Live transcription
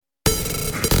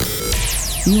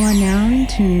You are now in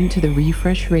tune to the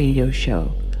Refresh Radio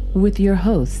Show with your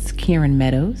hosts, Kieran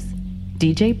Meadows,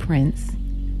 DJ Prince,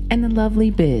 and the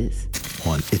lovely Biz.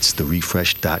 On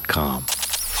itstherefresh.com.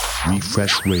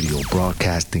 Refresh Radio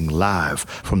broadcasting live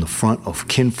from the front of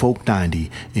Kinfolk 90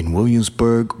 in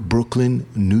Williamsburg, Brooklyn,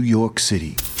 New York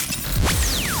City.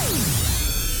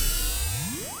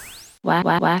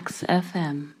 Wax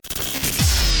FM.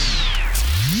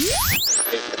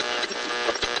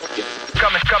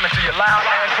 Coming to you loud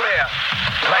and clear.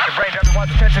 Like to bring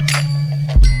everyone's attention.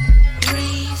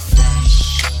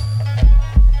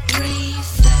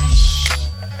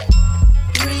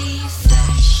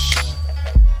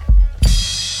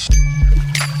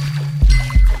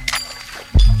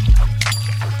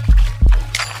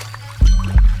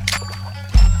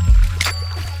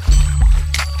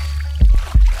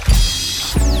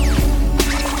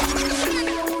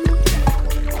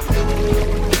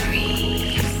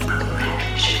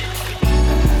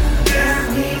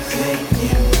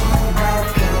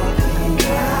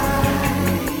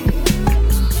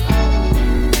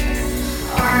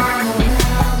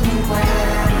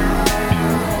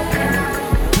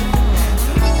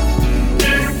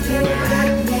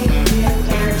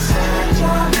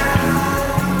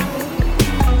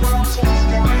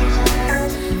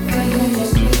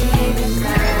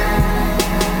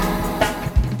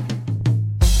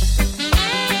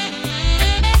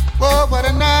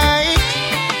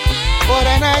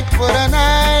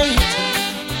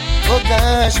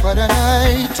 For the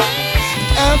night,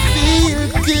 I feel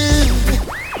good.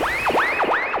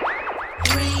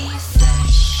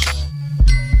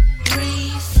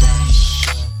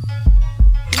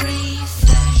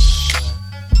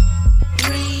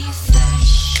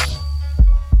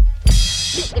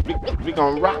 We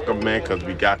gonna rock 'em, man, cause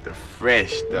we got the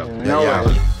fresh stuff.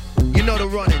 You know the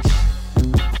runnings.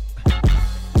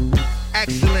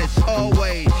 Excellence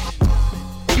always.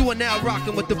 You are now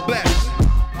rocking with the best.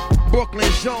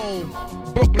 Brooklyn Zone,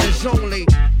 Brooklyn's only.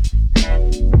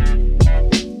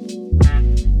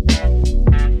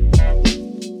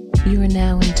 You are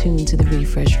now in tune to the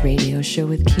Refresh Radio Show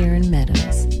with Kieran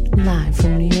Meadows, live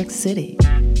from New York City.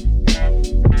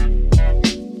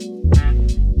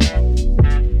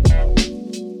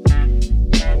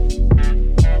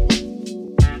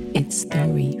 It's the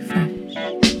Refresh.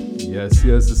 Yes,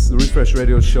 this is the Refresh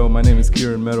Radio Show. My name is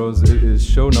Kieran Meadows. It is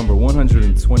show number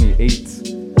 128.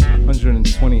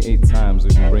 128 times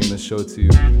we've been bringing this show to you.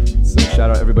 So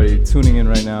shout out everybody tuning in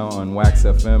right now on Wax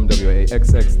FM,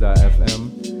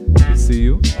 WAXX.FM. Good to see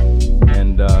you.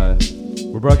 And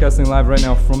we're broadcasting live right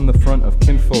now from the front of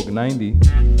Kinfolk 90.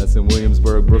 That's in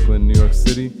Williamsburg, Brooklyn, New York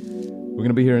City. We're going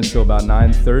to be here until about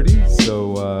 9:30.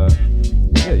 So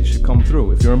you should come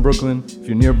through. If you're in Brooklyn, if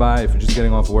you're nearby, if you're just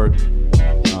getting off work,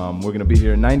 we're going to be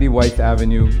here 90 Wythe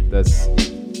Avenue. That's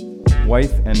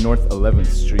Wythe and North 11th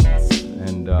Street.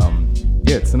 And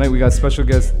tonight we got special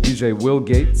guest DJ Will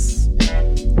Gates.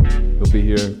 He'll be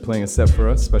here playing a set for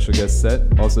us, special guest set.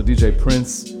 Also DJ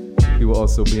Prince, he will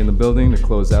also be in the building to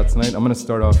close out tonight. I'm gonna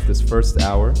start off this first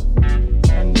hour.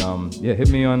 And hit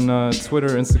me on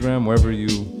Twitter, Instagram, wherever you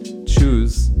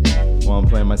choose while I'm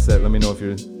playing my set. Let me know if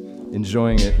you're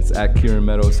enjoying it. It's at Kieran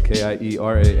Meadows,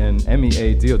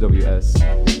 KIERANMEADOWS.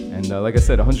 And like I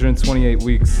said, 128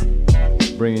 weeks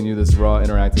bringing you this raw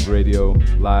interactive radio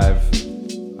live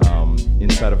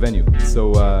inside a venue.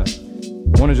 So I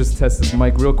want to just test this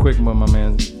mic real quick. My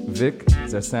man Vic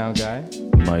is our sound guy.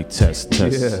 Mic test.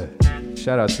 Yeah,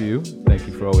 shout out to you. Thank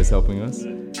you for always helping us.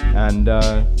 And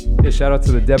shout out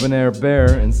to the Debonair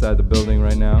Bear inside the building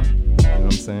right now. You know what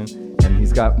I'm saying? And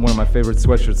he's got one of my favorite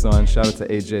sweatshirts on. Shout out to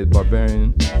AJ the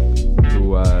Barbarian,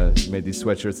 who made these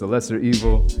sweatshirts. The Lesser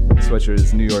Evil sweatshirt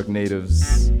is New York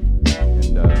natives,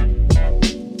 and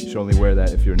you should only wear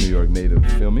that if you're a New York native.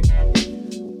 Feel me?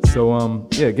 So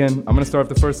again, I'm gonna start off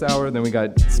the first hour. Then we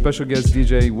got special guest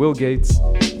DJ Will Gates.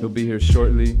 He'll be here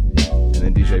shortly, and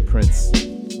then DJ Prince.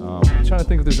 I'm trying to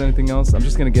think if there's anything else. I'm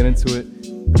just gonna get into it.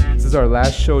 This is our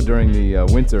last show during the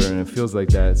winter, and it feels like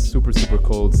that. It's super, super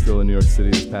cold still in New York City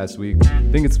this past week. I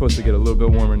think it's supposed to get a little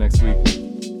bit warmer next week.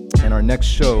 And our next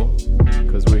show,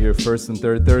 because we're here first and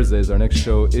third Thursdays, our next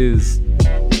show is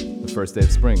the first day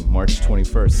of spring, March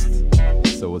 21st.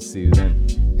 So we'll see you then.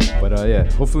 But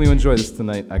hopefully you enjoy this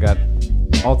tonight. I got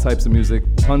all types of music,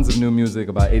 tons of new music,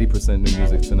 about 80% new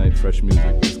music tonight. Fresh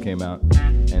music just came out.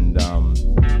 And I'm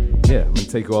going to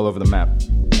take you all over the map.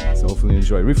 So hopefully you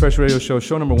enjoy. Refresh Radio Show,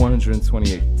 show number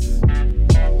 128.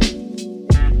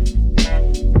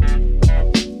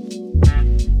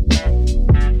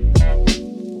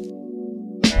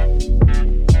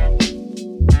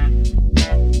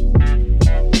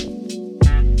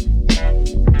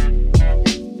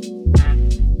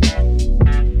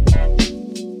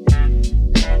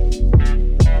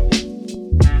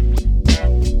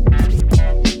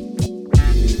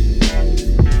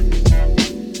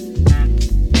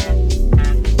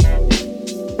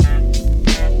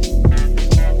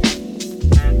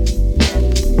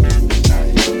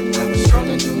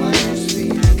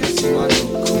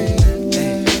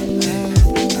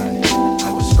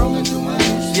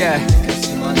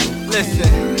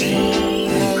 listen.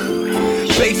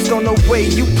 Based on the way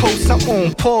you post, I'm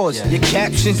on pause. Your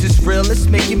captions is real, it's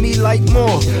making me like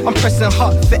more. I'm pressing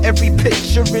hard for every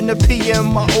picture in the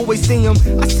PM. I always see them.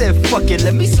 I said, fuck it,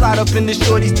 let me slide up in the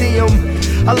shorty's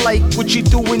DM. I like what you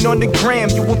doing on the gram,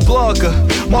 you a blogger.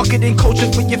 Marketing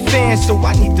culture for your fans, so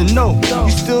I need to know.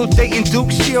 You still dating Duke?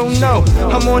 She don't know.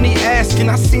 I'm only asking,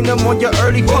 I seen him on your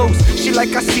early posts. She like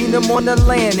I seen him on the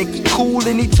land. And he cool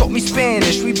and he taught me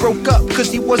Spanish. We broke up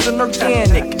cause he wasn't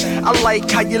organic. I like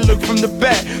how you look from the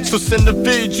back, so send a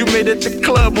vid you made at the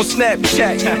club on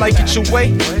Snapchat. You like it your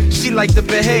way? She like to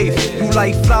behave. You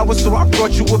like flowers, so I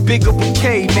brought you a bigger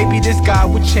bouquet. Maybe this guy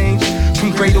would change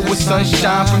from gray to a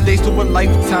sunshine, from days to a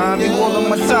lifetime. You all on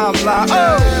my timeline.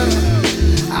 Oh,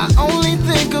 I only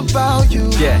think about you.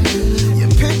 Yeah.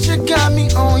 Your picture got me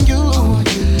on you.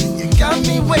 You got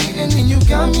me waiting and you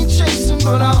got me chasing,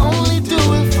 but I only do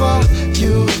it for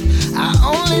you. I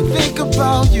only think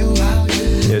about you.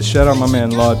 Yeah, shout out my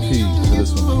man Lord P for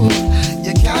this one.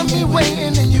 You got me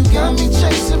waiting and you got me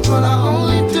chasing, but I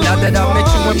only do it. Now that I met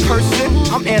you in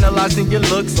person, I'm analyzing your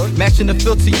looks, matching the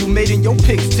filter you made in your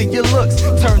pics to your looks.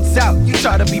 Turns out you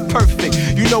try to be perfect.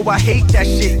 You know I hate that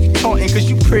shit. You taunting cause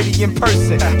you pretty in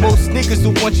person. Most niggas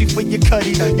who want you for your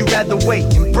cutty, you rather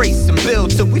wait, embrace and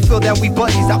build till we feel that we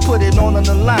buddies. I put it on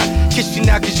the line, kiss you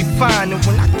now cause you fine, and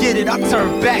when I get it I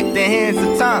turn back the hands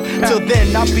of time. Till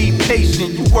then I'll be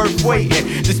patient, you worth waiting.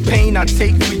 This pain I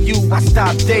take for you, I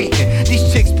stop dating.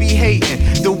 These chicks be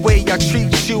hating the way I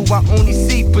treat you. I only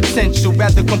see potential,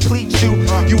 rather complete you.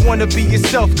 You wanna be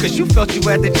yourself cause you felt you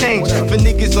had to change. For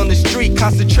niggas on the street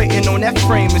concentrating on that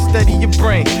frame instead of your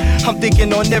brain. I'm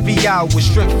thinking on every hour,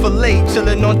 shrimp fillet,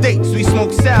 chilling on dates, we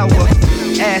smoke sour.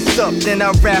 Ass up, then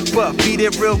I wrap up, beat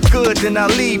it real good, then I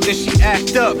leave, then she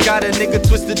act up. Got a nigga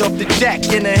twisted off the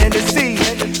jack in a Hennessy.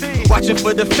 Watching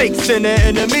for the fakes and the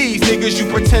enemies, niggas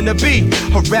you pretend to be.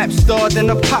 A rap star, then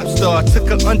a pop star. Took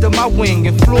her under my wing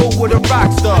and flew with a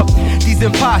rock star. These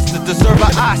imposters deserve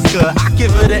an Oscar. I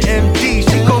give her the MD,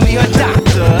 she call me a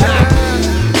doctor.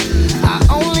 I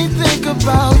only think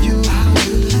about you.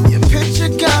 Your picture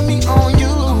got me on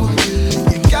you.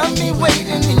 You got me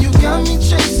waiting and you got me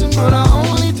chasing, but I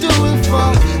only do it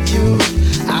for you.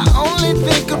 I only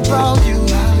think about you.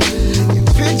 Your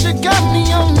picture got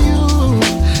me on you.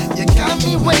 You got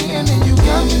me waiting and you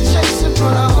got me chasing,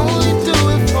 but I only do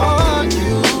it for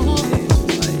you.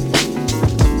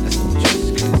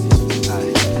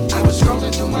 I was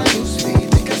scrolling through my newsfeed,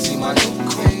 think I see my new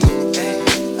queen.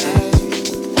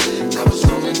 I was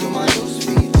scrolling through my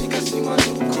newsfeed, think I see my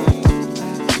new queen.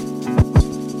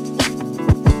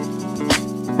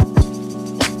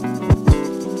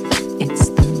 It's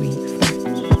the refresh.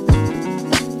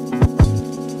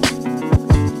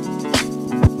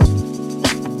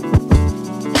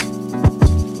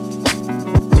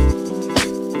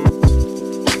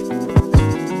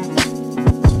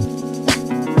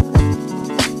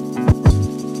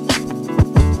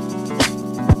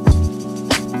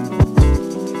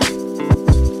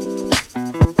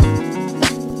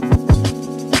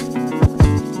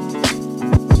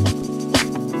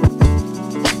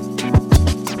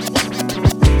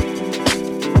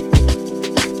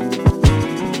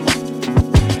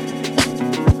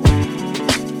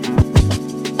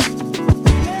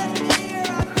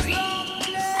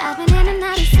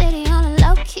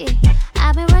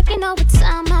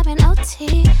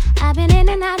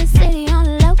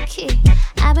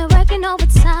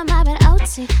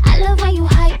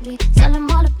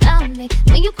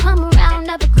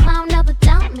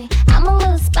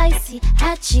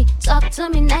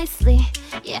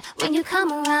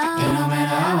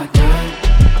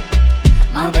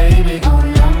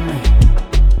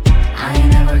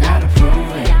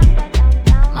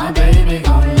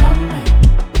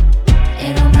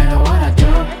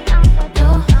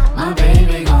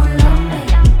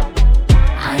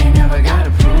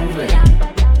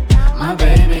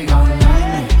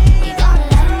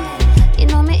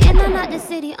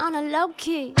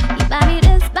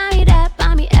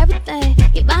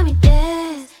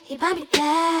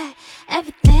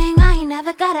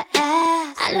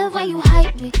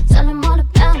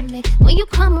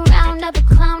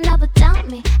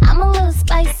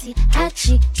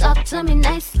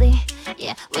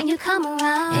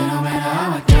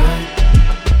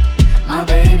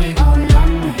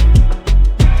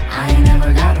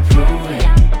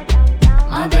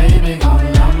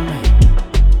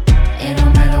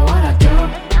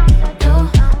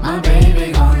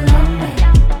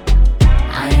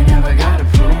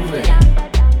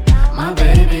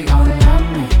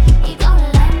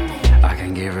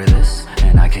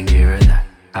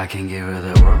 I can give her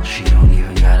the world, she don't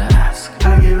even gotta ask.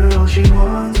 I give her all she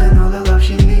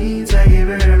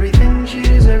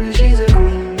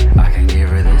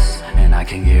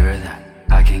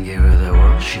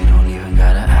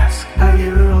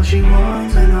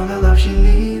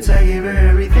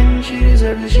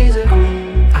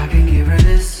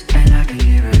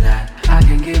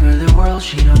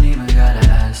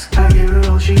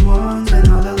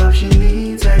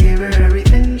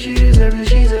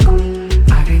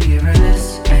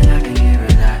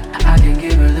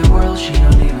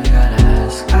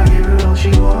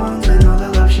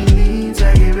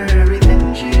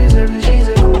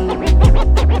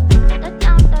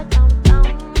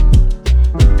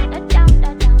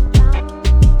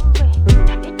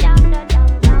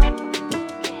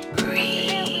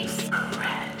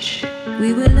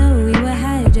We were low, we were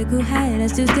high, Jekyll high, I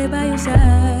still stay by your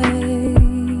side.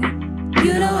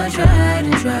 You know I tried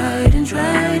and tried and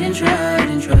tried and tried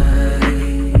and tried.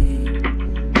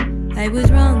 I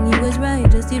was wrong, you was right,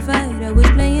 justified, I was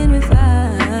playing with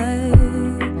fire.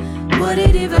 What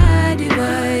a divide,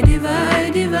 divide,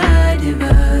 divide, divide,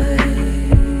 divide.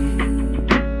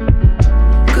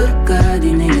 Good God,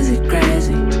 you niggas are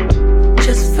crazy.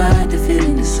 Justified the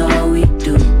feeling, that's all we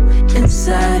do.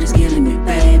 Inside is killing me,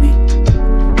 baby.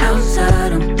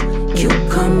 Outside I'm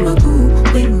cucumber goo.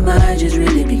 We might just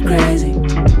really be crazy.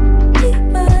 He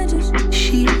might just,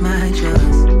 she might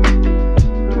just.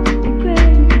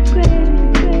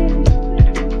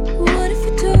 What if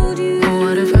I told you?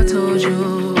 What if I told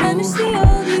you? I miss the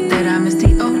old you. That I miss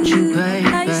the old you, baby.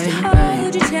 I used to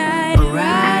hold you tight. A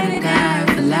ride or die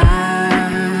for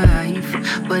life.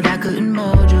 But I couldn't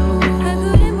mold you.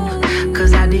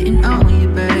 Cause I didn't own you,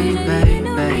 baby.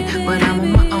 But I'm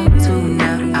on my own too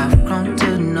now. I've grown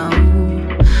to know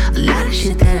a lot of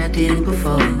shit that I didn't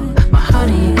before. My heart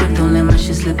in your grip, don't let my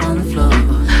shit slip on the floor.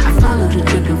 I follow the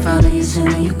drip and follow you soon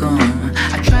when you're gone.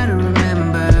 I try to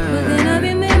remember, but then I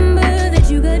remember that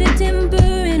you got a temper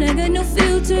and I got no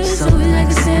filter. So it's like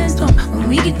a sandstorm when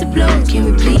we get the blow. Can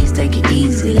we please take it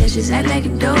easy? Let's just act like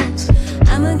adults.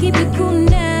 I'ma keep it cool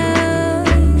now,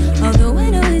 although I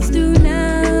know it's through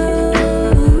now.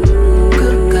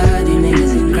 Good God, you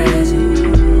niggas are crazy.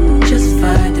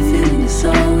 Justified the feeling, that's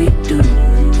all we do.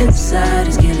 Inside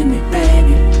is killing me,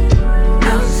 baby.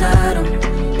 Outside I'm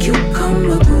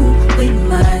cucumber goo. We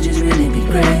might just really be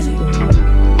crazy. He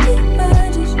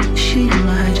might just, she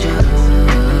might just.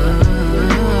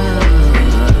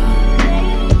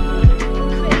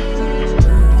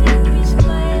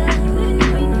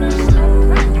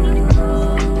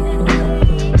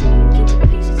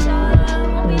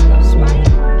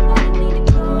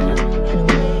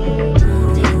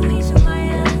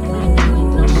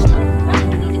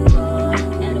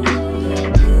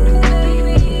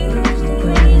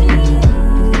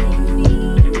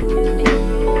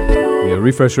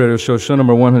 Refresh Radio Show, show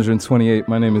number 128.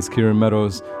 My name is Kieran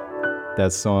Meadows.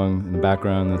 That song in the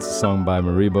background, that's a song by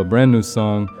Mariba, brand new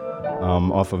song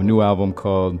off of a new album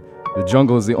called The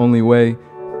Jungle Is the Only Way.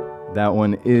 That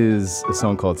one is a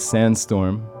song called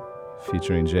Sandstorm,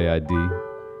 featuring J.I.D.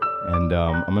 And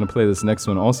I'm going to play this next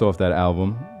one also off that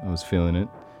album. I was feeling it.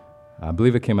 I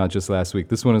believe it came out just last week.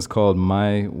 This one is called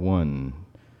My One.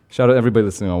 Shout out everybody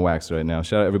listening on Wax right now.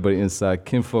 Shout out everybody inside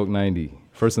Kinfolk 90.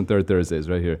 First and third Thursdays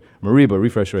right here. Mariba,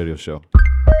 Refresh Radio Show.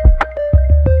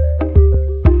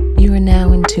 You are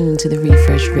now in tune to the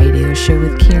Refresh Radio Show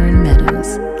with Kieran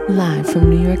Meadows, live from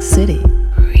New York City.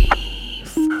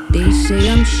 They say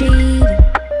I'm shady,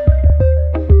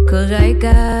 cause I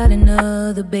got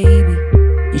another baby,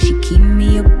 and she keep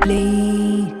me up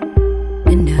late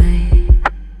at night.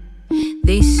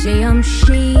 They say I'm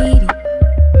shady,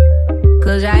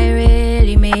 cause I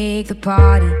rarely make the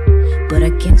party, but I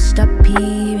can't stop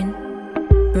hearing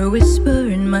her whisper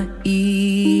in my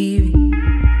ear.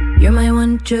 You're my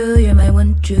one true, you're my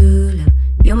one true love.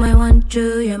 You're my one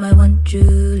true, you're my one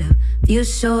true love.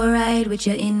 Feels so right with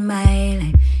you in my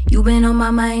life. You've been on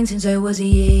my mind since I was a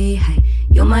year high.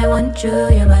 You're my one true,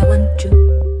 you're my one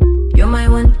true. You're my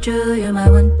one true, you're my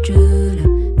one true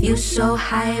love. Feels so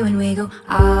high when we go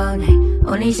all night.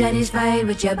 Only satisfied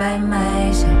with you by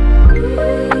my side.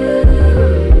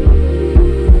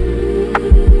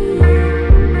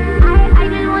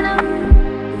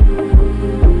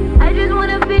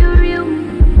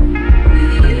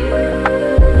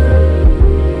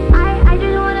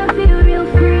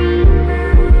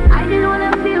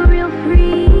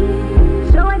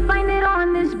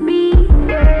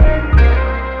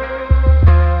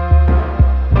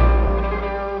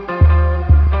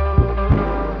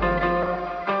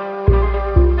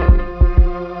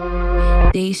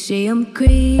 They say I'm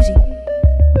crazy,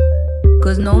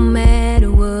 cause no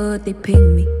matter what they pay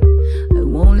me, I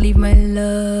won't leave my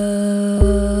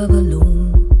love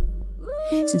alone.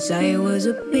 Since I was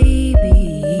a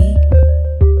baby,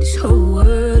 this whole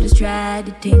world has tried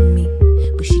to take me,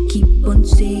 but she keep on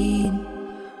saying,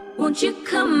 won't you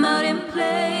come out and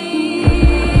play?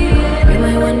 You're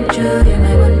my one true, you're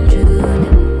my one true.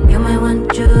 You're my one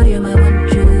true, you're my one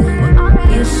true.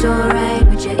 Feels so right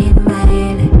with you in my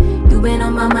life. You've been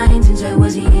on my mind since I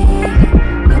was a year.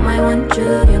 You're my one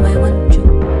true, you're my one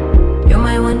true. You're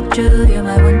my one true, you're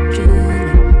my one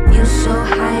true. Feel so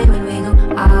high when we go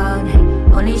all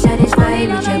night. Only satisfied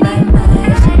with you by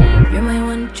my side. You're my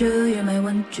one true, you're my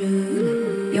one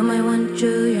true. You're my one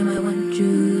true, you're my one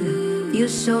true. Feel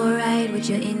so right with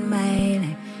you in my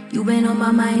life. You've been on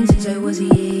my mind since I was a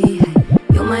year high.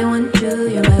 You're my one true,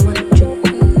 you're my one true.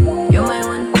 You're my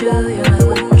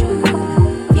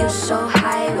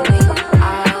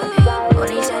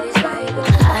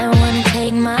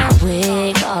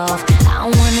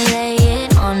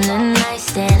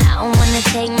wanna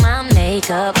take my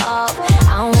makeup off.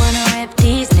 I wanna rip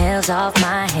these nails off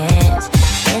my hands.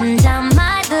 And I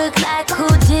might look like who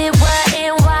did what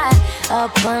and why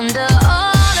up under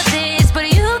all of this,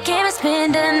 but you came and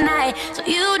spend the night, so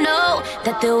you know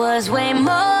that there was way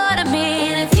more to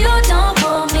me. And if you don't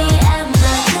hold me at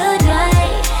my good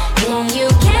night, then you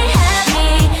can't have me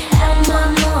at my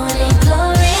morning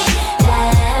glory.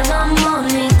 At my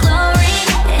morning glory.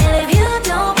 And if you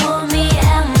don't hold me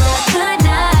at my good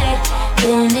night,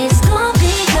 then it's gonna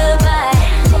be goodbye.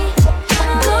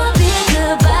 Gonna be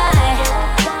goodbye.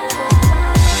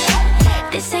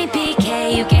 This ain't PK,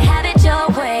 you can have it your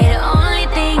way. The only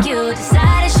thing you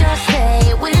decide is your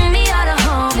say. With me or the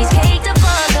homies, cake to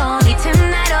fuck on me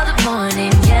tonight or the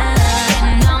morning, yeah.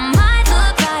 And I might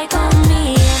look like on me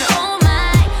and oh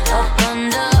my, up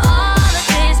under all of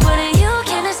this, but you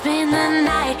came to spend the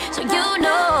night, so you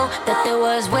know that there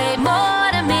was way more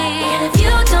to me. And if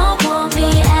you don't want me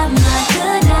at my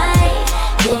good night,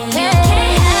 then you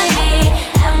can't have me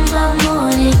at my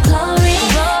morning glory.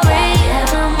 At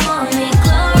my morning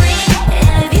glory.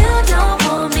 And if you don't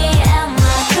want me at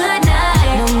my good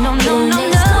night, then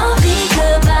it's gonna be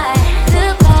goodbye.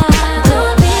 Goodbye.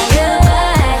 Gonna be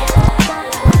goodbye.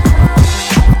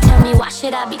 Tell me why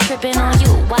should I be tripping on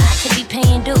you? Why I should be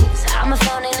paying dues? I'm a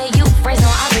fan of you. Phrase no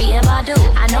Ari and Badu.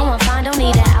 I know I'm fine, don't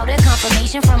need an outer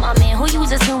confirmation from a man who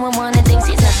uses two and one and thinks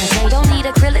he doesn't say. Don't need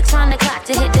acrylics on the clock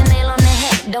to hit the nail on the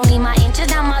head. Don't need my inches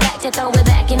down my back to throw it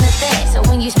back in the bed. So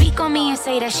when you speak on me and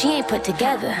say that she ain't put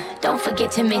together, don't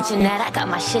forget to mention that I got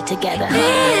my shit together.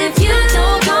 If you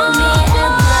don't want me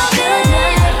at my good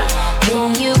night,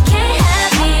 then you can't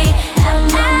have me at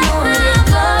my morning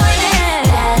glory.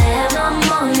 At my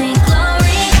morning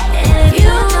glory. And if you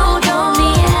don't want me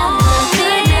at my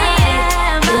good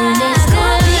night, then it's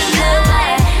gonna be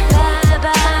goodbye.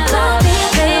 Gonna be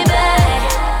goodbye.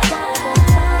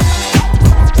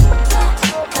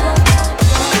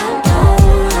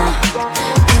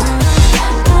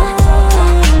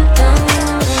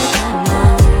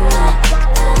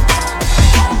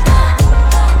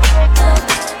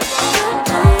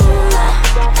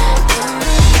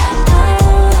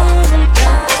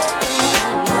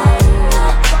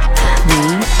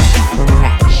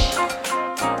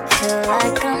 Feel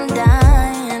like I'm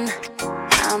dying.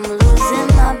 I'm losing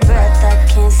my breath. I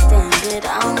can't stand it.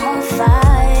 I'm on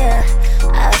fire.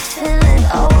 I feel it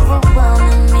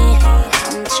overwhelming me.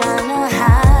 I'm trying to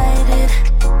hide it.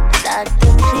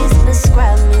 Doctor, please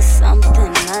prescribe me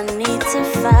something. I need to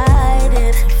fight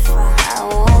it. I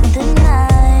won't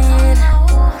deny it.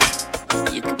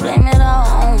 You can blame it all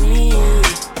on me.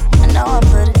 I know I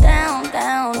put it down,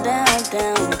 down, down,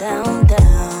 down, down, down.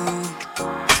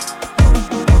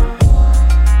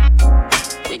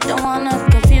 We don't wanna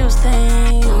confuse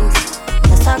things.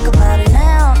 Let's talk about it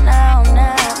now, now,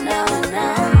 now, now,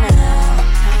 now, now.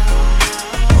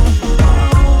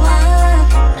 Oh,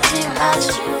 I dream about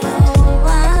you. Oh,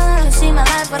 I can see my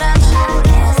life without you.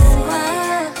 Oh,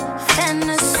 I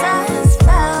fantasize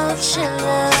about your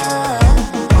love.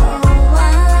 Oh,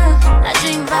 I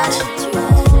dream about you.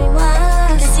 Oh,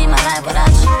 I can see my life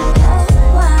without you.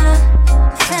 Oh, I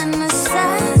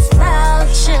fantasize about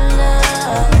your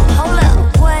love. Hold up,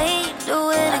 wait, do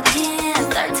it again.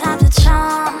 Third time's a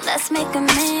charm, let's make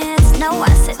amends. No,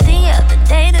 I said the other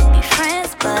day to be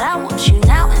friends, but I want you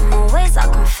now in more ways,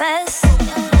 I'll confess.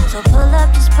 So pull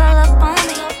up, just pull up on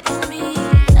me.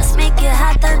 Let's make it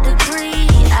hot, third degree.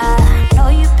 I know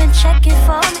you've been checking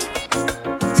for me,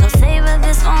 so savor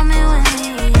this moment with me.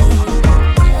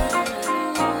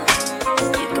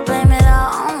 You can blame it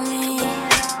all on me.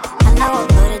 I know I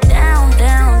put it down,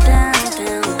 down, down,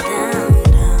 down, down,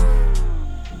 down.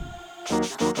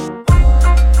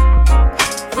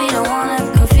 We don't wanna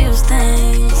confuse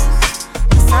things.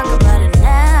 Let's talk about it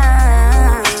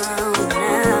now,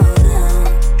 now, now.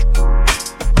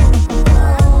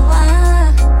 Oh, I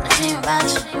dream about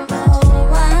you.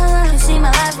 Oh, I can see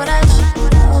my life without you.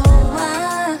 Oh, I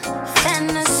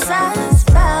fantasize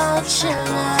about your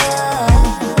love.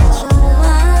 Oh,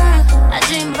 I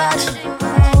dream about you.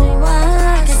 Oh, I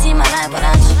can see my life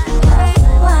without you.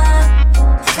 Oh, I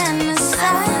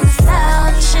fantasize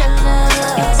about your love.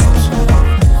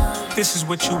 This is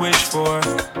what you wish for,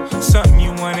 something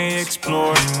you wanna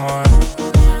explore more.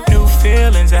 New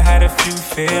feelings, I had a few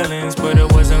feelings, but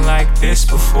it wasn't like this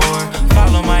before.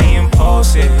 Follow my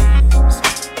impulses,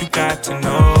 you got to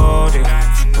know this.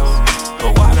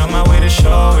 But why on my way to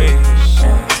show it?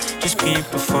 Just keep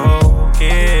the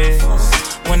focus.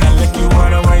 When I look you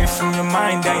all the way from your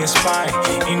mind down your spine,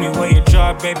 anyway you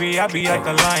drop, baby, I'll be at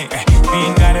the line. We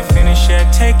ain't gotta finish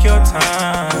yet, take your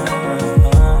time.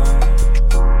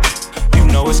 You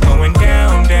know it's going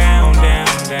down, down, down.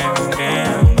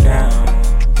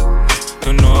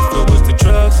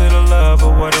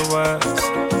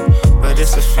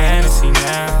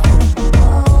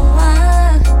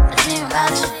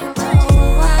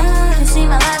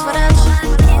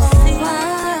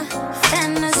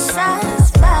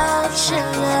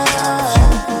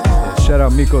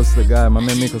 Miko's the guy. My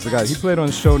man Miko's the guy. He played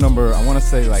on show number, I want to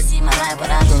say like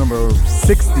show number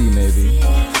 60 maybe.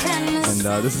 And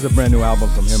this is a brand new album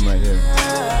from him right here.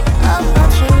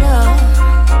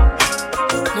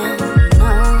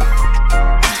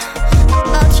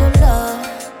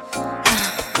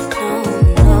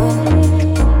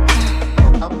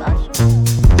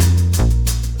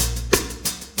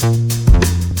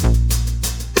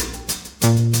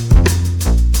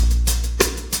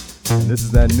 And this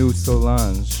is that new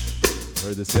Solange.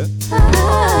 Heard this yet?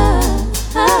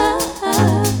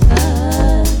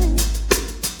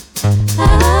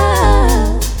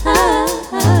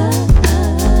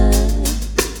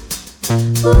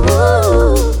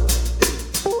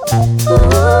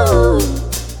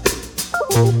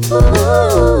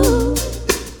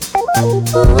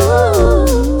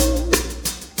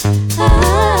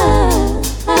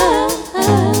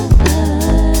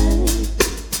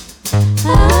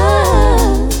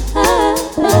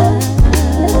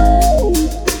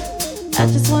 I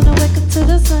just wanna wake up to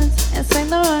the suns and Saint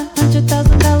Laurent,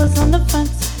 $100,000 on the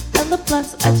fronts, hella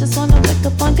blunts. I just wanna wake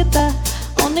up on guitar,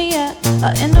 on the yacht,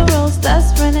 or in the rolls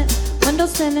that's rented,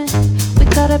 windows tinted. We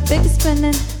got a big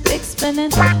spinning, big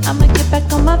spinning. I'ma get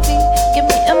back on my feet, give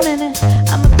me a minute.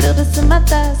 I'ma feel this in my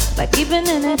thighs, like even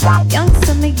in it. Young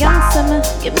summer,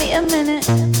 give me a minute.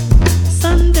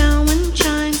 Sundown when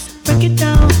chimes, break it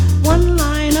down, one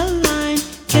line, a line.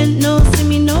 Can't no see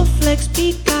me, no flex,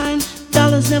 be kind.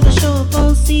 Dollars never show up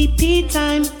on CP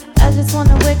time. I just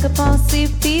wanna wake up on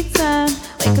CP time.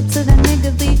 Wake up to that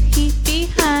nigga, leave heat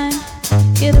behind.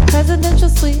 Get a presidential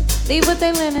suite, leave what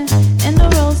they linen. In the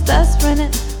rolls that's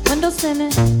rented, windows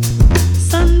tinted.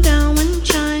 Sundown when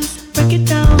chimes, break it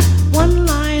down, one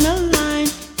line, a line.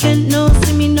 Can't no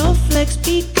see me, no flex,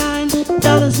 be kind.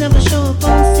 Dollars never show up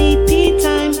on CP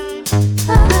time.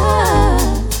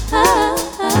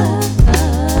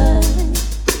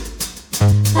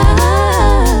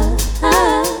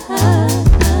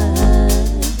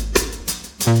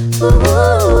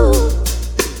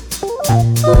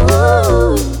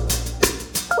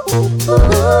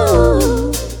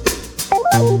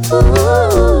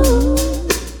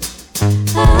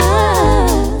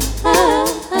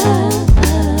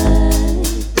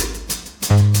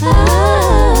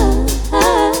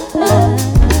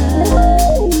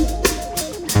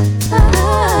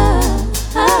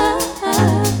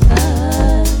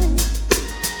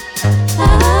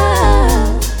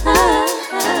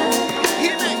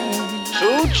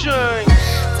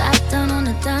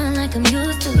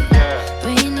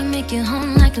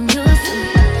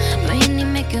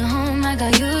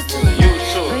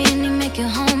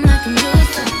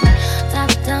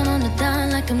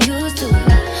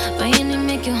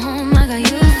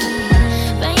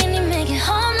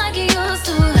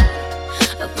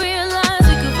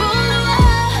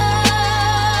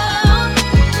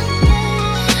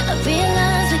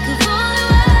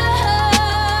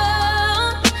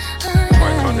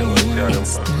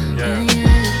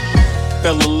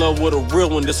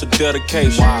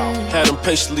 Dedication. Wow. Had them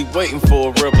patiently waiting for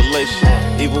a revelation.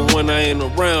 Even when I ain't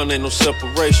around, ain't no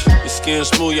separation. Your skin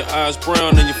smooth, your eyes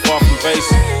brown, and you're far from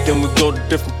basic. Then we go to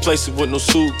different places with no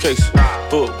suitcase.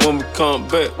 But when we come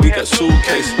back, we got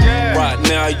suitcases. Right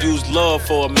now, I use love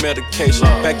for a medication.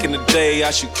 Back in the day,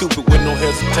 I shoot Cupid with no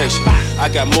hesitation. I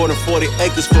got more than 40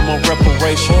 acres for my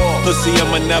reparation. Pussy on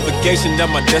my navigation,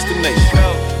 that's my destination.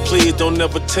 Please don't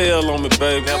never tell on me,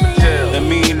 baby. That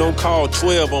mean don't call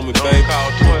 12 on me, baby.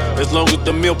 As long as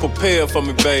the meal prepared for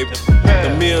me, baby. The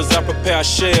meals I prepare, I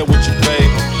share with you,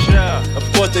 baby. Of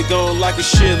course they gon' like a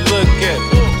shit, look at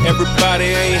me. Everybody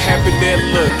ain't happy, they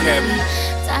look happy.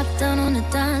 Top down on the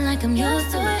dime like I'm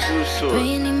used to it.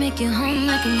 Praying you make it home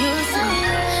like I'm used to it.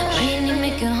 Praying you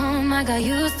make it home, I got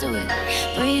used to it.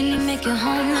 Praying you make it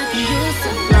home like I'm used to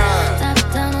it. Top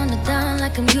down on the dime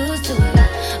like I'm used to it.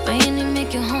 Praying you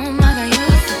make it home, I got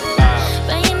used to it.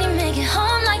 Praying you make it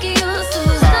home like you used to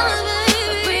it. I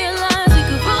realized we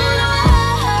could roll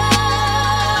around.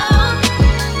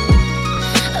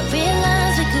 I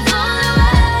realized we could roll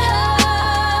around.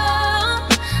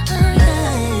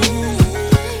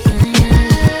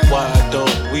 Why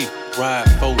don't we ride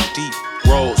 4 deep?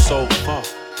 Roll so far,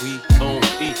 we on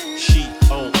E. She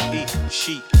on E,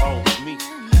 she on me.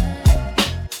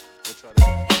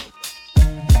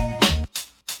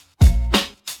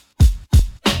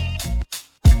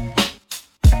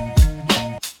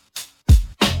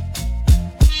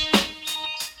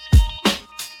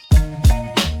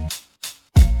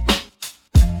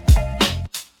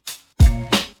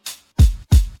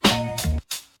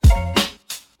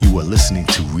 You are listening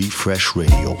to Refresh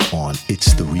Radio on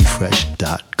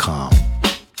itstherefresh.com.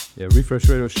 Yeah, Refresh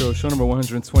Radio Show, show number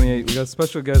 128. We got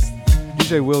special guest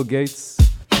DJ Will Gates.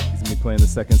 He's going to be playing the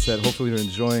second set. Hopefully you're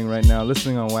enjoying right now,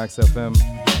 listening on Wax FM.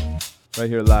 Right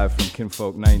here live from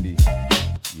Kinfolk 90.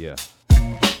 Yeah.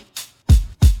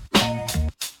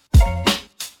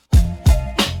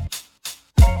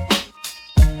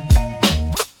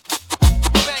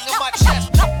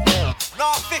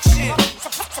 Non-fiction.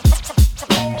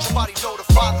 Somebody know the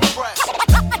father press.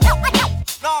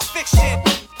 Non-fiction.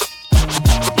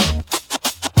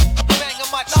 Bang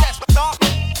on my chest.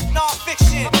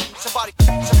 Non-fiction.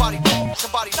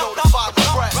 Somebody know the father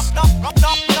press.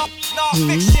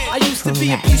 Non-fiction. I used to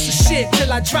be a piece of shit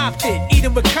till I dropped it.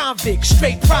 Eating with convicts,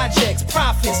 straight projects,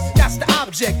 profits. That's the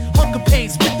object. Hunger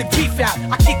pains, spit the grief out.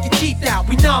 I kick your teeth out.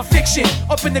 We non-fiction.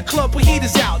 Up in the club with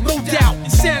heaters out. No doubt.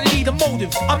 Insanity the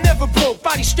motive. I'm never broke.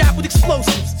 Body strapped with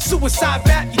explosives. Suicide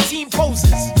rap, your team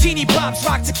poses. Teeny pops,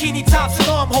 rock zucchini tops and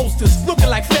arm holsters. Looking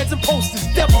like feds and posters.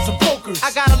 Devils and brokers.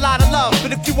 I got a lot of love,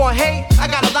 but if you want hate, I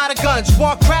got a lot of guns. You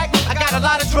want crack? I got a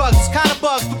lot of drugs. It's kinda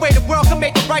bugs. The way the world can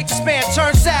make a righteous man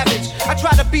turn savage. I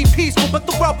try to be peaceful, but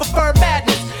the world prefer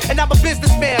madness. And I'm a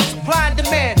businessman, supply and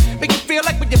demand. Make you feel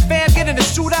like when your fans get in a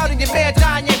shootout and your man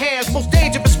die in your hands. Most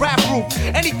dangerous rap group.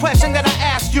 Any question that I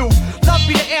ask you, love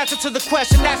be the answer to the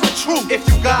question, that's the truth. If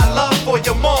you got love for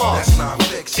your mom, that's not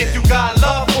fiction. If you got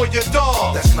love for your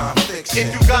dog, that's not fiction.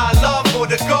 If you got love for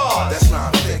the God, that's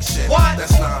not fiction. What?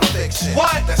 That's not fiction.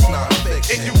 What? That's not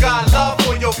fiction. If you got love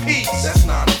for your peace, that's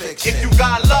not fiction. If you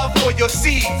got love for your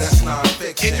seeds, that's not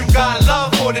fiction. If you got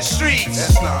love for the streets,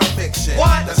 that's not fiction.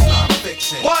 What? That's not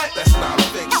fiction. What? That's not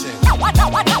fiction.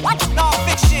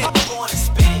 Non-fiction. Born to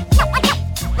spit.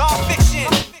 Non-fiction.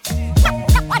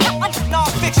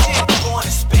 Non-fiction. Born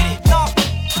to spit.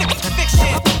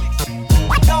 Non-fiction.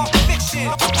 Non-fiction.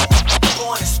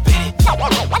 Born to spit.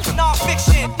 Non-fiction.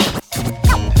 Non-fiction. Born to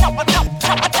spit.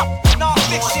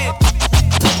 Non-fiction. Non-fiction.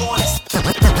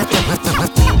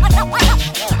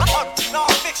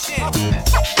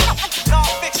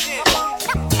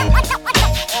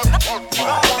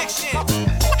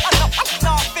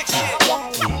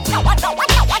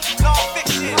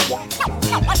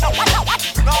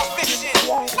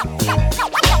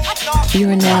 You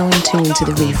are now in tune to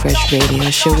the Refresh Radio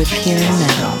Show with Kieran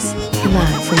Meadows,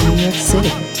 live from New York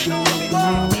City.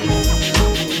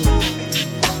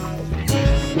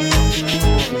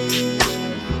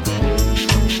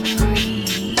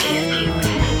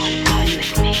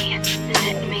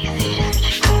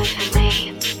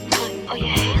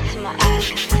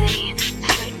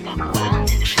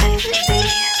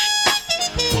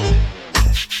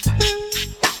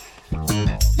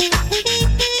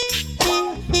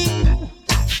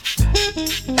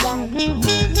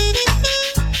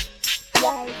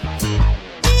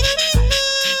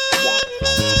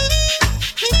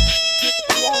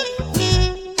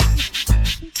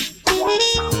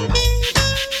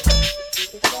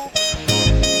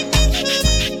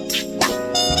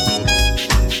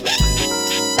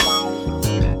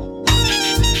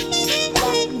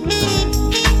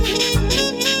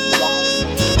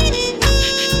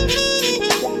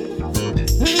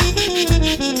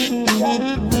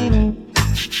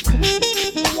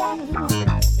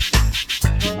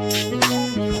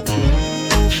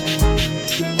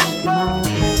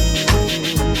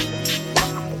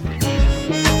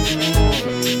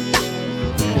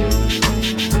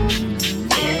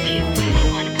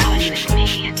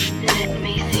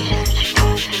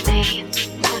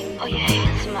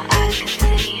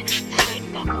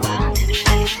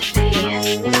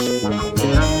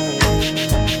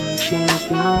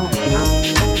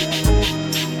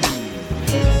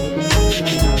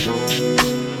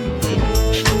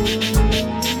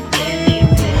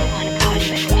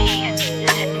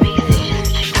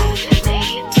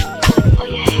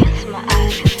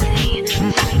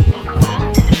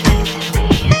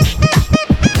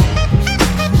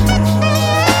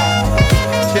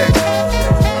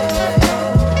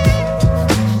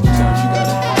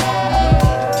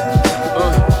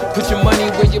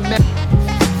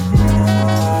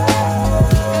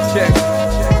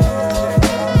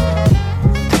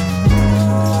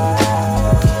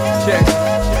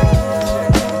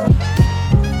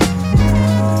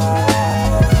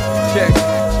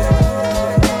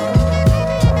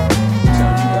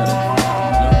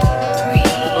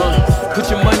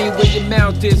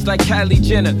 like Kylie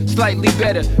Jenner, slightly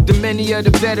better than many of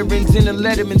the veterans in a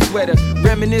Letterman sweater.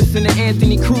 Reminiscent of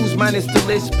Anthony Cruz, minus the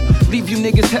lisp. Leave you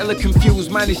niggas hella confused,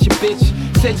 minus your bitch.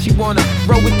 Said she wanna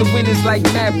roll with the winners like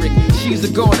Maverick. She's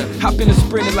a goner, hop in a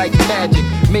sprinter like magic.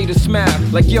 Made her smile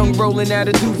like young rolling out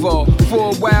of Duval.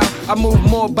 For a while, I moved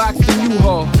more box than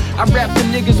U-Haul. I rap for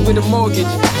niggas with a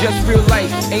mortgage, just real life.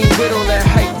 Ain't with all that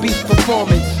hype beast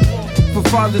performance. For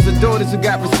fathers and daughters who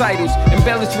got recitals,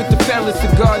 embellished with the fellas,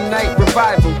 cigar night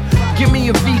revival. Give me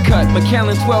a V-cut,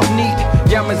 McAllen 12 neat.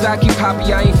 Yamazaki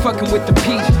Poppy, I ain't fucking with the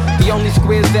peach. The only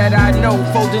squares that I know,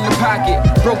 fold in the pocket.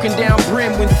 Broken down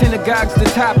brim when synagogue's the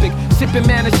topic. Sipping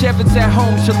Manischewitz at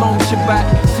home, Shalom Shabbat.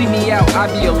 See me out, I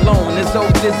be alone. As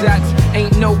old as Ox,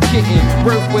 ain't no kidding.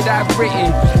 Worth what I've written.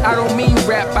 I don't mean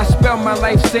rap, I spell my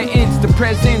life sentence. The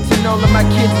presents and all of my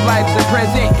kids' lives are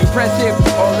present. Impressive,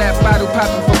 all that bottle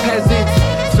popping for peasants.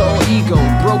 It's all ego,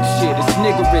 broke shit, it's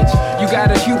nigga rich. You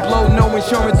got a Hublot, no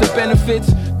insurance or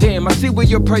benefits. Damn, I see where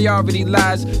your priority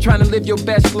lies. Trying to live your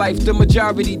best life, the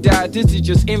majority died. This is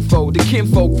just info, the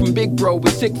kinfolk from Big Bro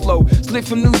with sick flow. Slid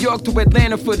from New York to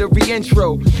Atlanta for the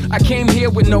re-intro. I came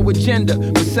here with no agenda.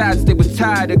 Besides, they were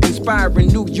tired of conspiring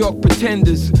New York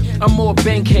pretenders. I'm more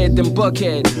bankhead than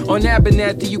buckhead. On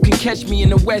Abernathy, you can catch me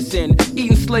in the West End.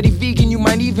 Eating slutty vegan, you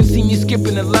might even see me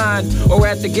skipping the line. Or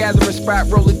at the gathering spot,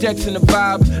 Rolodex in the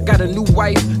vibe. Got a new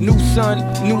wife, new son,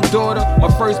 new daughter. My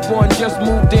firstborn just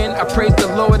moved in, I praise the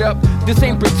Lord up. This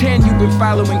ain't pretend you been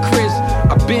following Chris.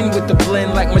 I've been with the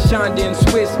blend like Mashonda and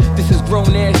Swiss. This is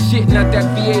grown ass shit, not that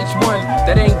VH1.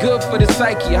 That ain't good for the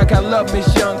psyche, I got love, Miss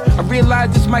Young. I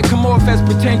realize this might come off as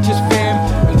pretentious, fam.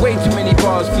 And way too many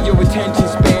bars for your attention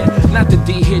span. Not the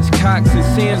D. Hitchcocks and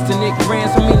Sands to Nick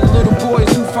Grants. I mean the little boys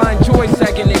who find joy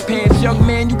sagging their pants. Young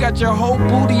man, you got your whole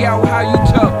booty out, how you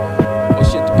tough? Oh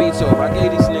shit, the beat's over, I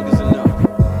gave these niggas enough.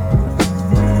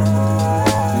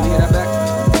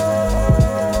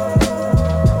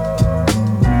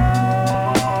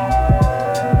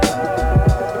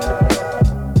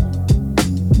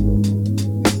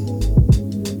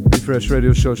 Refresh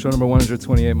Radio Show number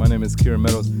 128. My name is Kieran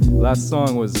Meadows. Last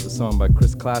song was a song by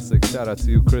Chris Classic. Shout out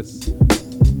to you, Chris.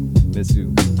 Miss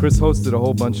you. Chris hosted a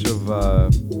whole bunch of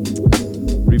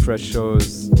Refresh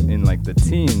shows in like the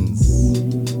teens.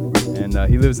 And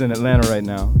he lives in Atlanta right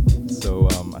now. So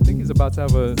I think he's about to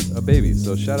have a baby.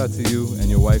 So shout out to you and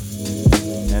your wife.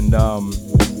 And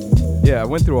yeah, I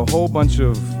went through a whole bunch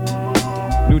of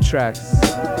new tracks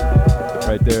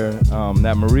right there.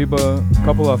 That Mariba, a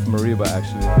couple off Mariba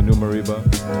actually, the new Mariba.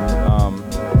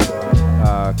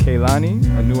 Kehlani,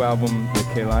 a new album that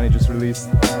Kehlani just released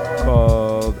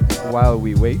called While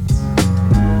We Wait.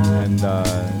 And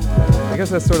I guess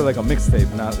that's sort of like a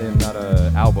mixtape, not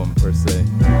an album per se.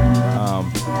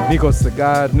 Nico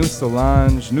Sagad, new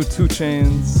Solange, new 2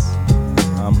 Chainz,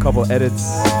 couple edits.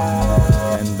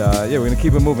 And yeah, we're gonna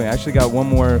keep it moving. I actually got one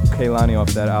more Kehlani off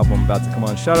that album about to come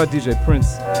on. Shout out DJ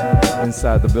Prince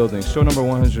inside the building. Show number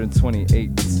 128.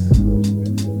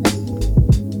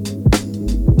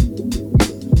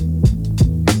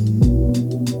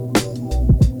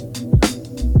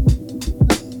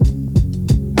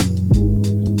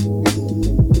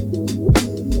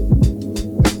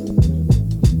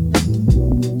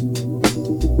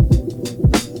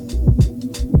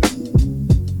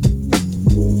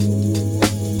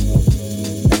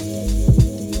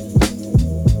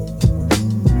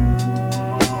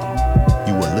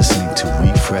 Listening to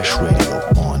Refresh Radio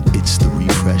on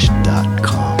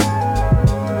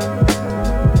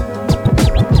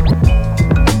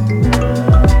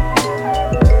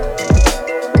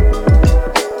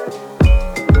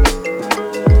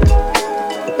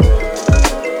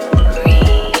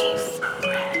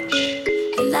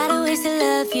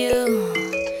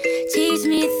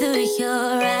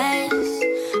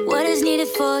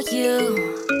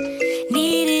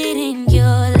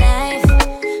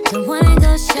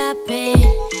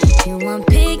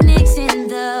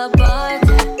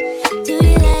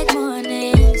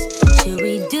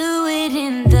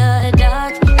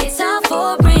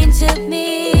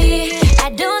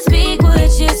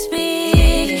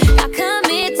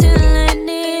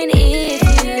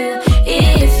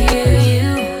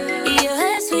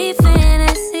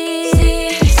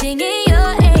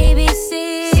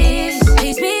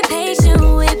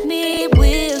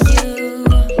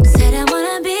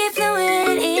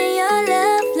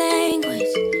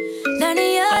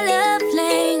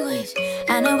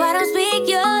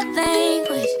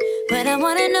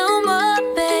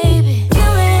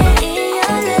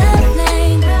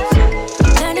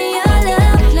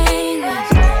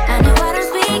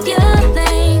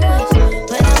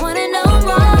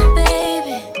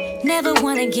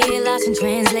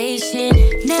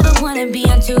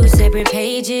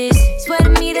pages. Swear to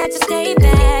me that you'll stay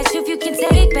back. If you can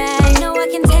take back, know I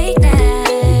can take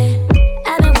that.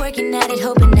 I've been working at it,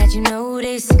 hoping that you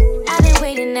notice. I've been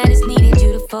waiting, I just needed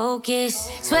you to focus.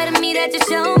 Swear to me that you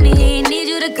show me, need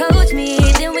you to coach me,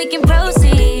 then we can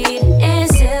proceed. And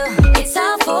still, it's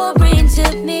all foreign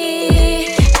to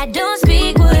me. I don't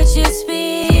speak what you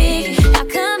speak. I'll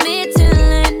commit to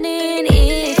learning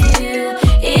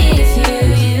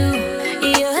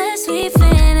you're a sweet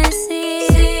fantasy.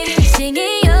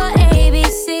 Singing your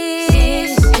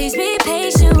ABCs. Please be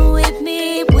patient with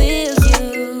me, will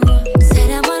you?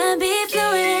 Said I wanna be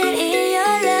fluent in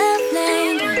your love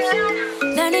language.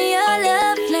 Learning your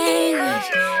love language.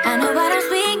 I know I don't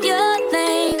speak your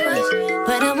language,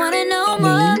 but I wanna know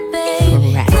more, baby.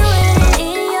 Fluent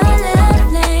in your love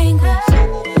language.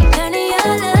 Learning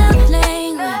your love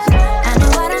language. I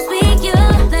know I don't speak your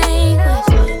language,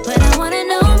 but I wanna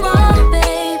know more,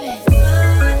 baby.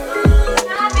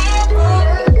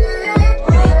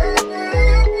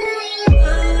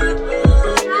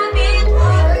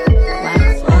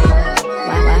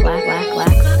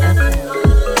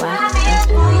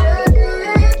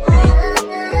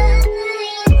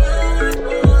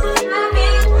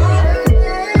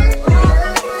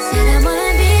 Said I wanna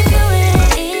be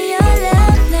fluent in your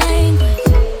love language.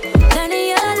 Learning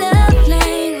your love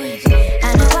language. I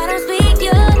know I don't speak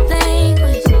your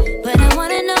language, but I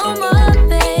wanna know more,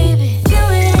 baby.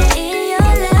 Fluent in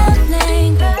your love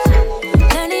language.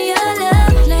 Learning your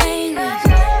love language.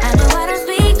 I know I don't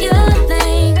speak your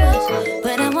language,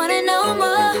 but I wanna know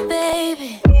more, baby.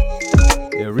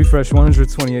 Yeah, Refresh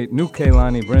 128, new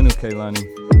Kehlani, brand new Kehlani.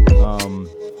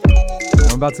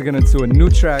 I'm about to get into a new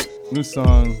track, new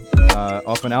song,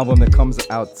 off an album that comes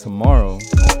out tomorrow.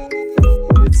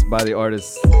 It's by the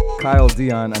artist Kyle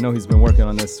Dion. I know he's been working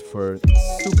on this for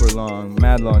super long,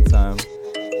 mad long time.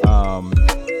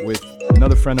 With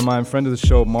another friend of mine, friend of the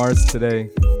show, Mars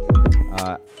Today,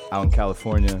 out in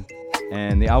California.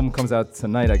 And the album comes out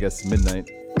tonight, I guess, midnight.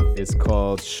 It's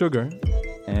called Sugar.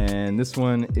 And this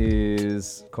one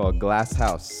is called Glass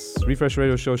House. Refresh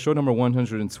Radio Show, show number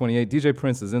 128. DJ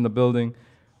Prince is in the building.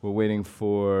 We're waiting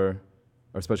for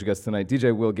our special guest tonight,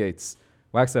 DJ Will Gates.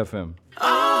 Wax FM.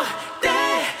 All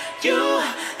that you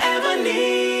ever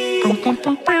need.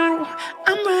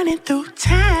 I'm running through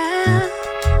town.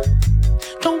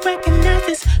 Don't recognize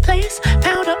this place.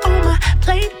 Powder on my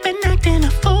plate, been acting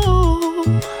a fool.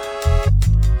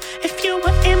 If you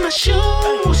were in my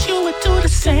shoes, you would do the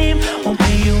same. Won't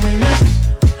pay you in lust,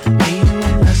 pay you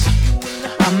in lust.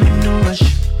 I'm in no rush,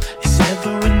 it's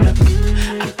never enough.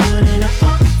 I put in an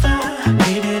offer,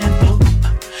 made it in full.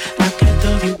 Look at the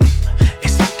view,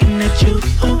 it's looking at you.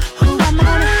 I'm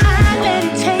on a high, let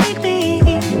it take me.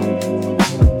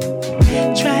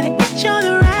 Try to get you on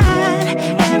the ride.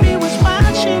 Everyone's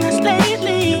watching us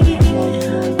lately.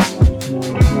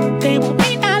 They won't be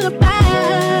alibis.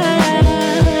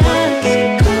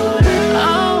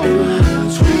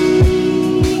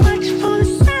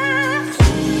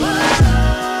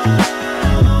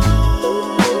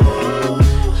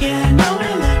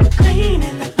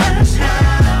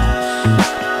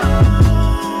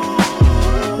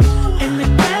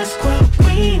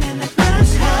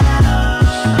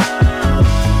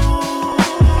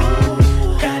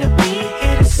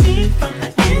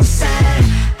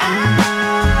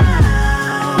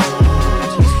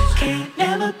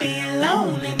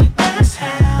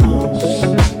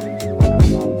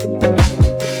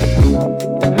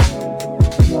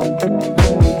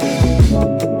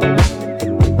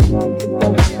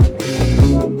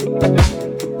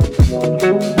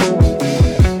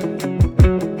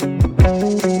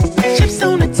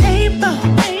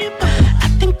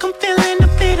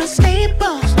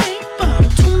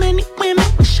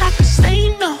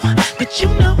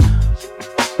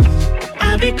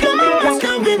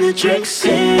 Tricks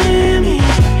in me,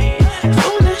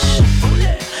 foolish,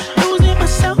 losing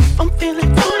myself, I'm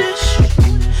feeling foolish.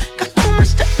 Got too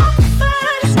much to offer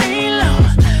to stay low,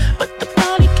 but the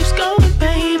party keeps going,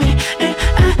 baby. And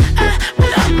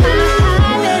but I'm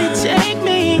high, let it take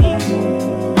me.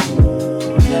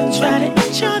 Try to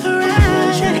enjoy the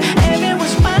ride,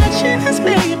 everyone's watching us,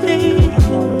 baby.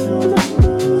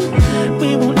 We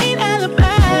won't need alibis.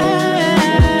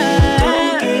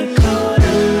 Don't get caught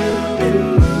up in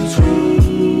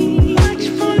between.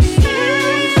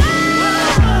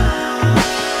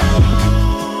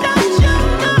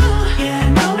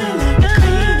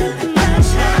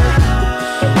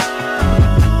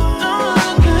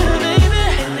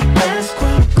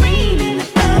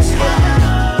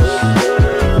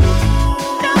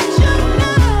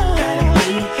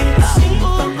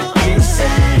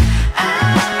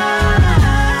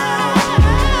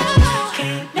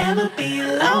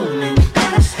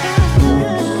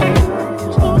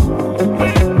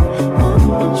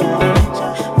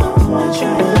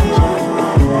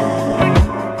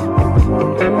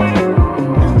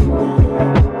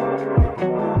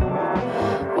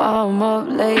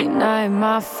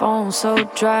 phone so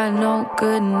dry, no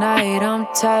good night. I'm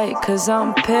tight cause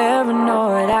I'm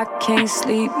paranoid. I can't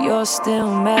sleep, you're still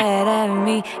mad at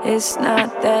me. It's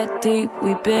not that deep,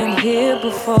 we've been here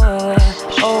before.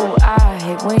 Oh, I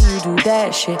hate when you do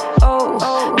that shit.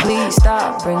 Oh, please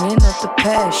stop bringing up the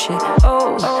past shit.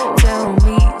 Oh, tell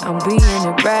me I'm being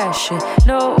irrational.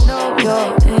 No,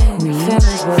 you're in your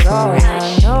feelings, but all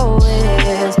I know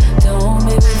is don't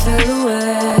make me feel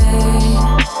away.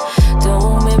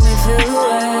 Don't make me feel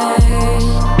away.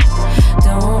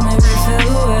 Don't make me feel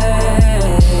away.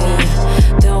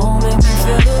 Don't make me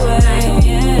feel away.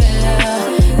 Yeah.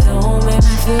 Don't make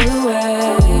me feel away.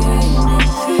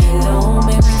 Don't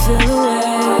make me feel away.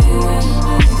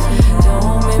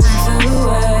 Don't make me feel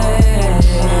away.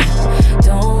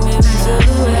 Don't make me feel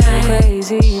away.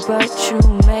 Crazy, but you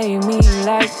made me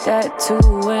like that. 2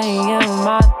 a.m.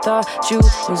 I thought you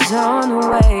was on the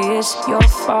way. It's your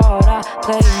fault, I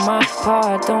played my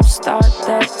part. Don't start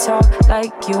that talk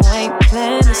like you ain't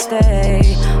planned to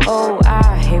stay. Oh,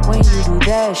 I hate when you do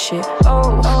that shit.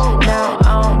 Oh, now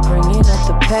I'm bringing up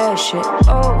the past shit.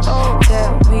 Oh,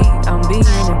 tell me I'm being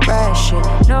irrational.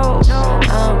 No,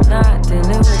 I'm not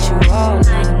dealing with you. All I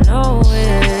know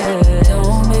is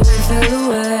don't make me feel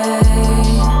away.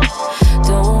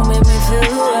 Don't make me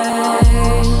feel away.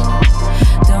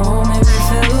 Don't make me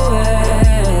feel away.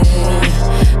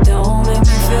 Don't make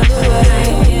me feel away.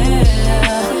 Yeah.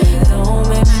 Don't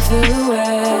make me feel away.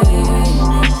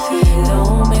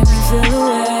 Don't make me feel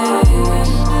away.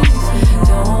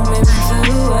 Don't make me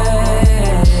feel away.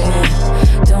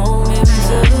 Don't make me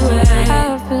feel away.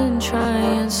 I've been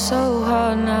trying so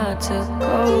hard not to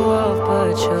go off,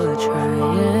 but you're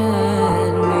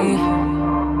trying me.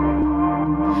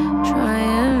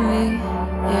 Trying me,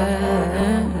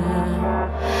 yeah.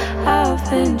 I've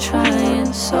been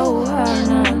trying so hard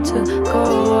not to go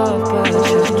off, but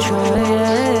you're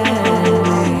trying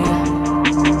me.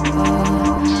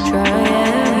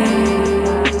 Trying me.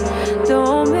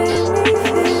 Don't make me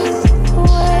feel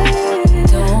away.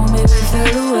 Don't make me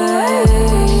feel away.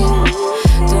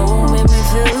 Don't make me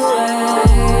feel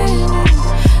away.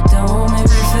 Don't make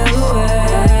me feel away.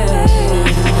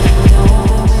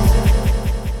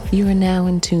 You are now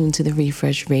in tune to the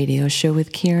Refresh Radio Show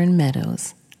with Kieran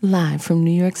Meadows, live from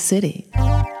New York City.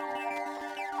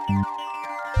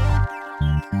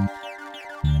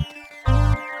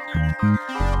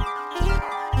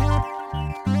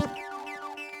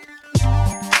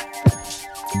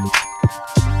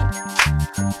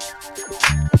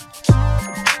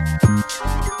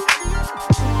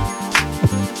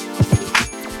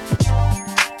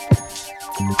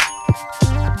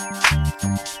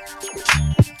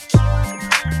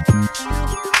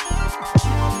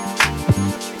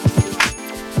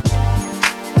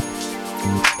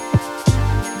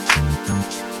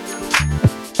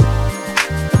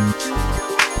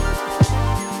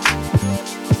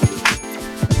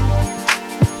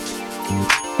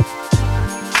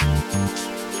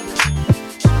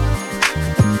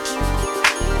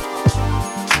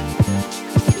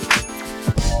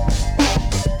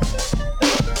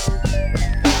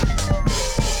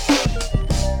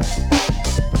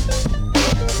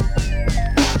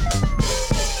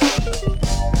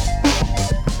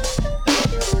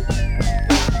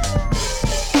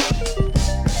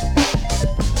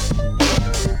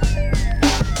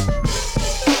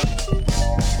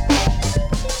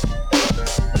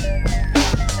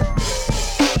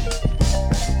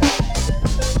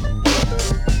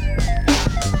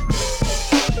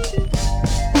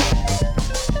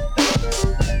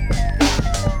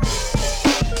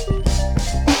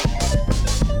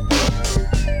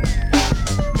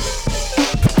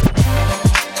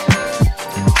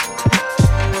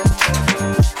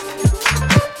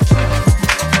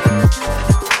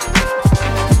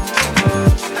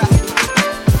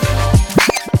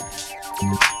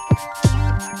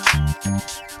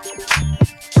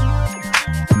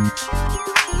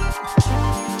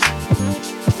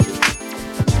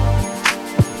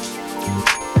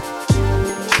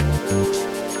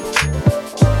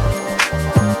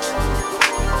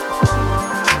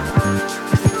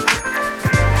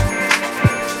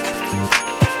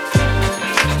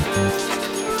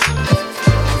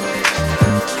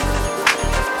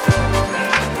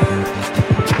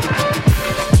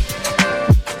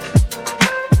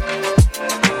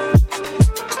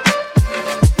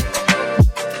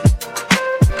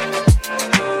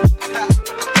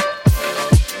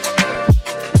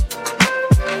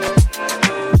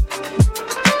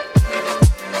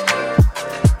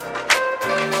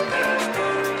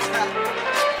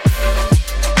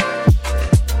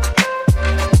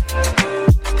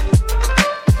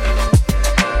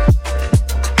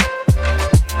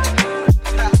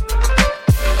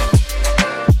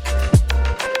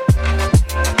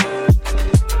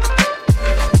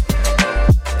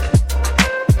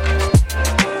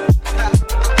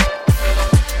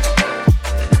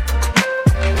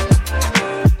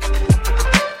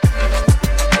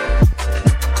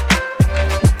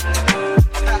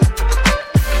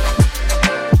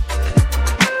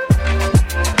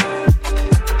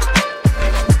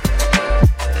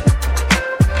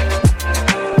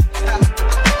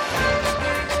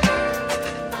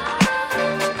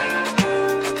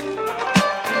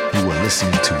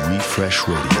 listening to Refresh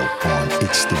Radio on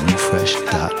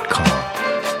itstherefresh.com.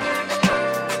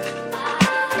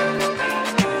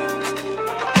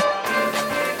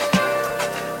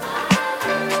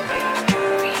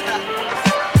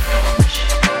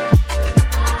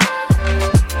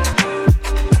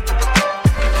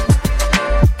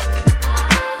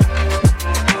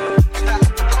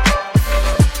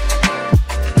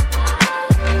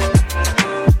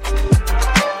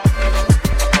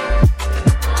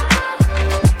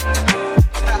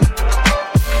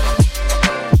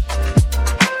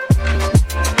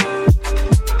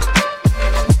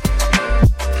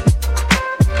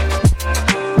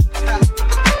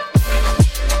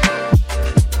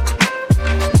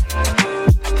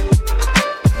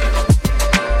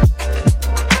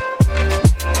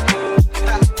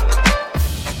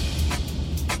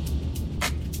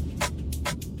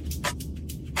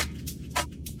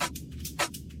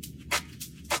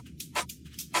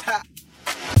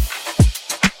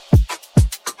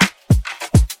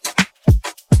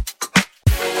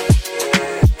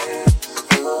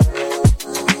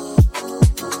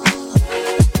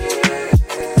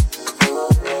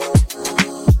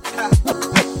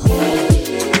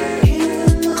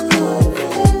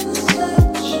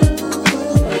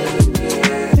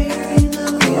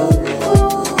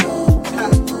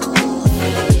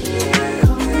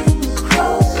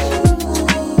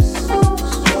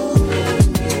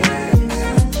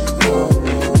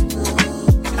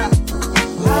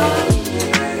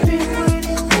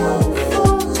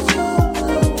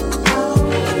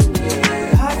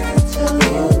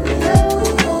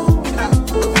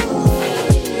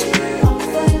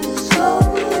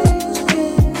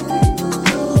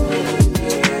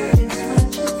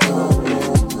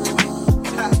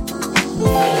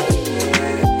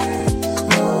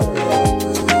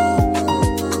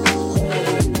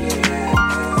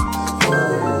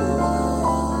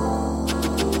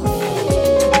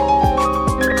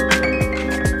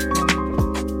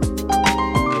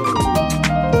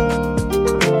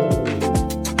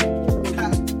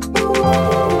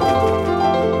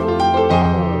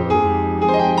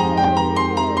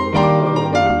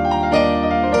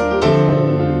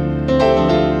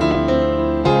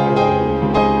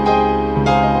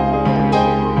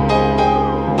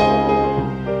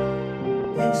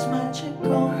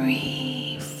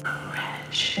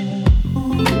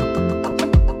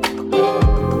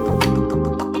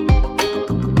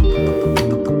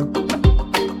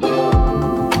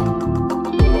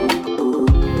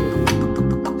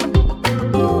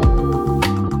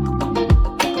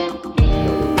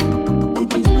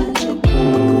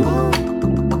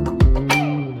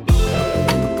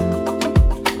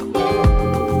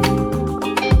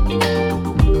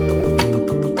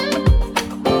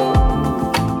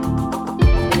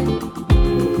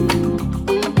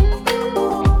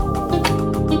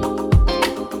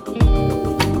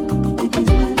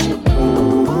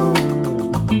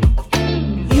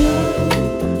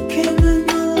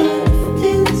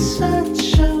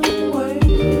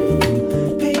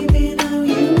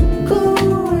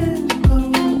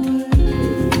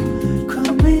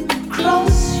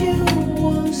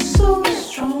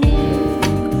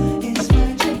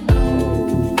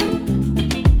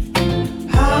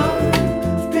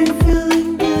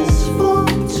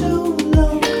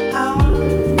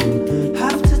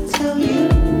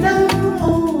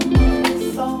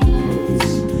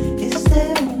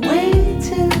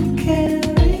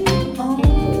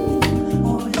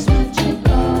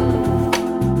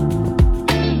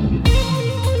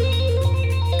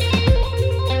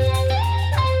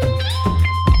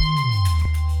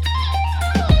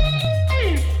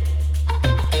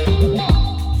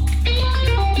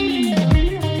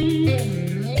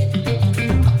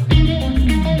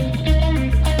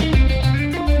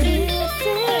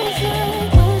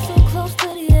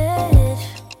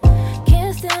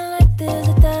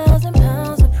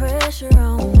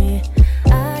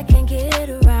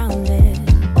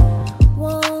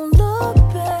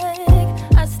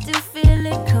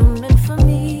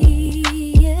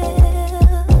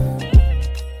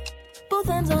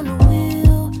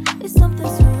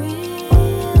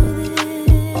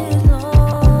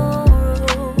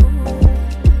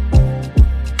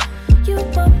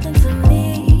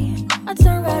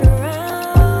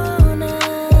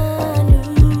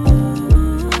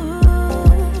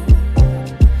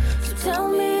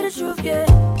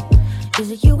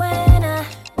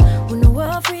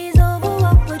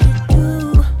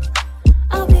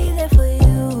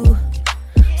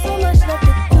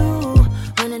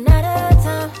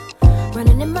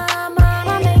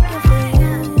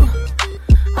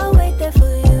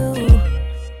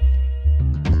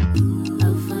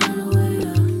 I'll find a way.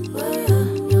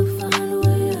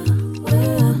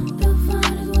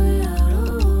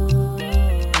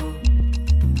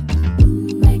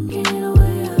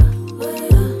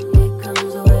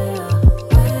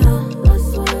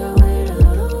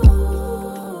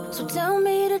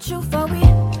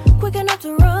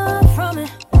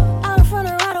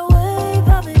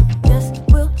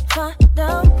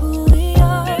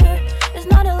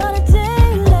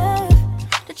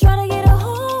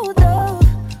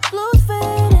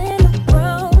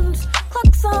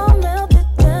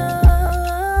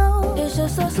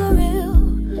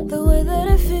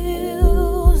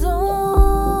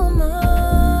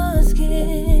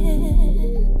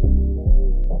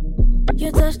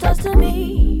 to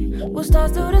me will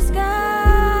stars through the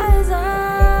skies.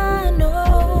 I know.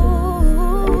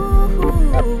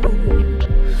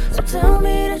 So tell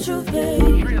me the truth,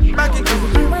 babe. Back it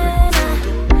up. You and I,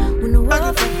 when the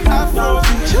world feels like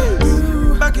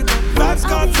back it up. Vibes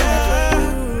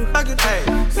Cartel. Back it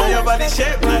up. See your body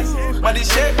shape nice. Body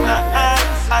shape nice.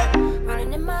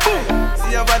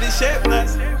 See your body shape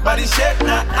nice. Body shape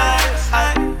nice.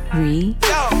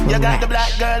 Refresh. You got the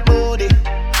black girl booty.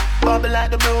 Bubble like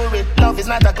the brewery. Love is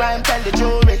not a crime, tell the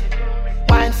jury.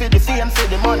 Wine for the fame, for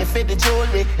the money, for the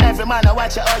jewelry. Every man I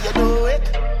watch you how you do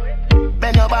it.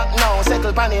 Bend your back now,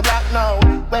 settle pan the black now.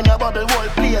 When your bubble whole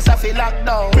place I feel locked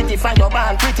down. Pretty find your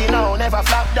band, pretty now, never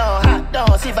flop down. Hot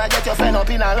down, see if I get your friend up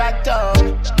in a rack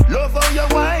down. Love how you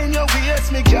wine, your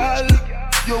waist, me girl.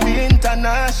 You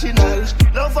international.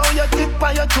 Love how you tip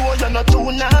on your toe, you're not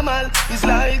too normal. It's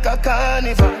like a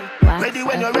carnival. Ready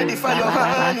when you're ready for your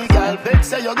honey, girl. Bet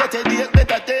say you get a date,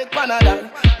 better take Panadol.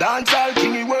 Dance all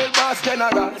king, world boss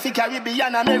general. Fi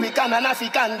Caribbean, American and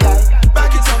African girl.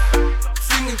 Back it up,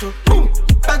 fling it up, boom.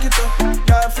 Back it up,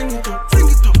 girl, fling it up,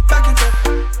 back it up,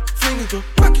 fling it up,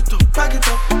 back it up, back it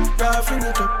up, girl, fling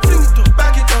it up,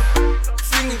 back it up,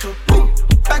 fling it up, boom.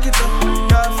 Back it up,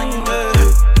 girl, fling it up,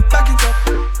 back it up,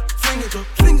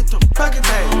 fling it up, back it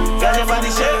up. Girl, your body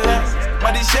shape nice,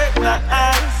 body shape nice.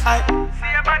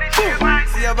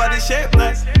 See your body shape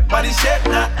nice, body shape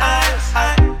nice. See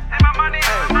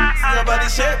your body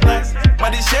shape nice,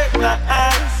 body shape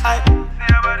nice.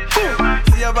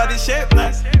 See your body shape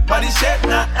nice, body shape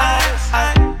nice.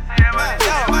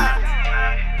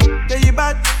 Yeah, you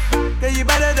bad, yeah, you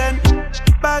better than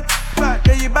bad, bad,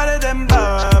 yeah, you better than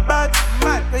bad,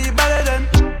 bad, yeah, you better than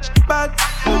bad.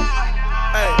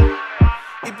 Hey,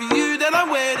 it be you that I'm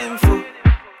waiting for.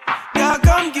 Girl,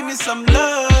 come give me some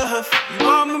love. You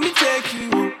want me to take you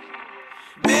home?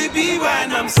 Baby,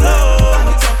 when I'm slow, back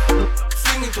it up,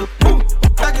 fling it up, boom,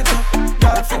 back it up,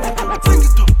 girl, fling it up,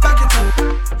 back it up,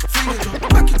 fling it up,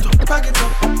 back it up, back it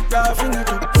up, girl, fling it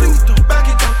up, back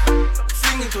it up,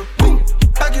 fling it up, boom,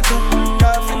 back it up,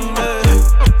 girl, fling it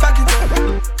up, back it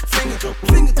up,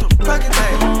 fling it up, back it up.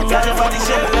 Got your body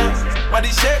shape nice,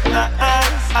 body shape nice.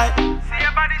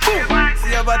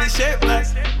 See your body shape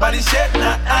nice, body shape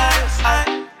nice.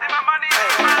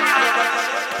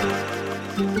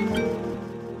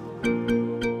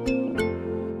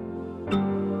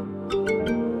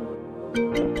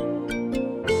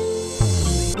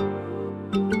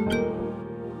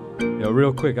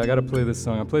 Real quick, I gotta play this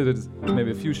song. I played it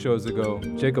maybe a few shows ago.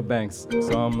 Jacob Banks,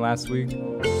 saw him last week.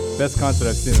 Best concert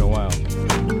I've seen in a while.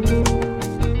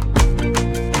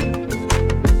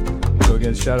 So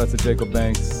again, shout out to Jacob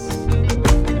Banks.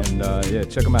 And yeah,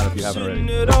 check him out if you haven't already.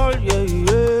 It all, yeah,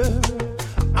 yeah.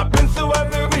 I've been through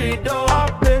every door.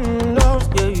 I've been lost,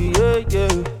 yeah, yeah,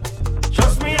 yeah.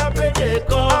 Trust me, I've been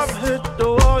Jacob. I've hit the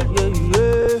wall, yeah,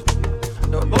 yeah.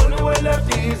 The only way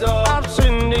left is up. I've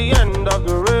seen the end of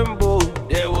the rainbow.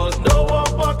 There was no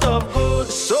one but of good.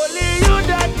 It's only you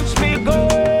that keeps me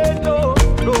going, no,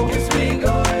 no. Keeps me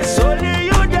going. It's only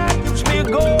you that keeps me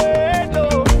going,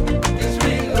 no. Keeps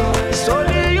me going. It's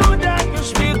only you that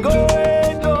keeps me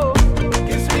going, no.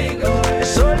 Keeps me going.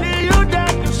 It's only you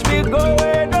that keeps me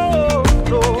going, no,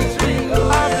 no. Keeps me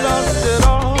going. I've lost it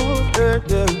all, yeah,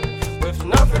 yeah. With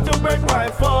nothing to break my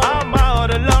fall. I'm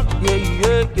out of luck, yeah,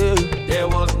 yeah, yeah. There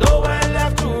was nowhere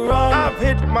left to run. I've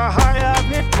hit my high, I've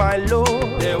hit my low.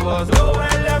 There was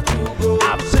nowhere left to go.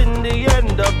 I've seen the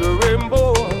end of the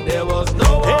rainbow. There was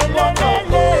no one but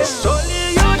it's only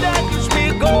you that keeps me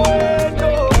going,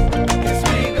 no. Keeps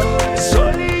me going. It's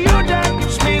only you that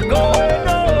keeps me going,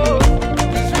 no.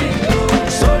 Keeps me going.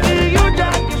 It's only you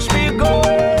that keeps me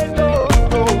going, no,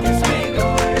 no. Keeps me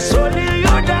going. It's only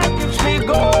you that keeps me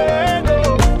going, no,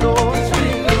 no. Keeps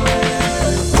me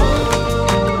going.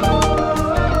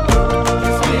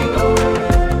 Keeps me going.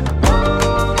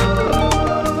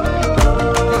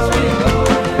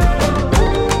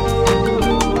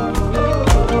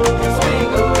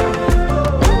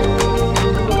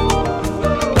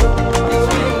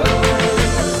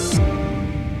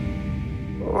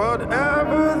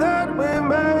 Whatever that we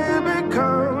may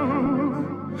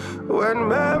become, when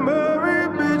memory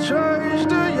betrays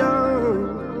the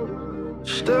young,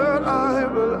 still I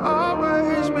will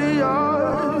always be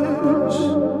yours.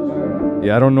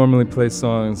 Yeah, I don't normally play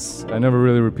songs. I never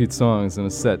really repeat songs in a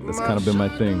set. That's kind of been my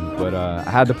thing. But I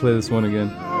had to play this one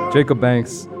again. Jacob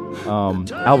Banks.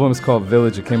 Album is called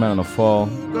Village. It came out in the fall.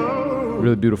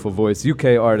 Really beautiful voice.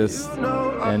 UK artist.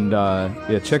 And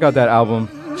yeah, check out that album.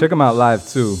 Check him out live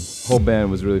too. Whole band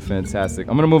was really fantastic.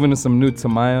 I'm gonna move into some new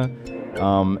Tamaya.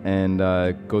 and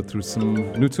go through some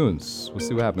new tunes. We'll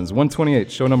see what happens.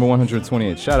 128, show number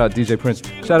 128. Shout out DJ Prince.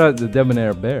 Shout out the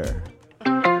Debonair Bear.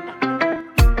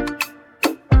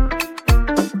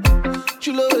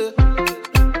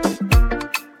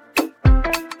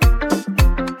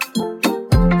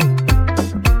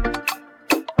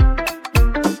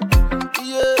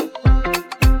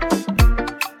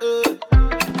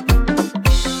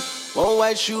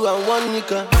 Shoe and one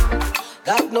nigga.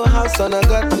 Got no house and I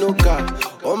got no car.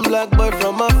 One black boy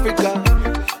from Africa.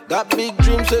 Got big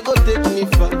dreams, so go take me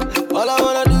far. All I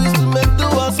wanna do is to make the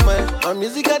world smile. My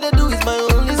music I do is my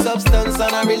only substance,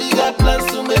 and I really got plans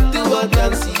to make the world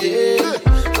dance. Yeah,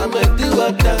 I make the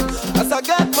world dance. As I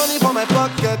got money for my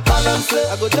pocket, balance it.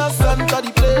 I go just enter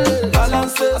the place,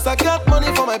 balance it. As I got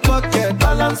money for my pocket,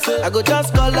 balance it. I go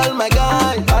just call all my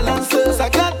guys, balance it. As I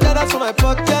got dollars for my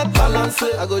pocket, balance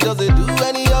it. I go just do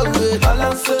any other way,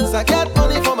 balance it. As I got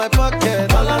money for my pocket,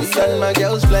 balance it. And my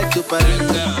girls fly to Paris.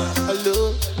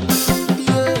 Hello.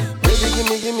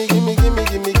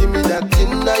 Give me that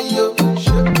thing that you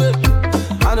should be.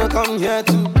 I don't come here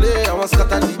to play, I want to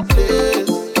scatter the place.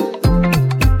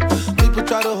 People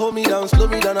try to hold me down, slow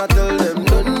me down, I tell them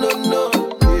no.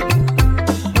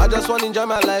 Yeah. I just want to enjoy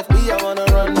my life, me, I want to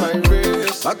run my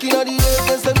race. Back in the days,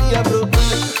 they say me a broke.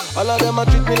 All of them a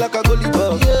treat me like a goalie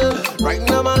ball. Yeah. Right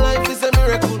now my life is a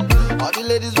miracle. All the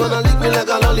ladies wanna lick me like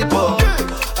a lollipop.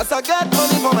 As I get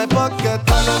money for my pocket,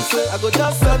 balance it. I go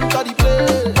just enter the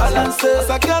place, balance it. As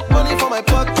I get money for my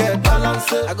pocket,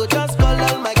 balance it. I go just call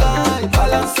all my guys,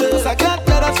 balance it. As I get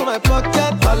dollars for my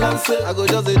pocket, balance it. I go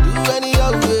just do any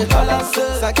other way, balance it.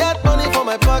 As I get money for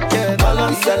my pocket,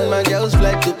 balance it. And my girls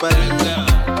fly to Paris.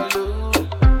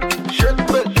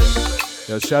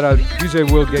 Yo, shout out DJ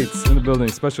Will Gates in the building,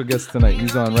 special guest tonight.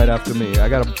 He's on right after me. I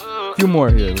got a few more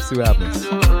here. Let's see what happens.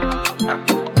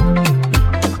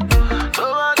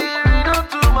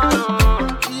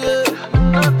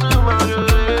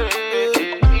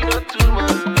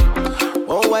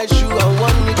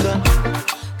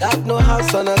 Got no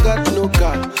house and I got no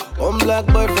car. One black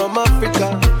boy from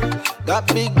Africa. Got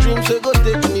big dreams, so go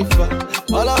take me far.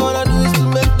 All I wanna do is to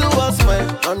make the world smile.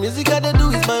 My music I do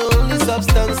is my only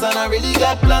substance, and I really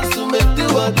got plans to make the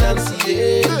world dance.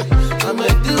 Yeah, I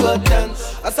make the world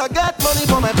dance. As I got money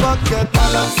for my pocket,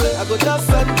 balance it. I go just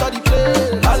enter the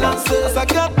place, balance it. As I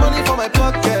got money for my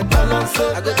pocket, balance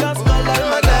it. I go just call out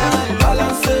my guy,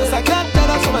 balance it. As I got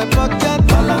dollars for my pocket,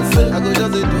 balance it. I go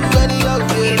just do any other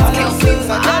way, balance it. As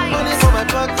I got money for my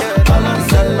pocket,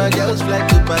 balance it. And my girls fly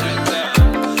to Paris.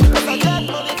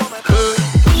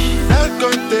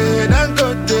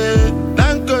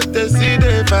 Dangote, see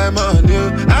they find money.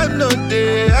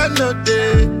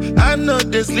 I know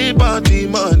they sleep on the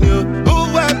money. Who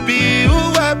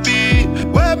happy?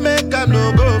 Where make I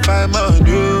no go find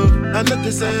money? I know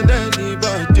they send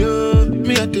anybody.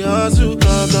 Me at the hustle,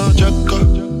 come down, check up.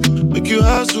 Make you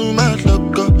hustle, my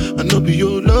luck up. I know be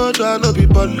your lord, I know be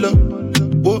baller.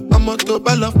 Oh, I'm a to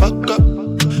baller, fuck up.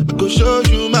 I go show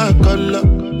you my color.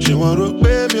 She want to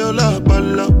pay me a lot,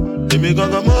 baller. Demi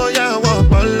gongo moya won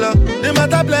polo. The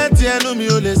matter plenty enu mi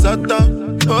o le sọtọ.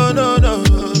 Oh no.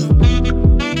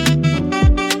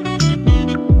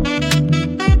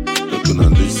 You're gonna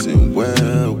listen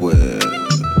well.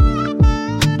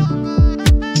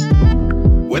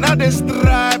 When I dey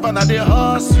strive and I dey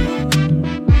hustle,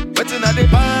 wetin I dey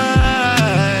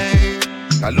find?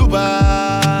 Kaluba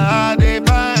I dey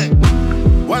find.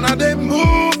 When I dey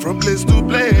move from place to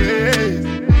place,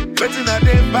 wetin I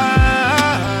dey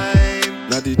find?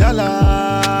 Now the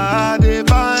dollar they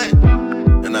find,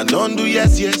 and I don't do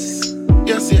yes.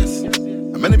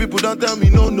 And many people don't tell me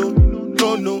no.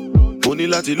 Only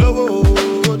lati lowo,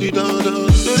 the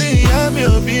don't. So they hear me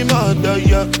up in my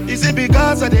yeah. Is it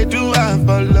because I they do and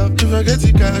for love? If I get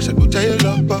the cash, I go tell you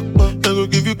love, I go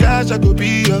give you cash, I go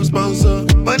be your sponsor.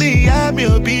 Money hear me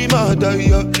up in my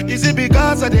yeah. Is it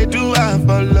because I they do and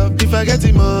for love? If I get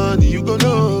the money, you go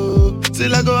know.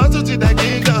 Till I go out to the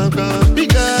kingdom come.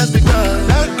 Because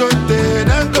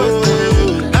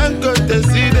Dangote,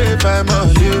 see they find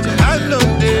money.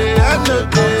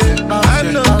 I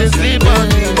know they sleep on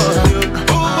the money.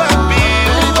 Who happy?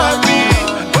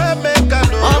 Where make I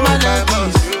know find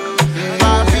money?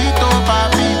 Papito.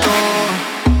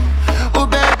 Oh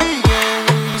baby,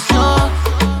 yeah, it's your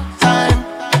time.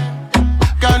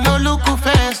 Got no look who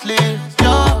first live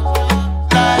your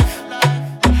life.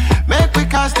 Make we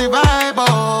cast the vibe,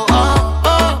 oh,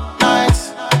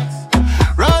 nice.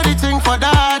 Roll the thing for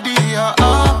daddy.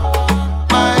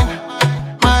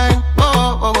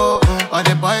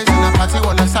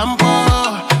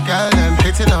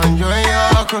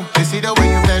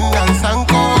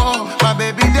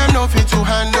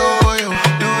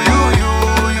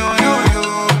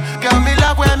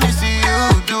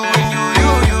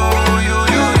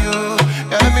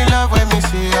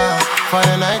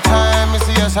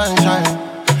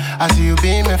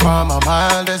 my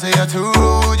mind, they say you're too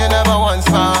rude, you never once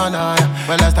found on.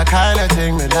 Well, that's the kind of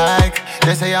thing me like.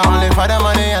 They say you're only for the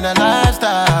money and the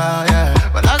lifestyle, yeah.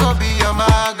 But I go be your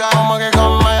my guy. Come on,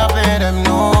 come on, you pay them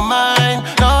no mind.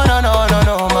 No, no, no, no,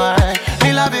 no mind.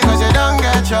 Me love you cause you don't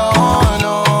get your own,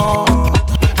 no.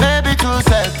 Baby, too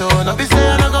set, oh. No be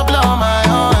saying I go blow my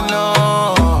own,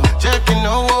 no. Checking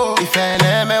no, if I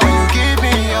name me when you give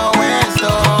me your waist,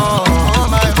 oh. Oh,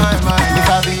 my. If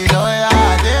I be loyal, I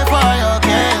did for your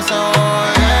case,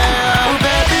 oh, yeah. Oh,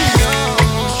 baby, you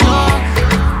sure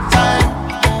time.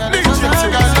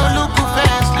 Got no look who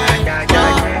fast,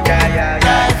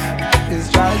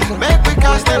 make me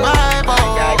cast the vibe, oh,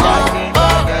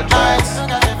 nice.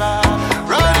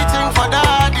 Roll the thing for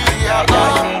daddy,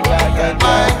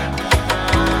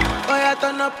 Oh, yeah,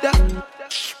 turn up the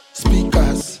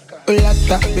speakers. Oh,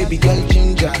 like baby girl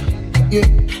ginger. Yeah,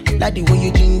 daddy, when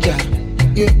you ginger.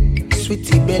 Yeah,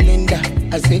 sweetie Belinda.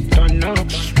 I say turn up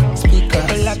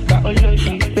speakers. Oh, like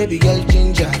baby girl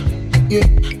ginger. Yeah,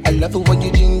 I love it when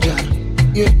you ginger.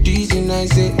 Yeah, dizzy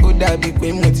nice, say, oh, that big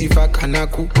way, motiva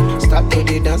kanaku. Start to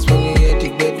the dance when you hear the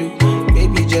bedu.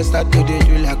 Baby, just start to the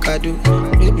do like I do.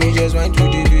 Baby, just want to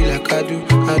do like I do.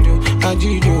 I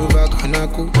do over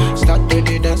kanaku. Start to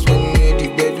the dance when you hear the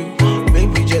bedu.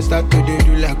 Baby, just start to the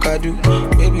do like I do.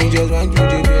 Baby, just want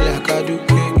to do like I do.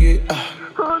 Yeah, yeah.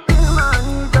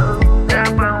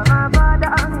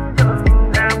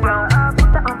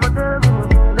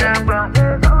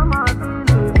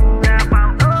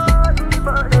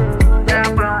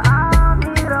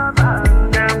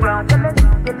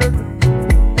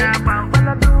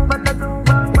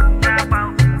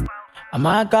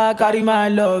 Maka carry my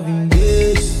love in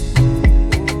this.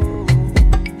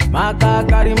 Maka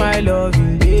carry my love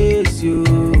in this, yo.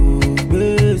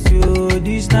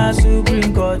 This na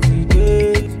Supreme Court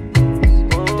today.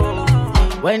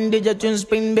 When did your tune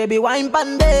spin, baby, wine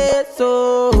pande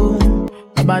so.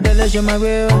 Abadele show my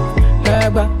way,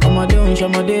 legba. I'ma do show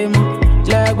my demo,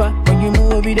 legba. When you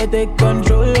move, they take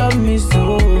control of me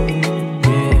so.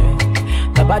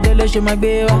 Yeah. Abadele show my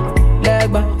way,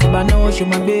 legba. If know show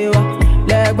my way.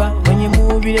 Legba, when you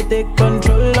move, they take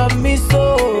control of me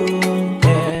so.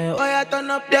 Yeah. Oh, yeah,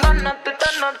 turn up the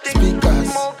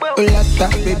speakers. Oh,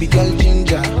 like baby girl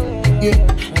ginger. Yeah,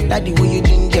 daddy, when you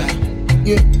ginger.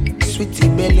 Yeah, sweetie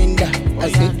Belinda. I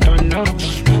say turn up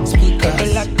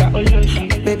speakers.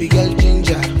 Baby girl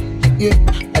ginger. Yeah,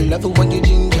 I love it when you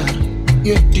ginger.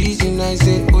 Yeah, dizzy nice,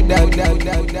 say, oh, down.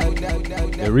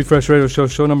 Yeah, Refresh Radio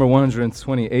Show number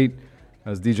 128.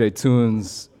 That's DJ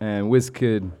Tunes and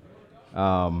WizKid.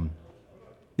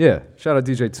 Yeah, shout out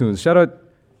DJ Tunes. Shout out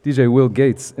DJ Will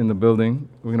Gates in the building.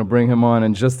 We're gonna bring him on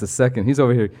in just a second. He's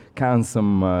over here counting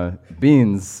some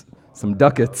beans, some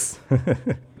ducats.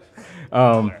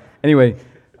 Anyway,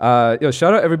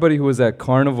 shout out everybody who was at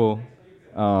Carnival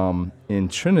in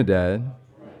Trinidad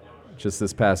just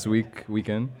this past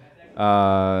weekend.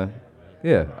 Yeah,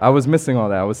 I was missing all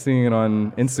that. I was seeing it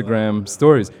on Instagram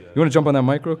stories. You wanna jump on that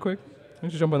mic real quick? Why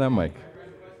don't you jump on that mic?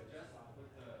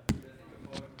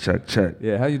 Check.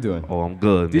 Yeah, how you doing? Oh, I'm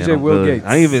good, DJ man. I'm Will good.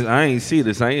 Gates. I ain't see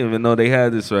this. I didn't even know they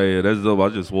had this right here. That's dope. I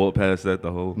just walked past that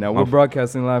the whole. Now we're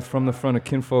broadcasting live from the front of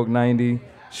Kinfolk 90,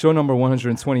 show number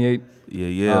 128.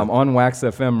 Yeah. On Wax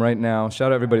FM right now.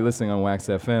 Shout out everybody listening on Wax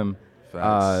FM.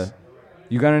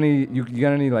 You got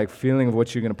any like feeling of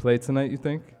what you're gonna play tonight? You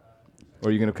think, or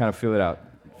are you gonna kind of feel it out,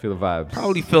 feel the vibes?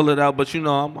 Probably feel it out, but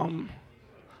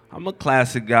I'm a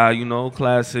classic guy. You know,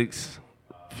 classics.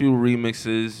 Few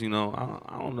remixes, you know,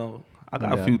 I don't know. I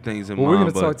got a few things in mind. We're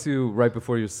going to talk to you right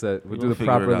before your set. We'll do the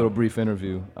proper little brief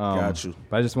interview. Got you.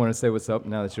 But I just wanted to say what's up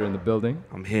now that you're in the building.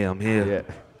 I'm here. Yeah.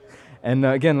 And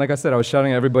again, like I said, I was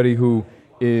shouting at everybody who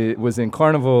was in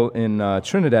Carnival in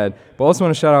Trinidad, but I also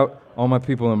want to shout out all my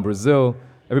people in Brazil.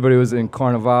 Everybody who was in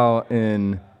Carnival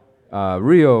in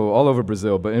Rio, all over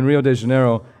Brazil, but in Rio de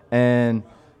Janeiro. And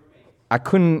I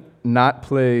couldn't not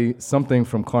play something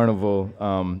from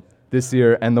Carnival this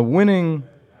year, and the winning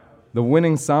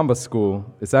samba school,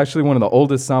 it's actually one of the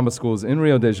oldest samba schools in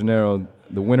Rio de Janeiro,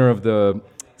 the winner of the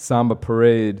samba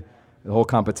parade, the whole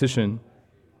competition.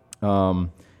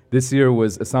 This year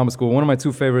was a samba school. One of my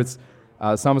two favorites,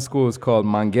 samba school is called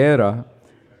Mangueira,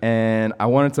 and I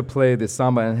wanted to play the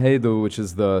Samba Enredo, which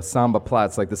is the samba plot,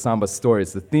 it's like the samba story.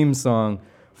 It's the theme song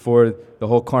for the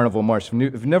whole Carnival March. If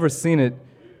you've never seen it,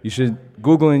 you should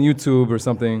Google in YouTube or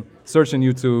something, search in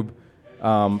YouTube,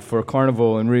 for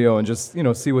Carnival in Rio and just,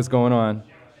 see what's going on.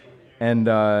 And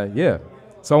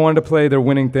so I wanted to play their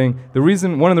winning thing.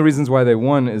 One of the reasons why they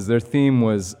won is their theme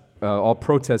was all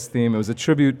protest theme. It was a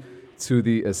tribute to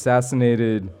the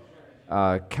assassinated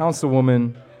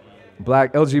councilwoman,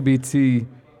 black LGBT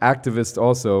activist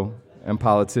also and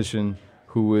politician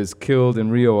who was killed in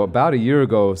Rio about a year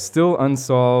ago, still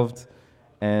unsolved,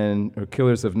 and her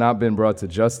killers have not been brought to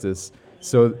justice.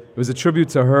 So it was a tribute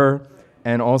to her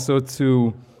and also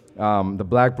to the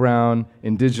black, brown,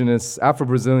 indigenous,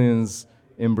 Afro-Brazilians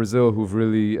in Brazil who've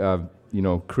really,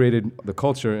 created the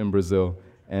culture in Brazil.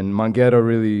 And Mangueira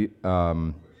really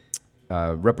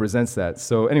represents that.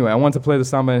 So anyway, I want to play the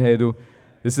Samba Enredo.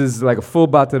 This is like a full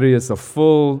bateria, it's a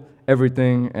full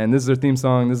everything, and this is their theme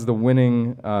song. This is the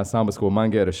winning samba school,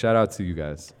 Mangueira. Shout out to you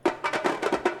guys.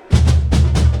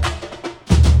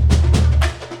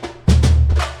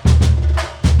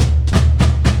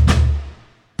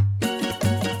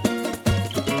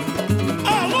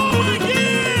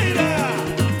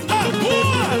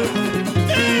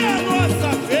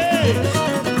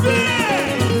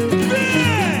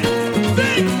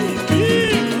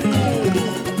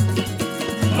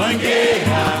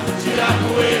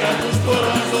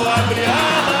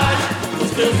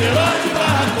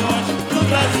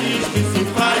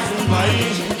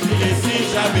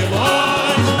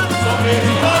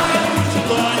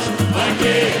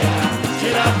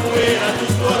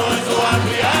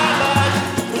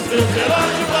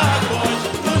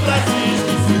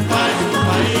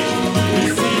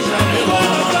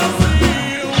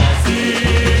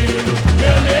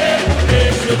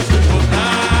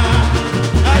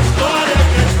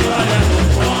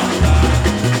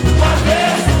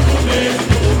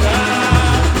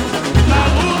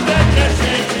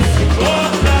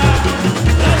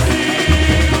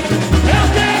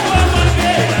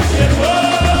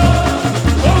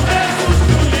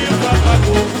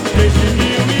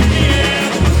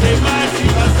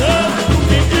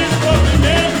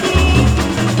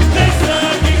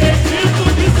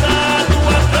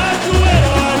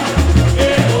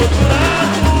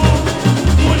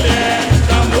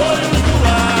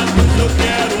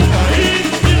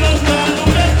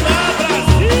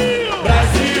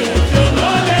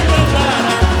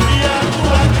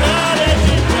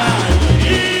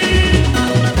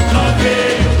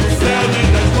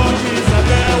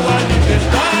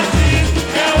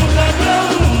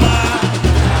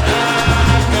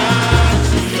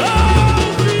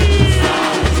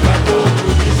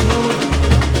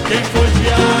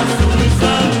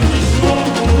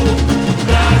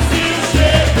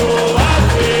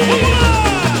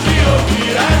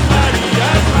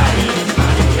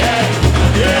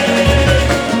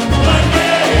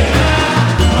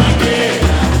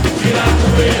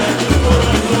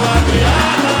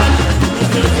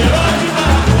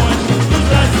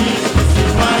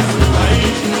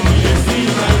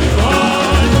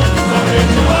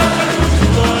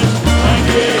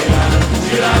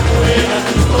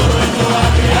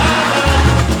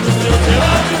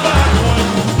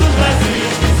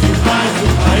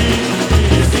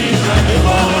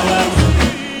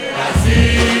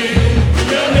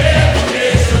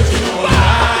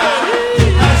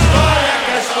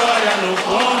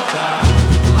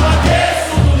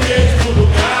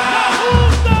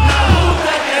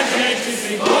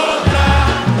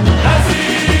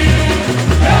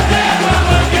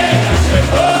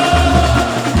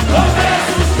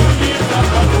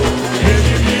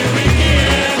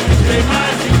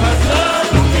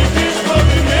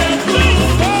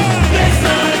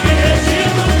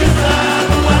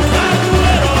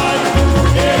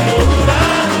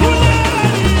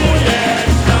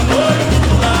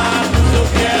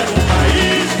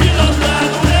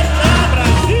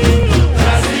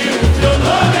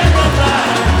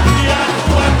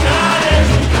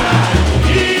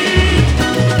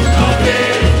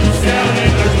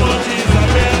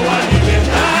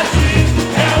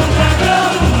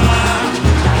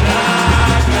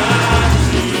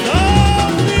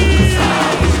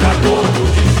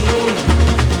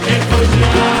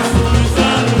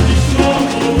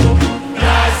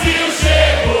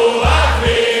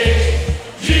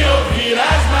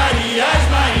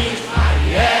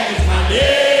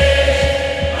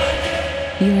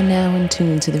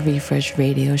 To the Refresh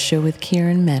Radio Show with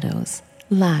Kieran Meadows,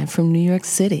 live from New York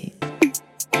City.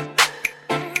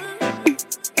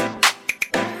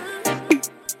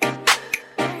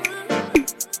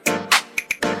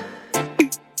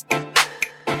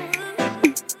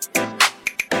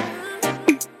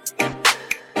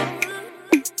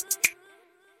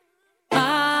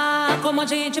 Ah, como a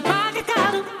gente paga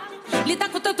caro, lidar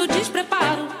com tanto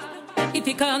despreparo e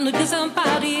ficar no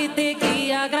desamparo e ter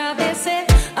que agradecer.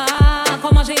 Ah,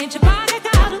 como a gente paga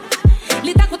caro,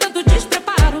 lidar com tanto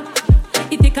despreparo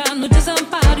e ficar no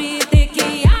desamparo e ter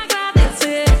que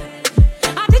agradecer.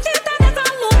 A gente tá nessa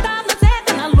luta, não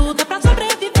seca na luta pra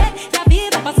sobreviver. E a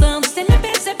vida passando sem nem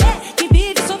perceber que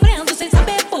vive sofrendo.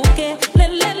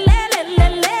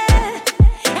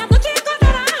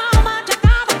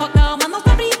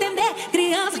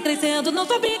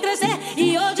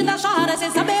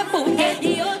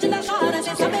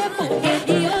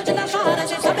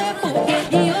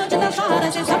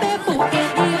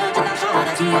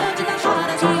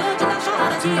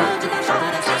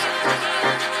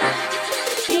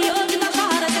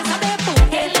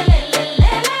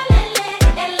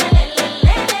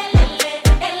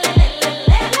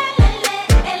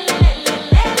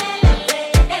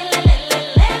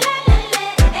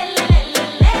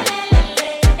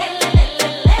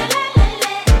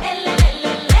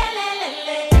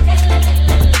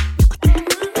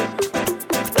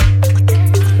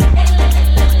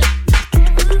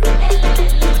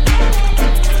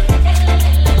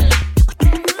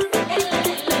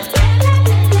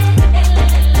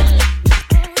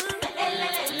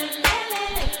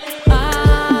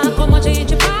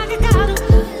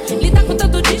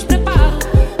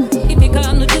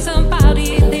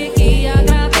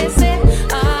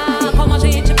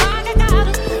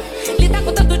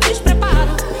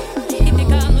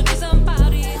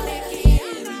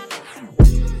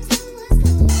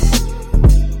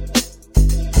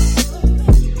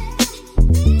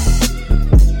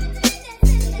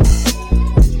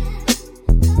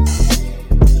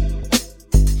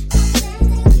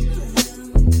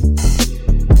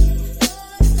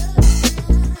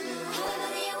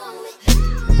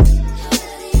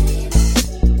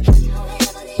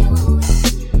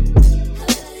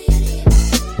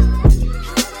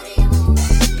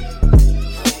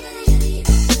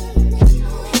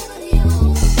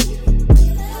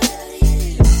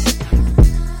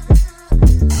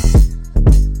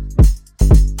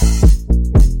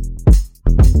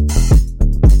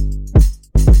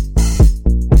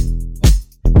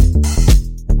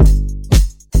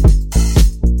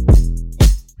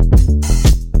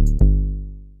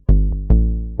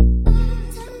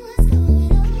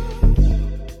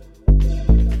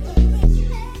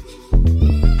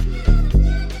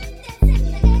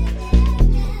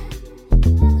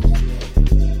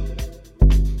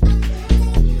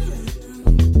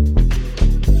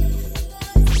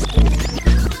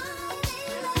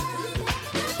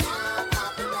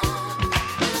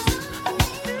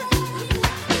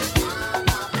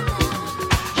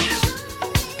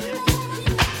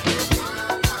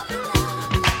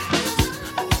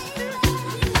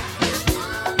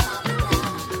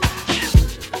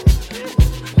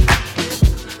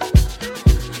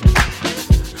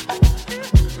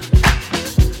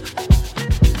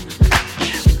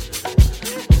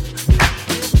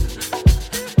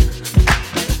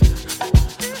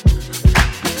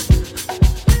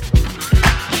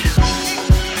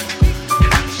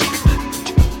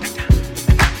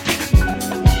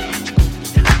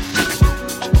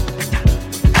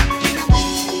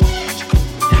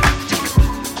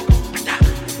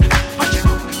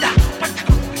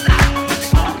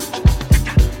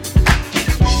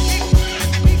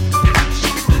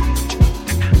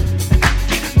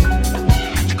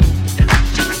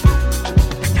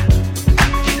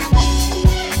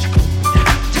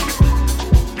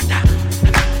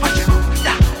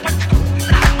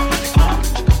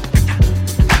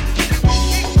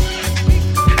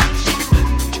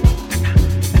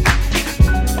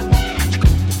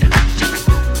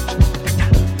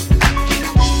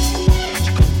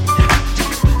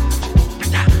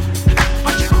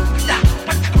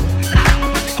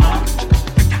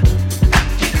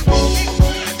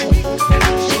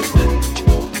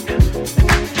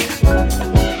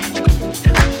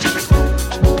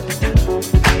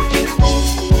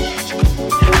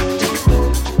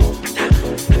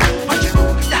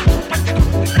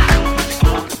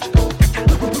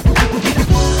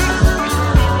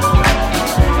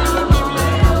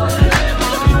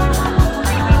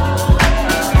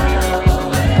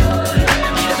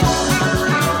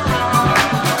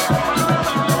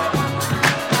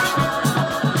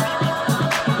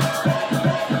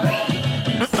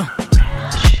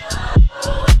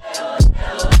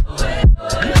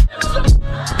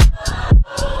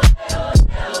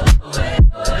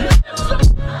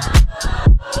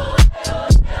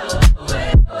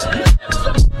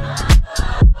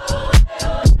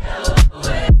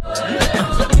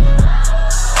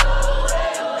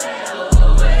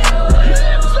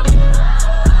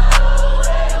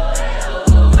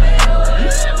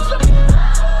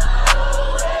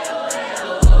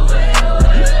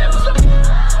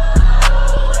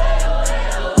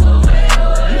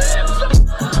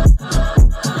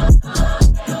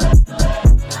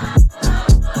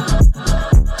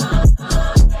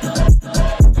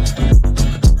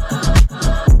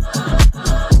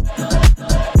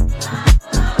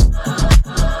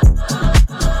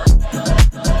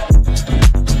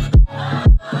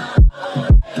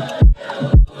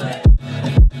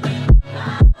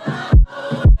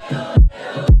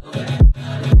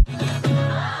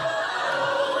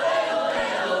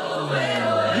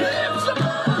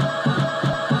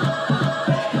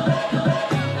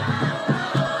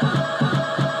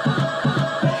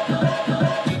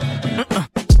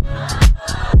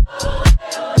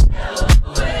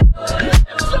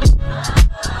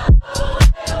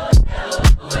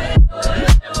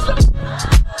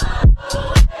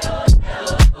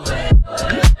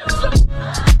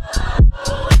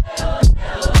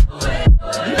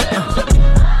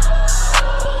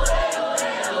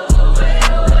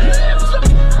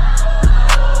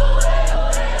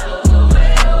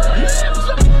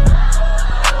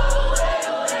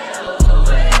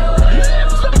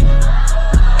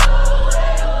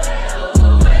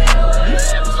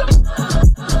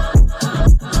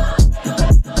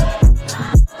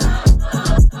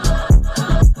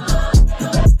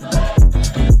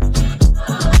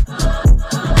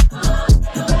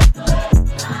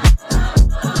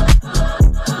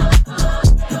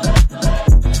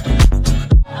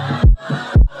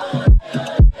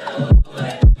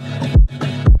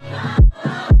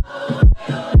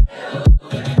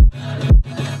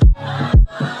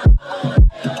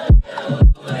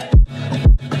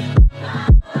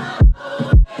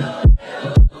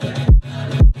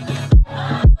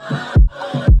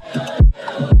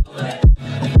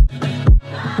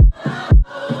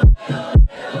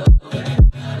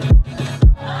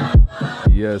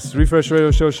 Yes, Refresh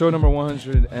Radio Show, show number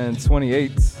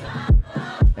 128.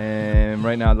 And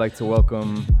right now I'd like to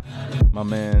welcome my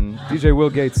man, DJ Will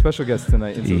Gates, special guest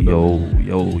tonight. Into the building.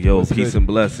 Yo, What's peace good? And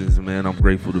blessings, man. I'm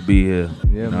grateful to be here.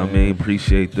 Yeah, you know man. what I mean?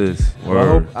 Appreciate this.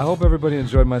 Well, I hope everybody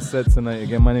enjoyed my set tonight.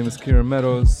 Again, my name is Kieran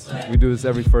Meadows. We do this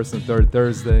every first and third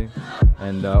Thursday,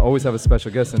 and always have a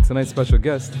special guest. And tonight's special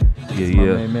guest is my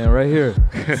main man right here.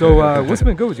 So, what's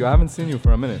been good with you? I haven't seen you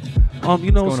for a minute.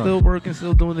 You know, still working,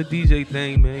 still doing the DJ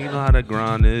thing, man. You know how that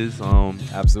grind is.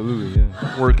 Absolutely,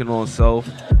 yeah. Working on self,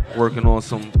 working on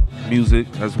some music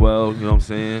as well. You know what I'm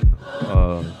saying?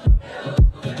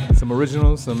 Some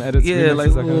originals, some edits, yeah, remixes,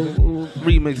 like that kind of thing? little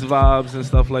remix vibes and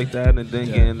stuff like that, and then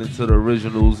getting into the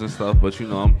originals and stuff. But you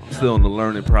know, I'm still in the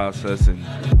learning process and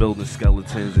building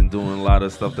skeletons and doing a lot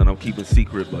of stuff that I'm keeping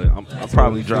secret. But I'll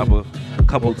probably drop a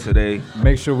couple today.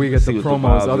 Make sure we get the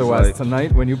promos. Otherwise,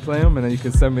 tonight when you play them, and then you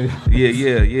can send me.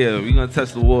 Yeah. We're gonna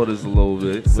test the waters a little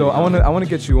bit. So I want to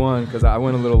get you on because I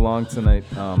went a little long tonight.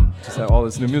 Just had all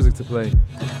this new music to play.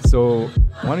 So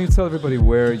why don't you tell everybody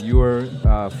where you're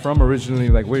from originally?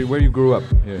 Like where you grew up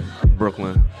here?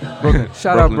 Brooklyn.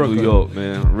 Shout out Brooklyn, New York,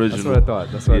 man. Original.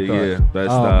 That's what I thought. Yeah.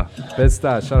 Bed-Stuy.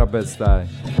 Bed-Stuy. Shout out Bed-Stuy.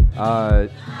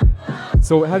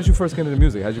 So how did you first get into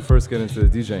music? How did you first get into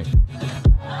DJing?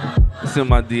 It's in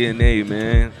my DNA,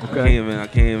 man. Okay. I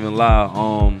can't even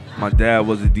lie. My dad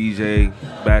was a DJ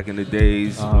back in the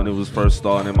days when it was first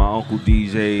starting. My uncle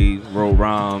DJ, wrote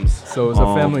rhymes. So it's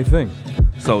a family thing.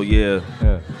 So yeah.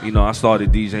 You know, I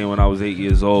started DJing when I was 8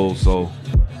 years old. So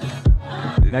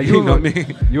now you know what I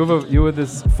mean? You have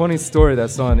this funny story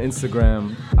that's on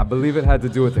Instagram. I believe it had to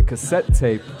do with a cassette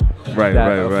tape. Right.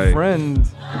 A friend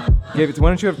gave it to. Why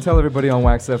don't you tell everybody on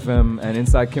Wax FM and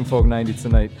Inside Kinfolk 90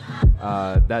 tonight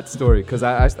that story? Because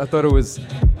I thought it was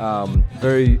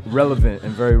very relevant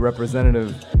and very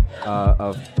representative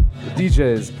of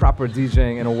DJs, proper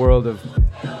DJing in a world of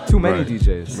too many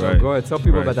DJs. So go ahead, tell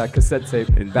people about that cassette tape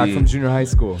back from junior high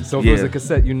school. So if it was a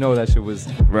cassette, you know that shit was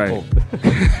old.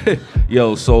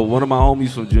 Yo, so one of my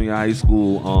homies from junior high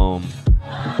school,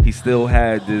 he still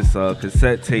had this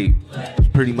cassette tape.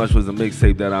 Pretty much was a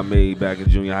mixtape that I made back in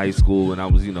junior high school, and I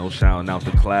was, shouting out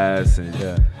the class and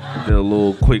did a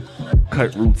little quick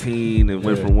cut routine and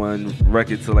went from one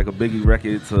record to like a Biggie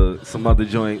record to some other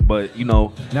joint. But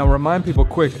now remind people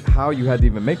quick how you had to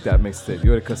even make that mixtape.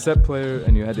 You had a cassette player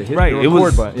and you had to hit the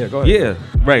record button. Yeah, go ahead.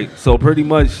 Yeah, right. So pretty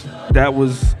much that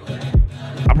was.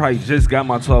 I probably just got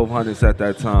my 1200s at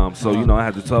that time. So, I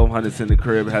had the 1200s in the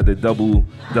crib, had the double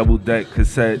deck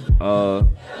cassette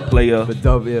player. The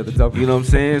dub. You know what I'm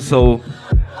saying? So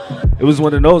it was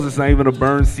one of those, it's not even a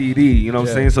burned CD, you know what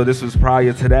I'm saying? So this was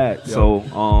prior to that. Yep.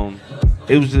 So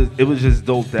it was just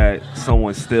dope that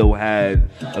someone still had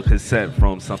a cassette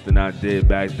from something I did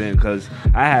back then, because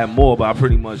I had more, but I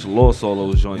pretty much lost all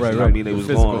those joints. You know what I mean? They was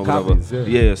gone or whatever. Copies,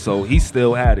 yeah, so he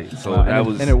still had it. So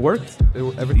and it worked?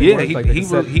 Everything worked like the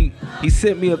cassette? He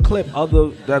sent me a clip of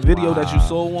that video that you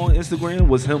saw on Instagram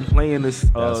was him playing this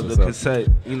the cassette.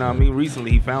 You know what I mean?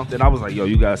 Recently he found it. I was like, yo,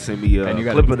 you gotta send me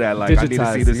a clip of that. Like I need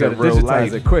to see this in real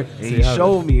life. It quick. And he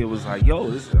showed me. It was like, yo,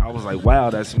 I was like, wow,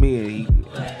 that's me.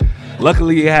 And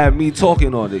luckily he had me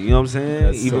talking on it. You know what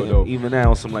I'm saying? Even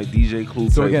now, some like DJ Clue.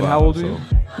 So again, how old are you?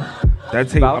 That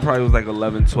tape, I probably was like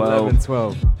 11,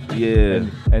 12. Yeah.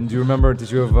 And do you remember, did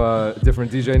you have a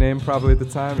different DJ name probably at the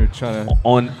time? You're trying to...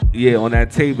 On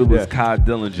that tape, it was Kai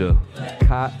Dillinger.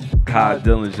 Kai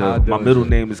Dillinger. My middle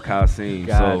name is Kasim.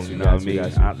 So, you know what I mean?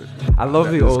 I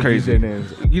love the old crazy. DJ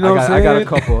names. You know what I'm saying?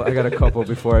 I got a couple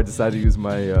before I decided to use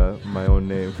my own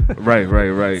name.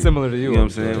 Right. Similar to you. You know what I'm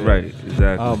saying? Right,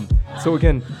 exactly. So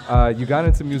again, you got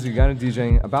into music, you got into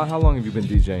DJing. About how long have you been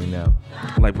DJing now?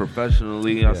 Like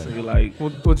professionally, I say like...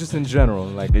 Well, just in general.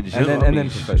 Like, and then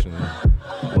professionally.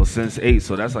 Well, since 8,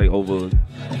 so that's like over...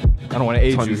 I don't want to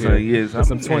age you here. Years.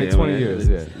 Some 20 years,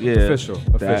 yeah. Official.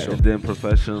 And then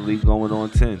professionally going on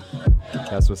 10.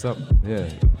 That's what's up. Yeah.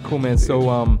 Cool, man.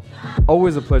 So,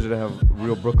 always a pleasure to have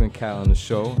real Brooklyn cat on the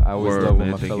show. I always love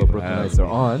when my fellow Brooklynites are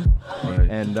on. Right.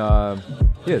 And,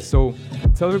 so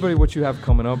tell everybody what you have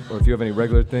coming up, or if you have any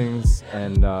regular things,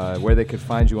 and where they could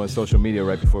find you on social media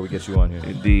right before we get you on here.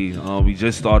 Indeed. We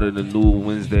just started a new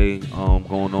Wednesday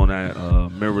going on at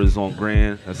Mirrors on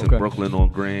Grand. That's in Brooklyn on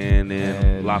Grand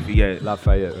and Lafayette.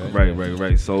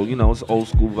 Right. So, it's old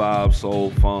school vibes,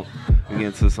 soul, funk. We get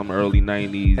into some early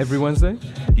 90s. Every Wednesday?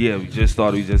 Yeah, we just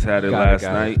started. We just had it last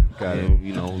night. Got it.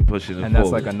 We pushing it and that's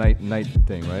like a night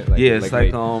thing, right? It's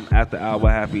like after hour,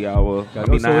 happy hour. I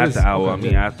mean, not after hour. I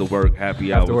mean, after work,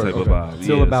 happy hour type of vibe.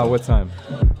 Till about what time?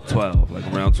 12,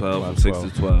 like around 12, from 6 to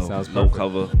 12. Sounds no perfect.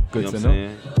 cover. Good you know to what I'm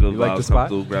saying? Good you vibes, like the spot?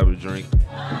 come through, grab a drink.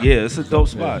 Yeah, it's a dope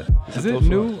spot. You Is it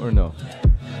new or no?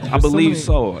 I believe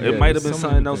so. It might have been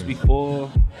something else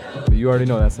before. But you already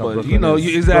know that's how Brooklyn you know,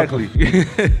 is. exactly.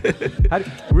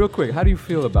 Real quick, how do you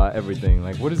feel about everything?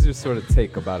 Like, what is your sort of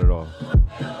take about it all?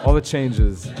 All the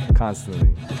changes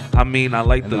constantly. I mean, I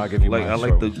like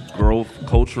the growth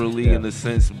culturally in a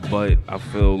sense, but I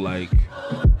feel like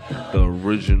the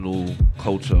original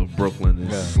culture of Brooklyn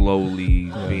is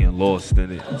slowly being lost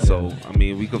in it. So, I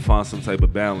mean, we could find some type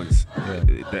of balance.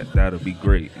 That'll be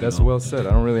great. That's well said.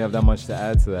 I don't really have that much to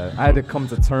add to that. I had to come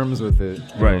to terms with it.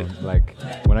 Right. Like,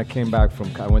 when I came back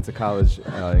I went to college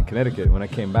in Connecticut. When I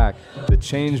came back, the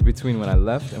change between when I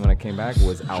left and when I came back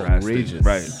was outrageous.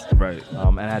 Right.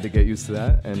 And I had to get used to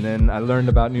that. And then I learned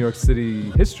about New York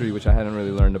City history, which I hadn't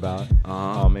really learned about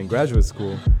in graduate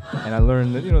school. And I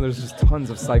learned that, there's just tons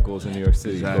of cycles in New York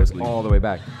City. It goes all the way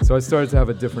back. So I started to have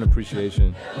a different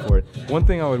appreciation for it. One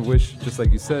thing I would wish, just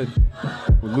like you said,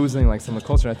 we're losing like some of the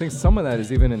culture. I think some of that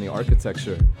is even in the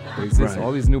architecture that exists.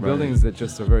 All these new buildings that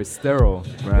just are very sterile.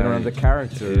 They don't have the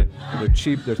character. They're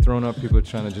cheap. They're thrown up. People are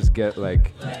trying to just get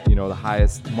the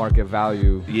highest market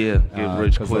value. Get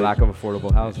rich because of the lack of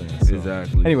affordable housing. So.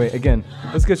 Exactly. Anyway, again,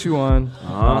 let's get you on.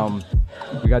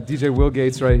 We got DJ Will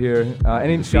Gates right here.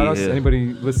 Any shout outs?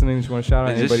 Anybody listening that you want to shout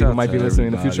out? Anybody who might be listening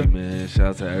in the future? Man, shout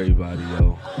out to everybody,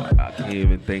 yo. I can't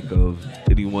even think of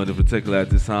anyone in particular at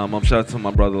this time. I'm shout out to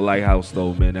my brother Lighthouse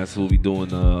though, man. That's who we doing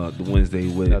the Wednesday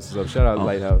with. That's what's up. Shout out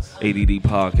Lighthouse. ADD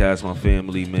podcast, my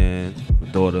family, man. My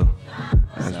daughter.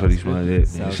 That's pretty much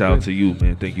it, man. Shout out to you,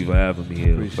 man. Thank you for having me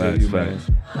here. Appreciate you, man.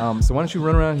 So why don't you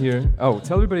run around here? Oh,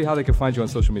 tell everybody how they can find you on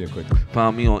social media quick.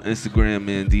 Find me on Instagram,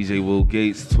 man. DJ Will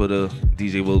Gates. Twitter,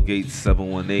 DJ Will Gates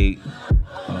 718.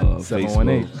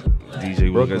 718. Facebook,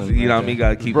 DJ Will Gates. You know what I mean?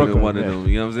 Gotta keep it in one of them.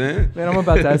 You know what I'm saying? Man, I'm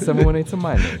about to add 718 to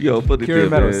mine. Yo, put it Kieran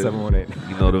there, Meadows, man. 718.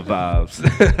 You know the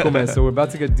vibes. Cool, man. So we're about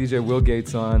to get DJ Will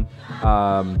Gates on.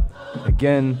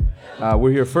 Again,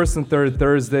 we're here first and third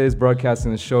Thursdays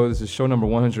broadcasting the show. This is show number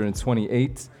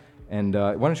 128. And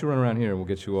why don't you run around here and we'll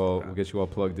get you all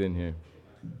plugged in here.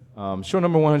 Show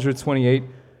number 128.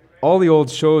 All the old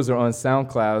shows are on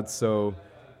SoundCloud, so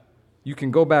you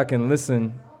can go back and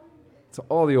listen to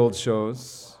all the old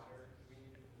shows.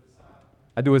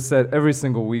 I do a set every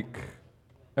single week,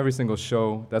 every single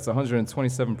show. That's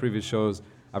 127 previous shows.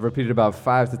 I've repeated about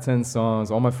 5 to 10 songs.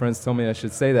 All my friends tell me I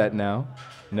should say that now.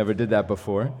 Never did that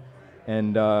before.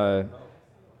 And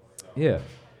yeah,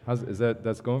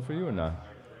 that's going for you or not?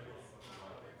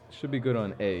 Should be good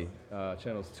on A,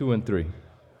 channels 2 and 3.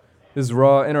 This is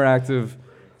Raw, interactive,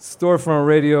 storefront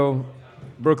radio,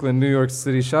 Brooklyn, New York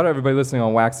City. Shout out everybody listening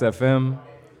on Wax FM.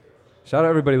 Shout out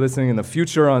everybody listening in the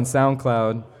future on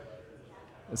SoundCloud.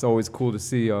 It's always cool to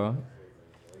see y'all.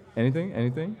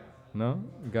 Anything? No?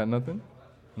 You got nothing?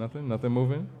 Nothing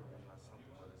moving?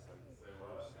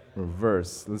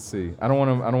 Reverse. Let's see. I don't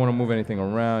want to move anything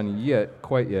around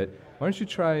quite yet. Why don't you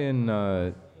try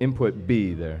and input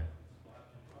B there?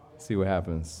 See what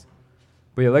happens.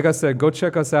 But yeah, like I said, go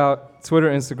check us out.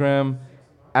 Twitter, Instagram,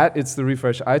 at It's The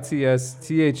Refresh,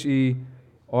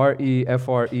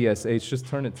 ITSTHEREFRESH. Just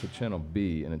turn it to channel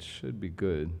B and it should be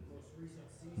good.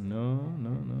 No.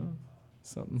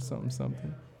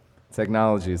 Something.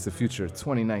 Technology, it's the future,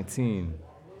 2019.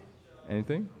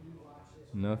 Anything?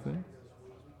 Nothing?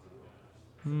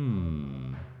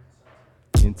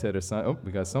 Intet or sign. Oh,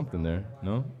 we got something there.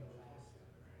 No?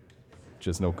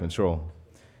 Just no control.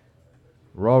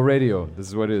 Raw radio, this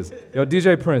is what it is. Yo,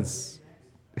 DJ Prince.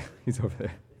 He's over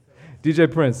there. DJ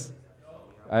Prince,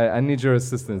 I need your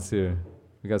assistance here.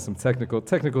 We got some technical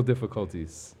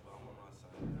difficulties.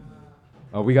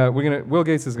 Will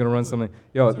Gates is gonna run something.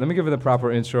 Yo, let me give it the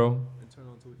proper intro.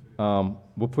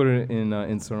 We'll put it in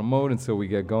internal mode until we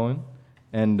get going.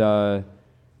 And you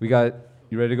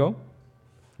ready to go?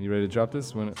 You ready to drop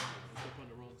this?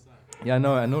 Yeah, I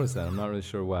know. I noticed that. I'm not really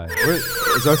sure why.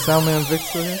 Is our sound man Vic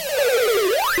still here?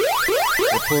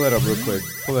 Pull that up real quick.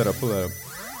 Pull that up.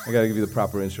 I gotta give you the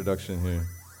proper introduction here.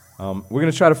 We're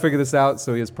gonna try to figure this out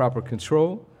so he has proper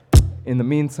control. In the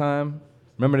meantime,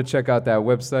 remember to check out that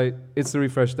website,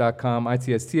 itstherefresh.com,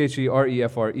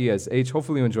 ITSTHEREFRESH.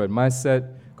 Hopefully you enjoyed my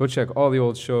set. Go check all the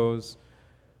old shows.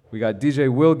 We got DJ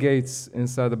Will Gates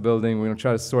inside the building. We're gonna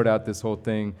try to sort out this whole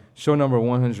thing. Show number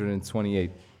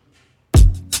 128.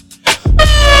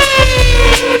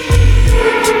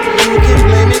 You can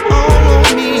blame it all on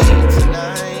me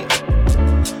tonight.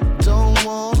 Don't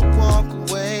wanna walk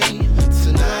away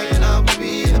tonight. I'll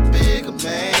be a bigger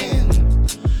man.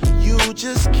 You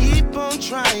just keep on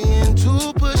trying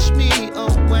to push me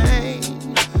away,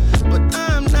 but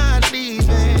I'm not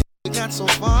leaving. We got so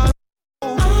far.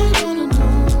 I wanna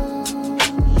know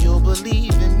you'll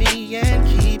believe in me and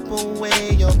keep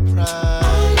away your pride.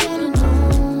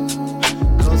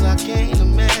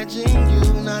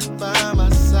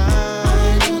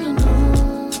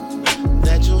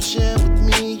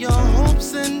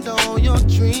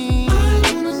 dreams. I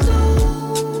wanna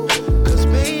know, 'cause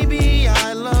baby,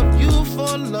 I love you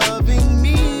for loving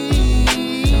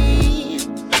me.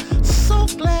 So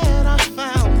glad I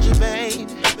found you, babe.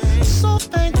 So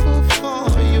thankful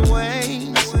for your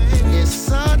ways. It's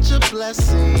such a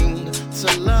blessing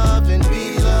to love and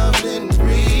be loved in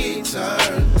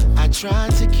return. I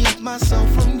tried to keep myself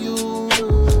from you,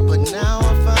 but now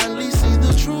I finally see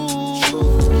the truth.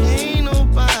 Ain't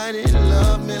nobody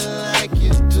love me like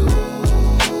you do.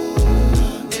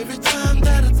 Every time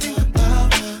that I think about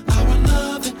our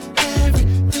love and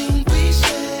everything we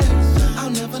share, I'll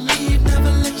never leave,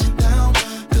 never let you down,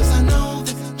 'cause I know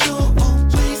that you'll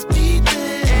always be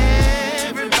there.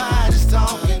 Everybody's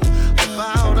talking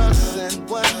about us and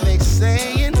what they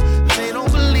saying. They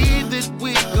don't believe that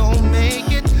we gon' make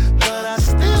it, but I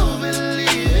still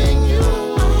believe in you.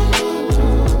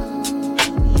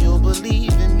 You'll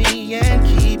believe in me and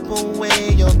keep away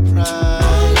your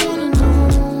pride,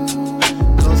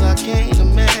 'cause I can't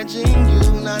imagine you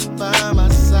not by my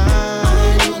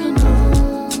side.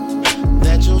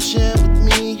 That you'll share with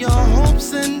me your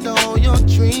hopes and all your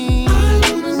dreams.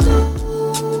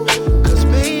 'Cause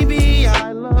baby,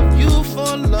 I love you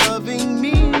for loving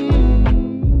me.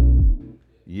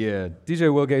 Yeah, DJ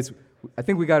Will Gates, I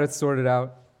think we got it sorted out.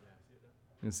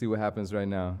 Let's see what happens right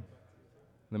now.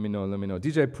 Let me know.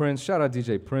 DJ Prince, shout out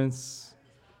DJ Prince.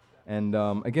 And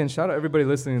again, shout out everybody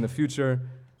listening in the future.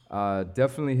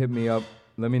 Definitely hit me up.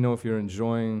 Let me know if you're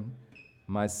enjoying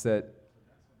my set,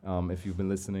 if you've been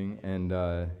listening. And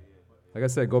like I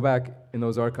said, go back in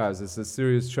those archives. It's a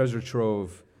serious treasure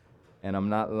trove, and I'm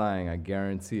not lying, I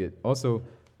guarantee it. Also,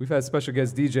 we've had special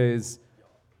guest DJs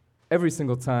every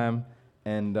single time.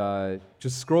 And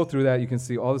just scroll through that. You can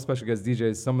see all the special guest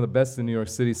DJs, some of the best in New York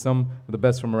City, some of the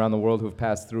best from around the world who have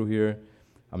passed through here.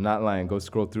 I'm not lying. Go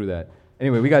scroll through that.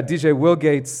 Anyway, we got DJ Will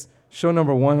Gates, show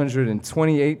number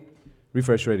 128,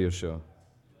 Refresh Radio Show.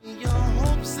 Your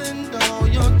hopes and all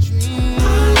your dreams.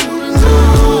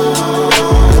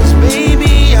 'Cause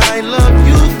baby, I love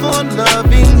you for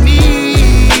loving me.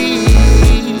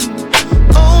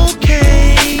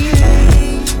 Okay,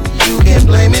 you can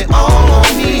blame it all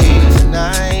on me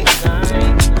tonight.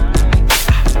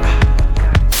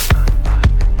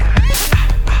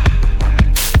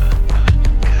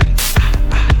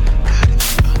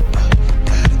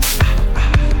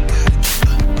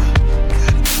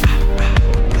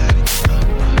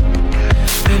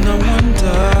 And I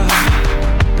wonder,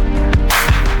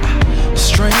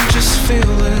 strangest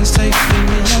feelings taking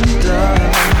me under.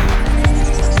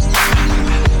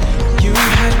 You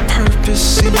had purpose,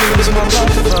 and you was my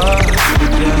lover,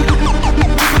 yeah.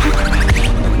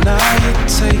 Now you're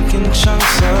taking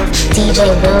chunks of me. DJ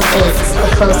Will Gates, the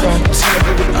closer.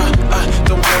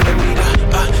 Don't wanna meet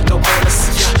don't wanna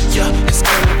see ya. It's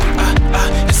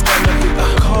gonna be a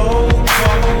cold,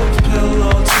 cold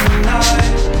pillow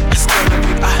tonight. It's gonna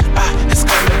be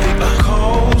a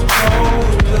cold,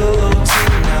 cold pillow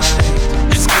tonight.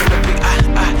 It's gonna be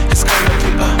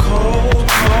a cold,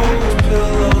 cold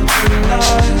pillow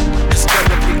tonight. It's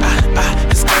gonna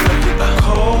be a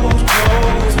cold,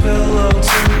 cold pillow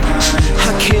tonight.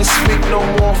 I can't speak no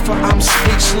more, for I'm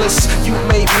speechless. You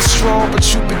made me strong, but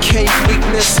you became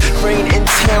weakness. Rain in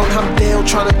town, I'm down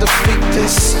trying to defeat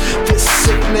this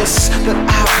sickness that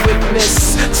I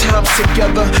witnessed. Time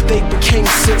together, they became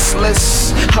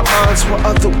senseless. Our minds were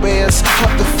otherwise,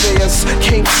 other fears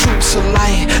came true to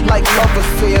light, like love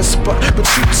affairs. But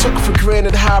you took for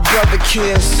granted how a brother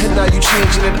cares. And now you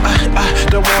changing it,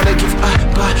 don't wanna give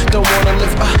don't wanna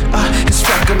live, it's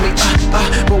fucking me,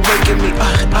 but waking me,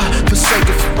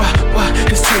 forsaken for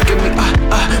it's taking me,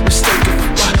 mistaken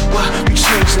for you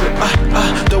changing it,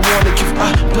 don't wanna give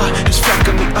it's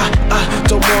fucking me,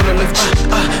 don't wanna live,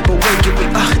 but waking me,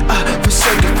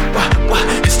 forsaken for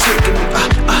it's taking me,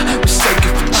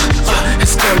 mistaken for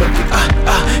it's gonna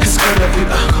be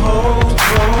a cold,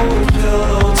 cold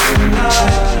pillow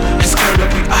tonight. It's gonna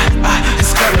be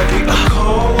a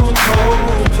cold,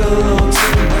 cold pillow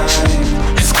tonight.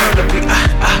 It's gonna be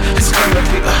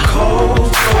a cold,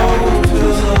 cold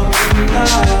pillow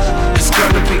tonight. It's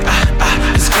gonna be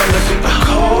a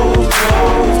cold,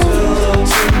 cold pillow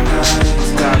tonight.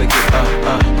 Gotta get up,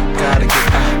 gotta get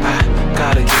up,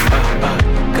 gotta get up,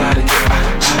 gotta get up,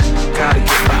 gotta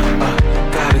get up,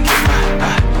 gotta get up,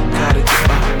 gotta get up, gotta get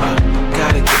up, gotta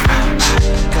get up,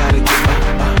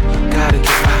 gotta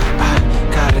get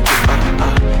up,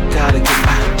 gotta get up, gotta get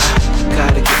up,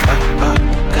 gotta get up,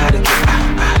 gotta get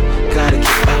up, gotta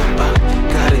get up,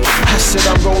 gotta get up. I said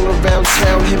I'm rolling around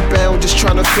town, inbound, just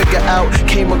trying to figure out.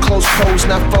 Came a close pose,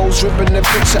 not foes, ripping the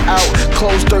picture out.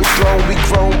 Closed dirt throne, we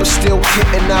grown, but still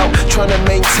getting out. Trying to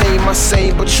maintain my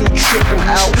same but you tripping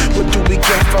out. What do we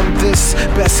get from this?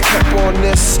 Best kept on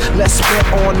this. Let's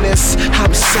bet on this.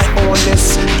 I'm set on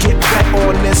this. Get back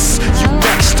on this. You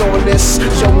next on this.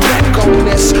 Your neck on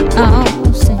this.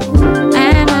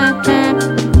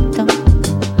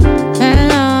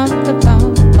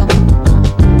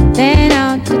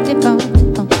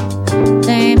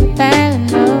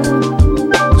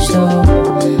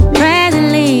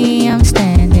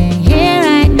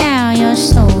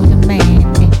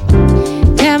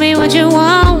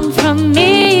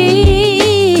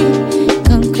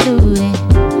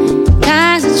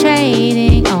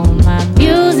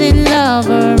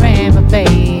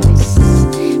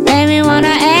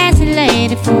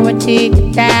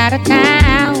 Ticket out of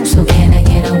town. So can I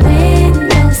get a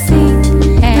window seat?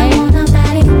 Hey. Don't want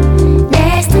nobody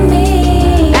next to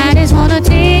me. I just want a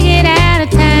ticket out of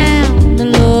town to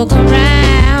look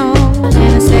around.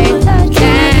 Can I say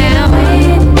down?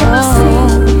 Window seat.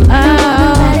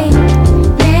 Nobody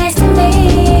next to me.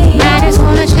 I just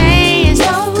want a chance to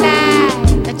fly,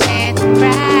 a chance to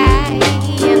cry.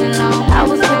 I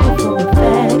was looking for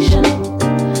affection,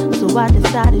 so I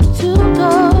decided to go.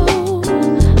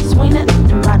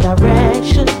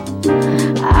 Direction,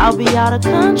 I'll be out of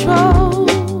control.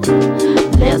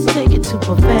 Let's take it to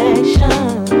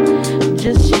perfection,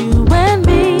 just you and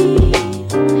me.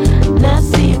 Let's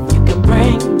see if you can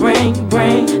bring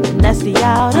the nasty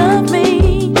out of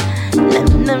me.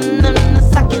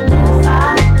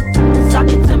 Suck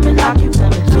it to me like you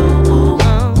let me do.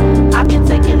 I can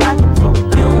take it like a pro,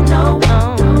 you know.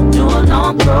 Do a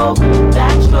long throw,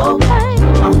 backstroke.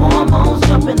 My hormones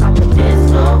jumping like a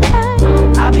disco.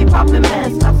 I be poppin'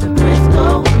 mad stops in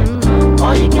Frisco.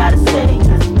 All you gotta say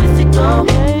is physical.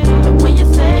 And when you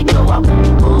say go, I want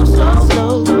you move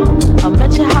slow. I'm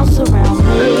at your house around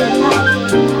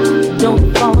midnight.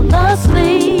 Don't fall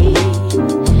asleep.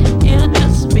 It'll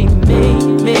just be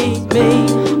me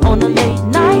on a late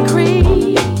night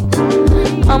creep.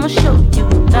 I'ma show you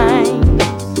things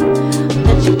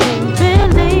that you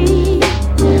can't believe.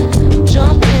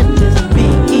 Jump in this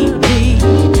BED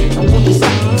and when you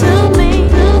suck to me.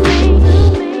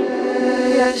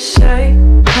 Say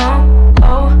come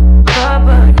over,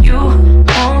 but you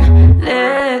won't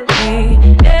let me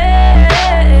in.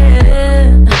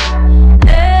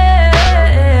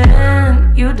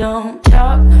 You don't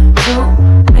talk to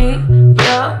me,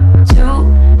 you're too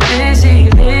busy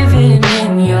living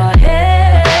in your head.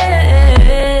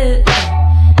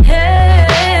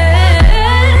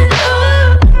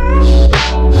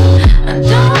 I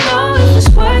don't know if it's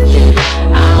worth it.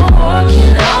 I'm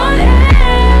working on it.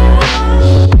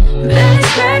 Barely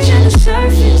scratching the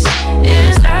surface.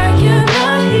 It's like you're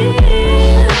not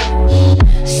here.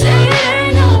 Say it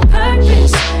ain't no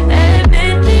purpose.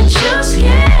 Admit that you're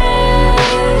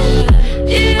scared.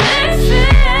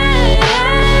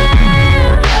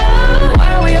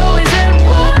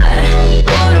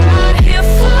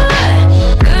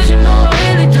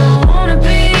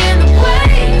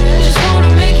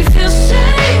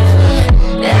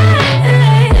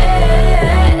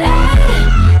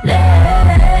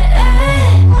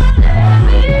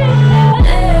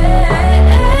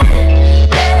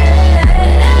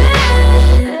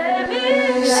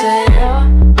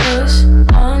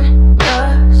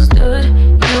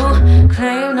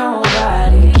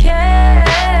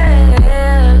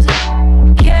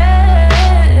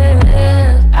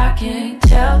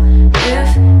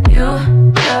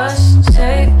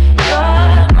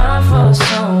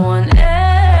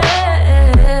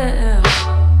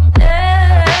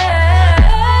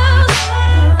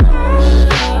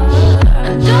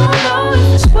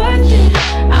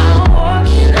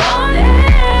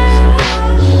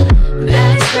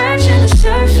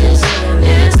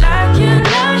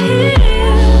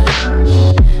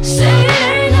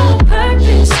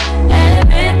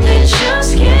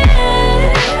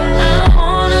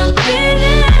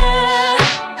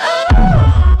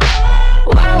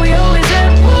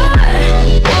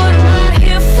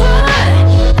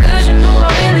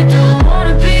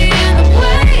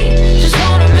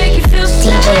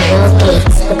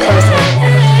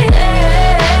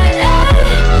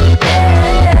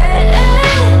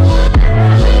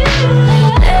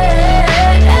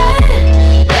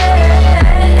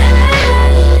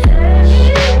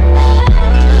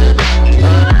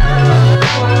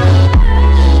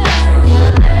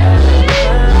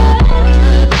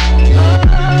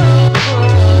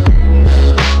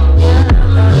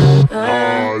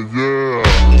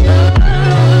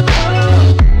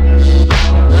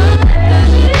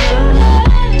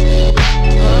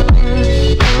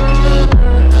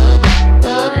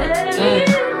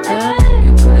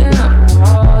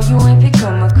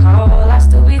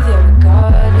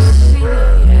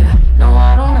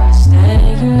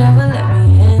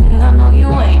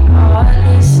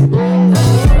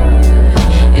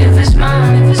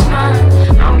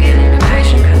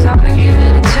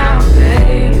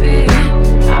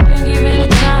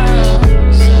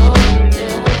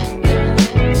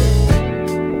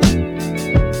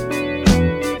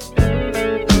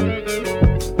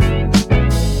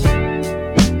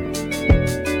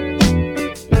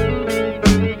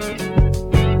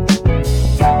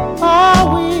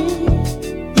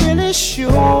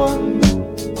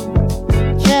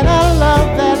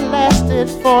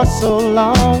 so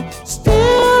long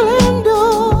still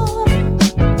endure?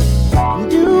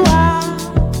 Do I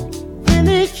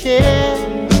really care?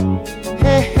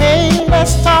 Hey, hey,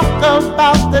 let's talk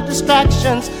about the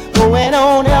distractions going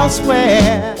on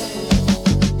elsewhere.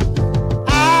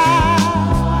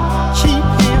 I keep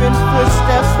hearing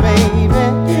footsteps, baby,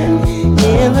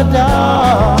 in the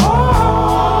dark.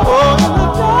 Oh, in the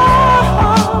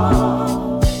dark.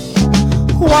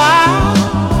 Why?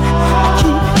 I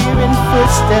keep hearing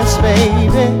footsteps,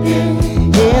 baby,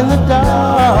 in the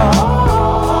dark.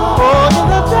 Oh, in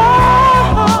the dark.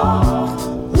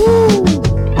 Woo.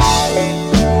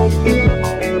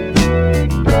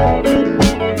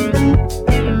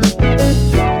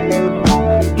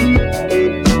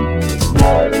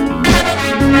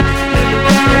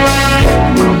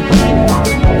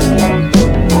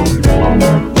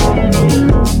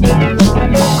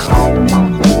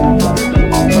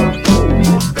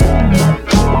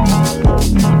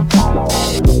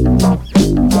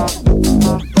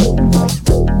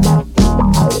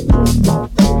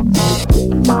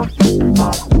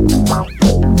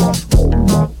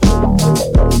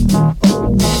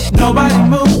 Nobody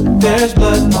move, there's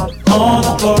blood on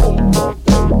the floor.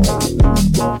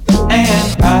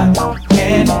 And I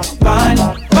can't find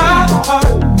my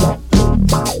heart.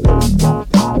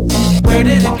 Where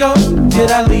did it go?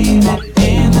 Did I leave it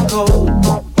in the cold?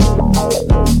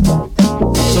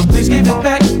 So please give it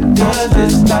back, cause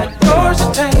it's not yours to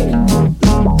take.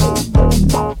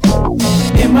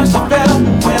 It must have fell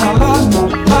when I lost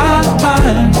my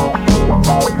mind.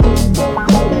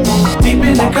 Deep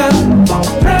in the cup,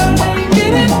 drowning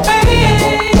in it,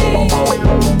 pain.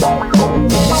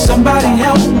 Somebody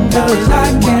help, cause I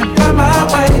can't find my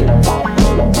way.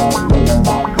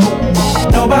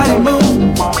 Nobody move,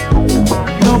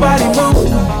 nobody move.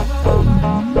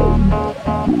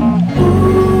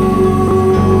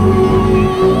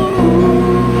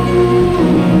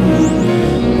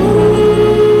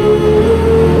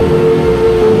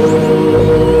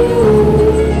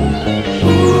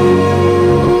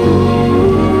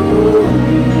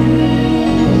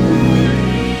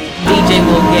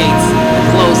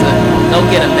 Go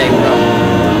get him, big bro.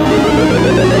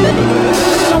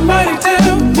 Somebody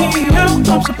tell me how I'm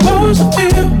supposed to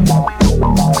feel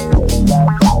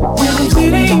when I'm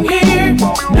sitting here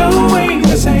knowing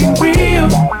this ain't real.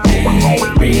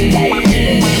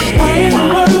 Why in the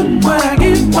world would I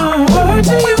give my heart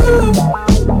to you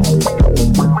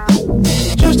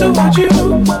just to watch you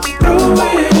throw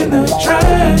it in the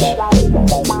trash?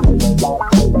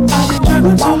 I've been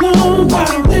juggling so long, I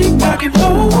don't think I can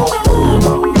hold on.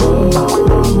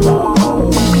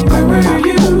 Where were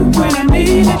you when I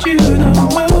needed you the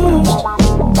most?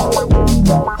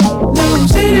 Now I'm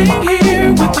sitting here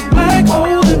with the black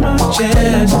hole in my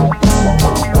chest.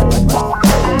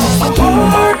 My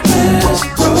heart is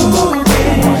broken.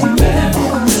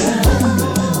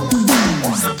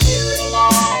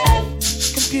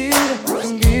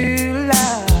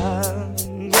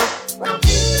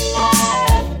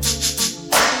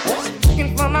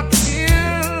 Looking for my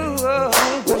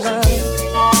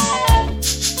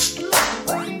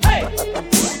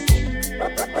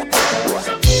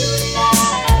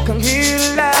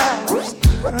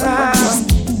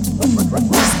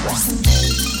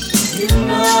You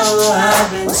know I've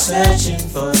been searching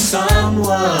for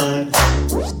someone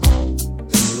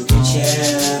who can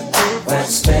share that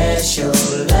special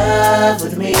love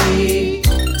with me.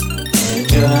 And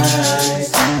your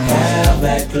eyes have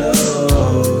that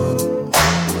glow.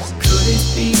 Could it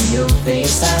be your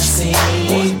face I see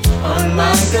on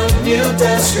my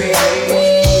computer screen?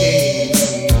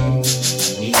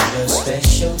 Need a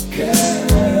special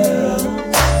girl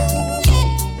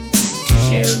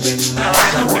sharing my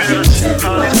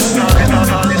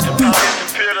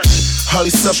all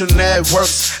these social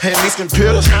networks and these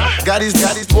computers got these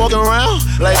walking around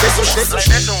like they some shit.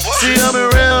 See, I'm in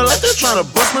real life, they're trying to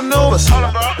bust maneuvers.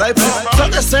 Like,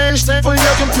 talk that same shit for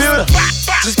your computer.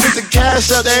 Just pick the cash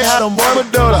up, they had them boy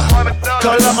Medulla.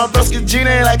 Call up my broski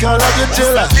Gina like call up your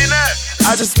jeweler.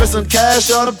 I just spent some cash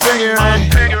on a pinky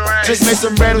ring. Just made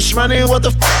some brand new money, what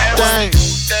the thing?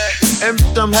 And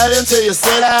I'm heading to your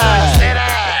city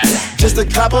just to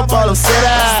cop up all them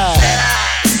cities.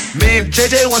 Me and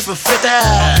JJ went for 50.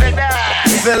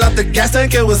 Fill up the gas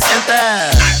tank, it was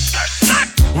empty.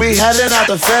 We heading out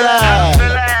the Philly.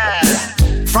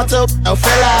 Fronto, no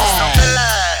Philly.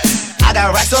 I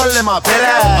got racks all in my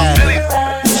belly.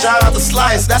 Shout out the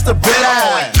Slice, that's the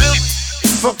billy.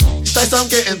 Fuck, states, I'm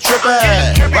getting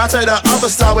trippy. Right to the other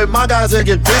side with my guys and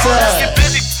get busy.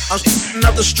 I'm shooting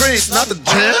up the streets, not the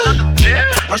gym.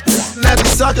 I'm shooting at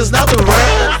these suckers, not the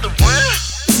rim.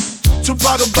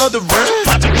 Tupac above the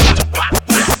rim.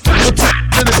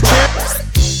 to the tip.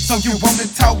 So you wanna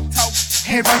talk,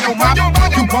 head on your mouth.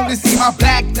 You wanna see my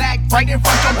black, right in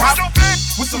front of your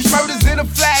house. With some murders and a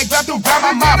flag wrapped around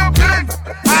my mouth.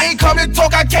 I ain't come to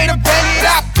talk, I came to bang it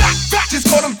out. Just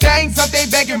call them gangs up, they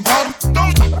back and brought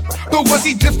them. But once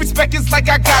he disrespect, it's like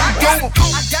I gotta do.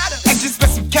 I just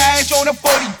spent some cash on a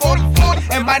 40.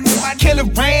 And my killer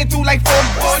ran through like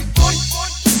 40.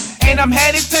 And I'm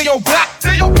headed to your block.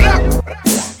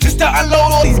 Just to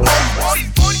unload all these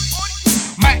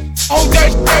my own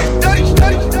dirty.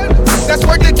 That's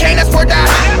worth the cane, that's worth the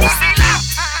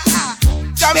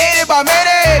I'm headed by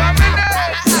minute.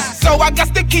 So I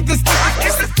got to keep this.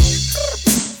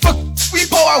 Fuck, we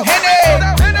pour out Henny.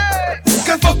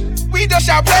 Cause fuck, we done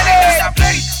shot plenty.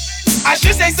 I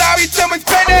should say sorry to Miss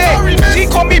Penny. She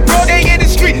called me bro, they in the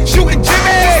street shooting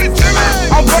Jimmy.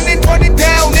 I'm running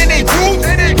down in they groove.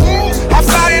 I'm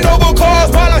sliding over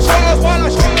cars while I'm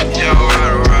showing. Yeah,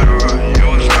 alright. You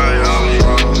was right, I was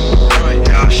wrong.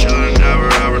 Yeah, I should've never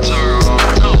ever took her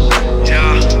home.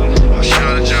 Yeah, I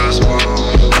should've just won.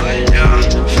 Yeah,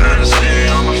 fantasy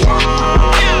on my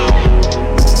phone.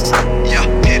 Yeah,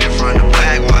 hit it from the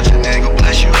back, watch a nigga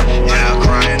bless you. Yeah,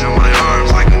 crying in my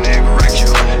arms like a nigga wrecked you.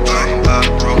 Talking about a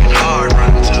broken heart,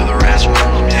 running to the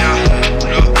restroom. Yeah,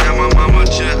 look at my mama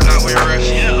jet, now we rich.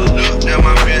 Yeah, look at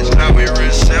my bitch, now we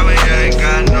rich. Say we ain't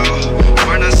got no,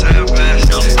 we're not saying best.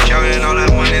 Counting all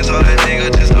that money, so that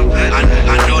nigga just a bet.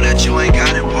 I know that you ain't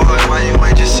got it, boy, why you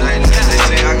ain't just say that? They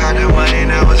say I got that money,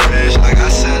 now it's bitch, like I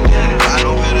said. I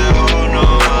don't pay that hoe no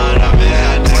mind, I been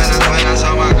had that. When I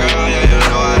saw my girl, yeah, you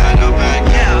know I had her back.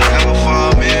 Never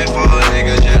fall me, for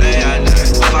niggas, yeah, they had that.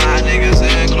 5 niggas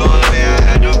including me, I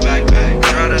had no backpack.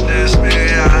 Try to diss me,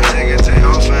 yeah, I take it to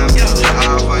your family.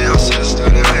 I'll for your sister,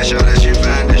 to make sure that she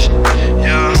vanished.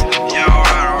 Yeah,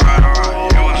 alright.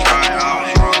 You was right, I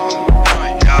was wrong.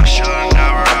 Yeah, I should've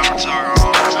never ever took her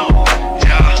home.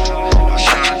 Yeah, I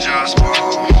should've just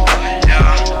won.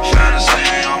 Yeah,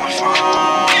 fantasy on my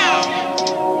phone.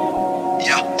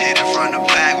 Yeah, hit it from the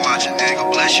back, watch a nigga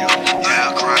bless you.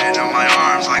 Yeah, crying in my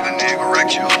arms like a nigga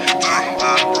wrecked you. Talking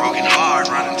about a broken heart,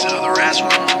 running to the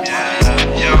restroom.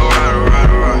 Yeah, alright.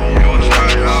 You was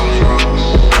right, I was wrong.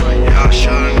 Yeah, I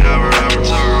should've never ever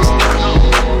took her home.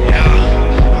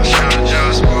 Yeah, I should've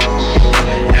just won.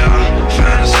 Yeah,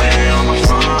 fantasy on my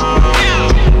phone.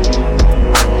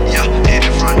 Yeah, hit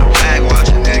it from the back, watch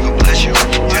a nigga bless you.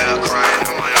 Yeah, crying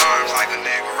in my arms like a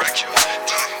nigga wrecked you.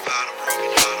 Talking about a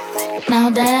broken heart. Now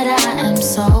that I am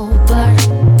sober,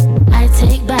 I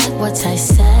take back what I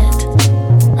said.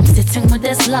 I'm sitting with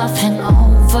this love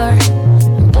hangover.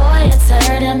 Boy, it's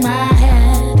hurting my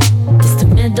head. It's the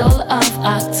middle of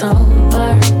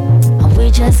October, and we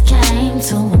just came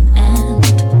to an end.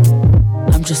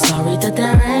 I'm just sorry that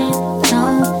there ain't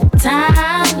no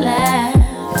time left.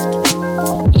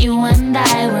 You and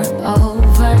I were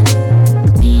over.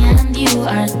 Me and you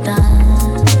are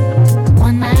done.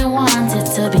 When I wanted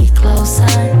to be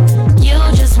closer, you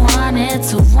just wanted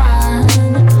to run.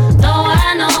 Though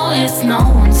I know it's no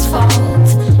one's fault.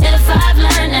 If I've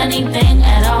learned anything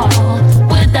at all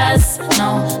with us,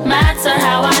 no matter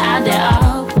how I add it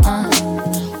up,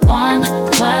 1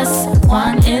 +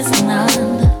 1 is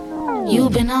none.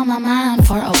 You've been on my mind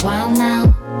for a while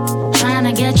now, trying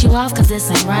to get you off cause this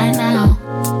ain't right now.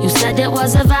 You said it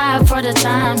was a vibe for the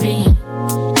time being.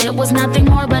 It was nothing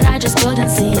more but I just couldn't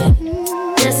see it.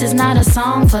 This is not a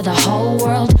song for the whole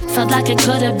world. Felt like it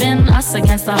could have been us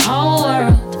against the whole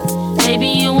world. Baby,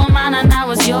 you were mine and I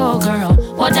was your girl.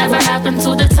 Whatever happened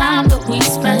to the time that we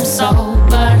spent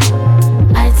sober?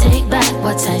 I take back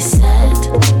what I said.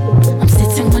 I'm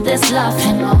sitting with this love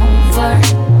hangover.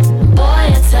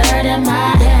 Boy, it's hurting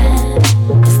my head.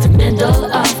 It's the middle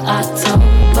of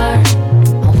October,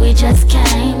 and we just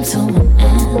came to an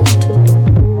end.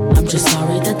 I'm just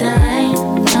sorry that there ain't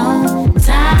no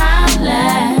time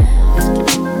left.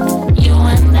 You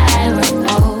and I were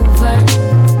over.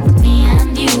 Me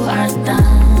and you are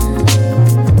done.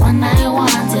 When I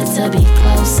wanted to be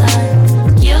closer,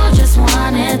 you just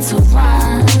wanted to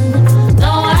run.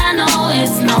 Though I know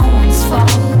it's no one's fault.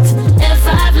 If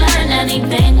I've learned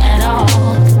anything at all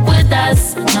with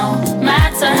us, no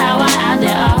matter how I add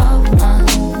it up,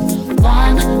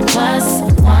 1 +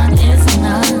 1 is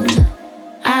none.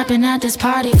 I've been at this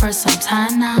party for some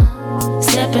time now,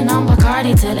 sipping on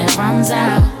Bacardi till it runs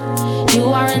out. You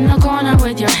are in the corner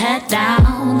with your head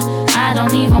down. I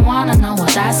don't even wanna know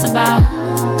what that's about,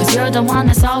 cause you're the one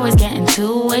that's always getting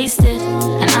too wasted,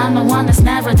 and I'm the one that's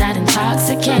never that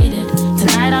intoxicated.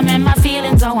 Tonight I'm in my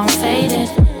feelings, oh I'm faded,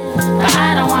 but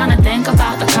I don't wanna think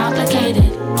about the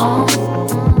complicated. Oh,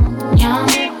 young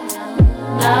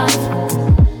love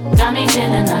got me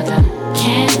feeling like I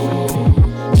can't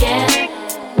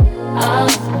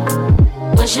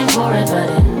wishing for it, but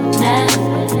it never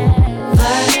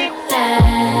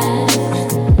lasts.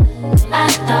 I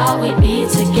thought we'd be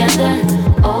together.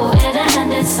 Oh, it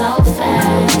ended so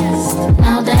fast.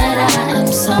 Now that I am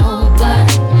sober,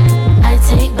 I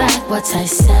take back what I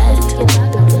said.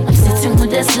 I'm sitting with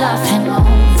this love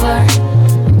hangover.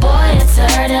 Boy, it's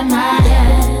hurting my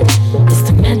head. It's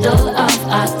the middle of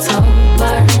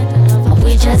October, and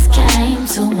we just came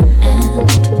to an end.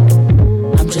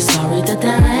 I'm just sorry that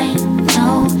there ain't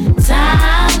no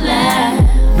time left.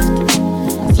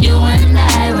 You and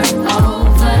I were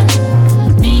over.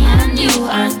 Me and you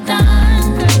are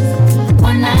done.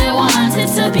 When I wanted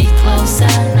to be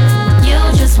closer, you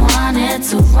just wanted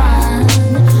to run.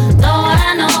 Though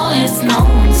I know it's no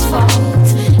one's fault.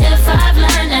 If I've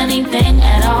learned anything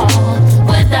at all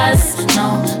with us, no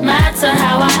matter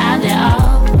how I add it up,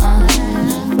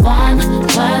 1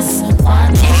 plus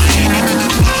 1 is 9.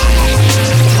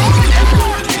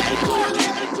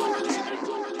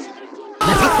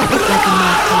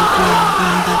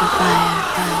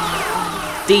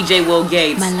 DJ Will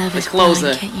Gates, the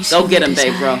closer. Go get him,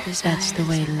 babe, bro. That's the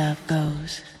way love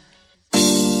goes.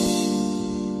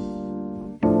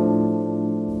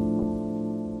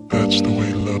 That's the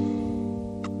way love.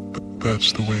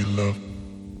 That's the way love.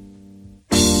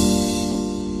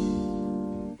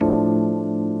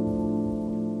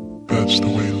 That's the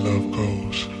way love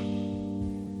goes.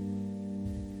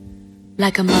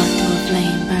 Like a moth to a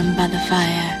flame burned by the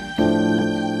fire.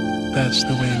 That's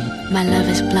the way. My love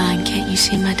is blind, can't you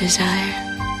see my desire?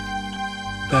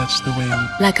 That's the way.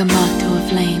 Like a moth to a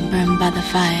flame burned by the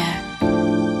fire.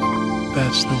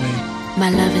 That's the way. My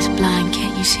love is blind,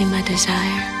 can't you see my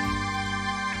desire?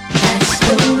 That's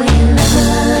the way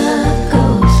love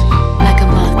goes. Like a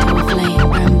moth to a flame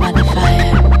burned by the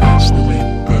fire. That's the way.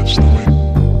 That's the way.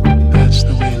 That's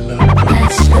the way love goes.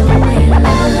 That's the way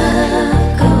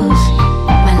love goes.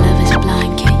 My love is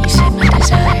blind, can't you see my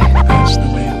desire? That's the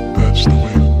way. That's the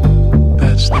way.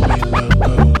 That's the way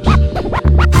love goes.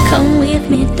 Come with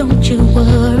me, don't you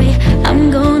worry. I'm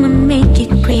gonna make you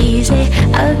crazy.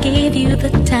 I'll give you the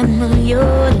time of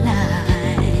your life.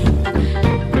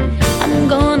 I'm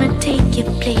gonna take you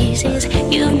places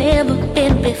you've never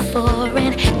been before,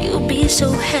 and you'll be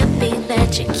so happy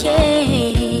that you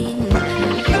came.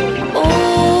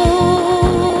 Oh,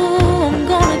 I'm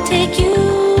gonna take you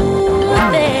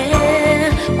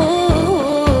there.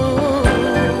 Oh,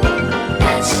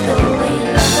 that's the way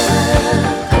love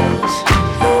goes.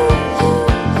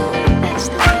 That's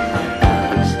the way love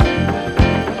goes.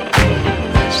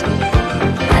 That's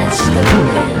the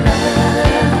way love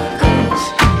goes.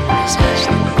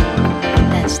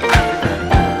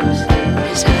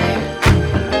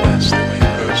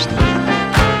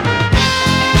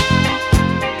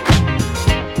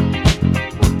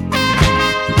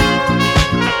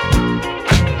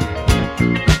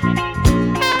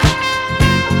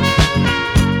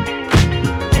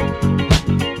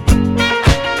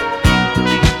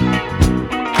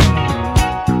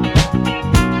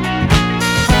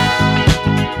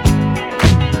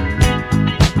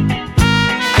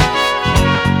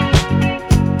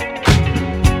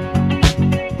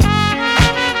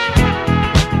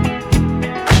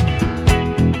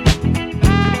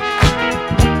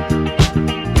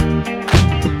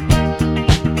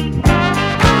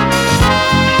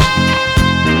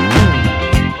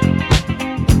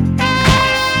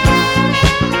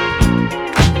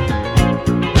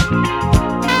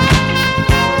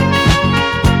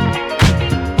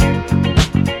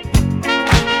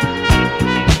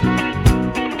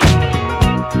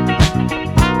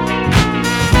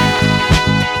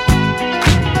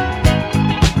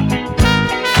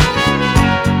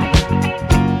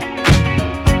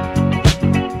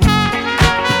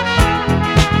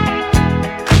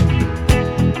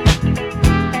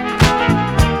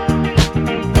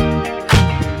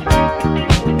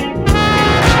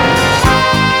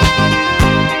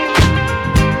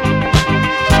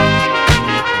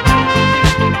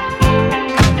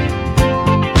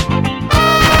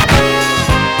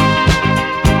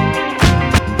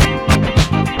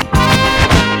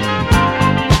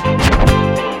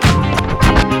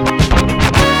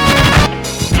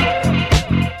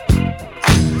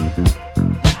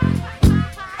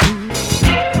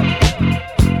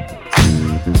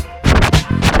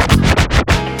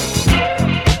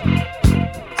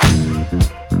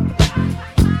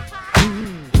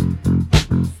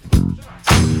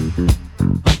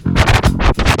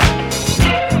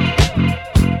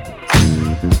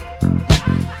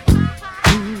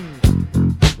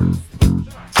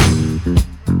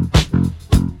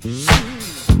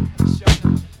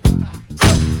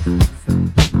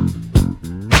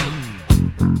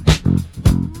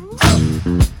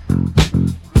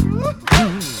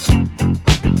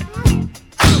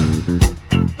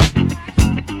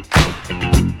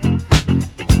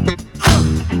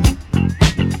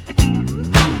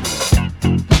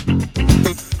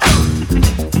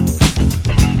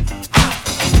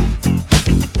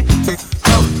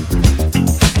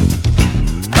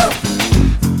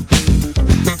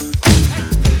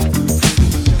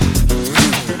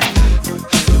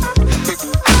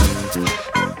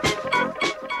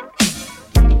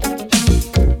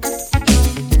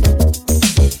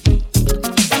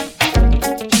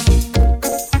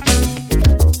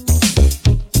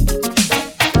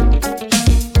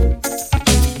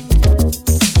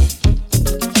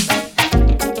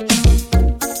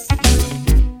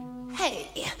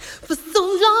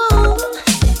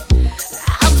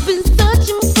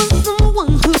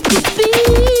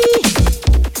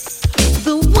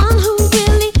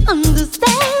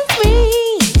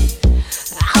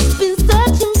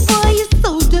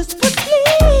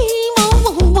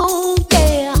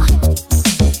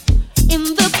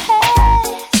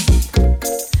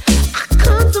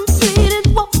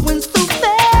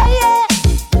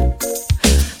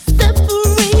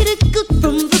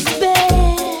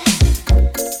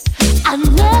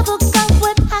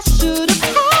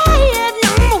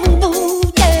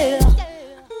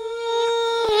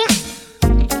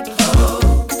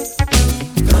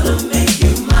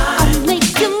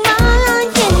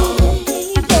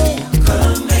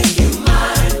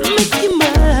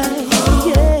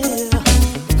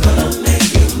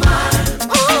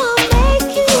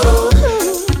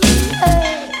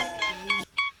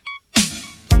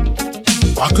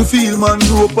 I could feel man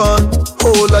rope on.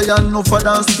 Whole iron no for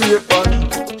than spray pan.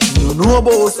 You know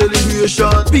about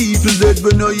celebration. People dead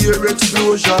when you hear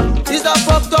explosion. It's a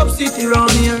fucked up city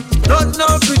round here. Not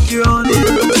pretty round here.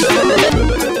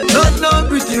 Not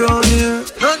pretty round here.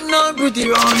 Not pretty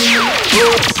round here.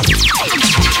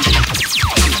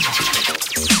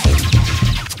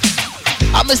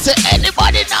 I'ma say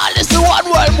anybody now listen one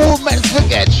world movement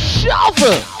forget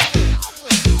shuffle.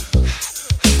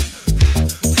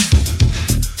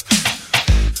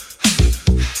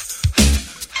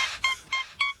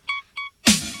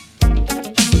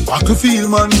 I could feel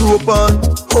man rope on.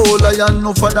 Whole iron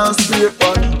no for than spray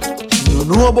pan. You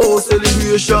know about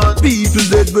celebration. People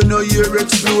dead when you hear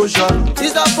explosion.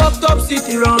 It's a fucked up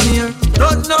city round here.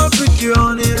 Not pretty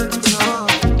round here.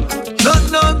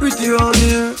 Not pretty round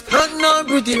here. Not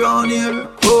pretty round here.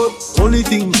 Oh, only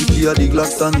thing pretty are the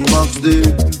Glocks and the Max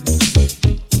there.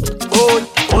 Oh,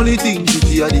 only thing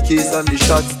pretty are the case and the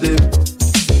shots there.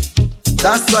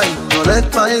 That's why no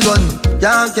let my gun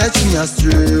can't catch me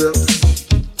astray.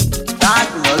 That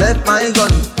no let my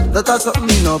gun, that's something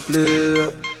me no play.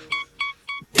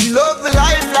 You love the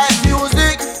life like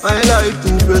music, my life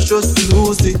too precious to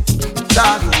lose it.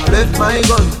 That no let my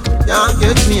gun can't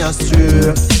catch me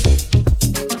astray.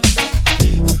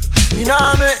 Me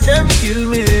nah make them kill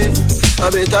me, I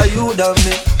better you than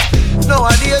me.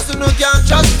 Nowadays you no can't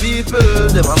trust people,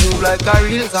 them a move like a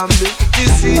real zombie. You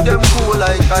see them cool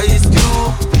like ice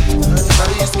cube.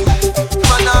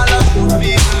 Man all of good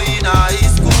people in high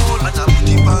school, and I put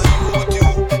it on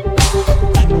YouTube.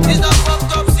 It's a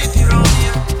fucked up city round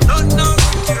here. Not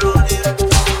pretty round here.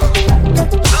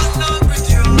 Not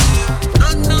pretty round here.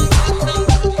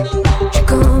 Je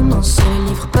commence le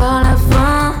livre par la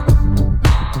fin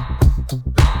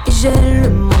et j'ai le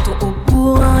menton haut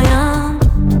pour rien.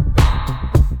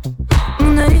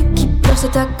 Mon œil qui pleure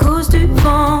c'est à cause du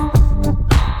vent.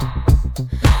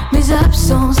 Mes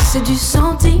absences c'est du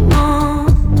sentiment.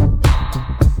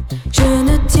 Je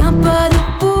ne tiens pas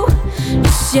debout, le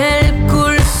ciel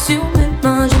coule sur mes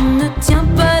mains. Je ne tiens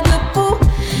pas debout,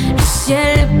 le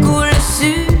ciel coule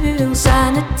sur.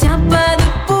 Ça ne tient pas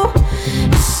debout,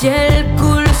 le ciel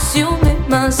coule sur mes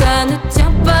mains. Ça ne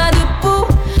tient pas debout,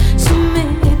 sous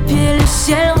mes pieds le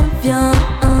ciel revient.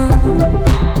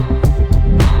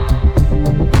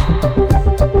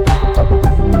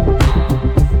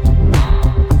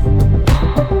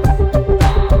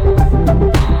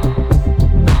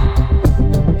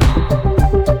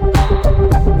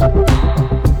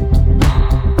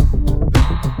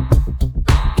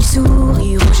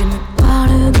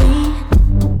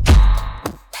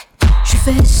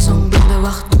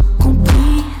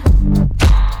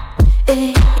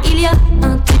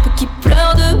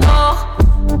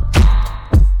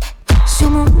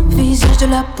 De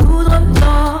la poudre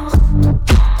d'or.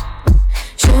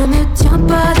 Je ne tiens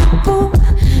pas debout,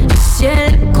 le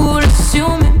ciel coule sur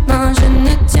mes mains. Je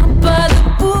ne tiens pas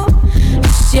debout, le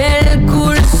ciel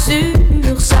coule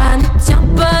sur. Ça ne tient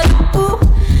pas debout,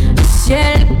 le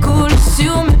ciel coule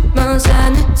sur mes mains.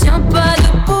 Ça ne tient pas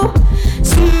debout,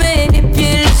 sous mes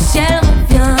pieds le ciel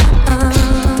revient.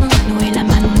 Noé la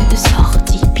main on est de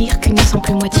sortie, pire qu'une sans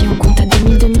plus moitié. On compte à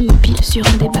demi-demi, pile sur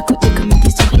un des bas-côtés comme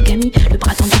des origamis. Le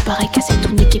bras tendu pareil cassé,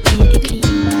 tout n'est qu'épié et glis.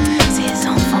 Ces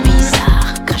enfants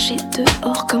bizarres, crachés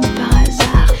dehors comme par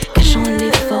hasard, cachant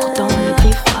l'effort dans le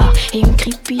griffoir. Et une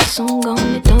creepy song en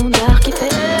étendard qui fait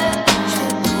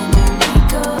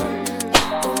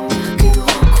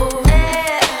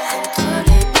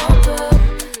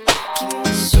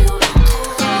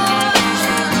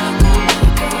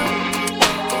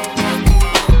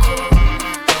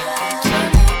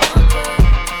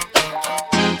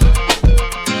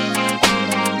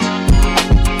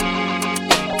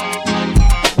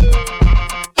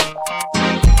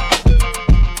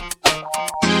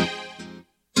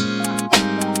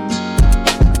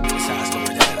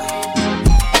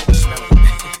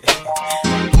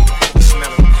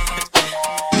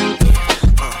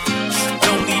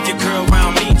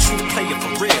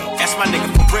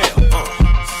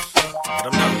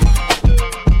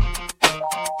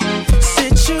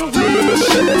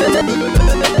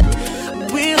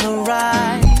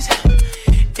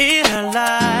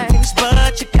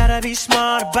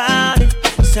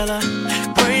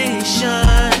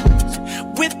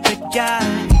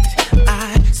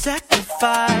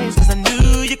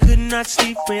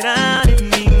sleep without it.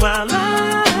 Meanwhile,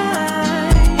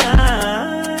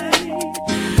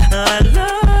 I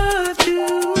love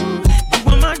you. You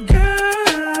were my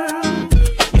girl.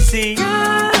 You see, I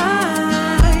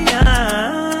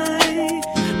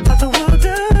thought the world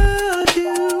of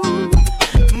you,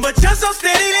 but you're so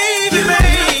steady leaving,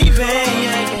 baby.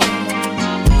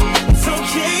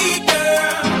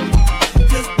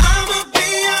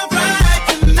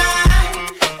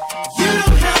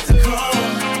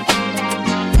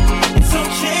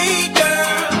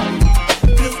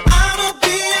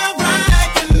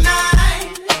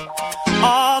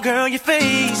 Oh, girl, your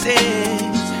face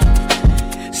is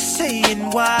saying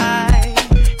why.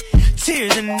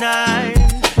 Tears and eyes.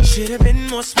 Should've been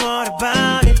more smart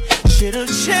about it. Should've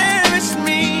cherished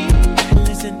me.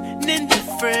 Listening to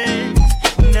friends.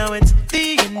 Now it's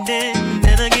the ending.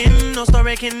 Then again, no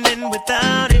story can end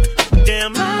without it.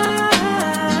 Damn, I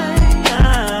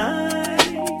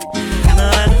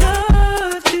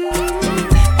loved you. You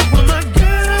were my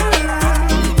girl.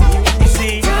 You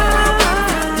see,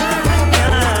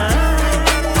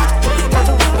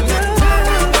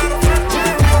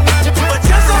 but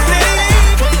just so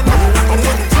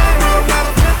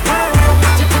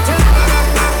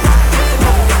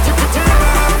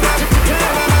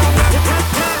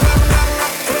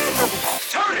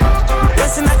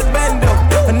listen at the bando.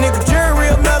 A nigga jury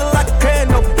real metal like a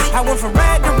candle. I went from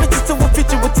rag to riches to a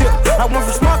feature with tip. I went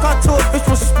from smart car to a bitch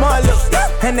with some smart lips.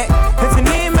 And that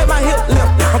Tiffany made my hip lip.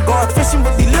 I'm going fishing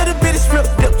with these little bitty strip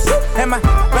dips. And my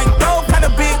bank roll kind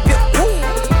of big dip.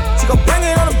 She gon' bring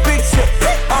it on a big ship.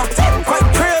 Quite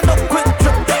trail, no quick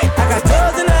trip. I got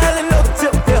drugs in the hell and no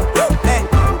tip. And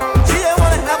she just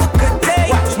wanna have a good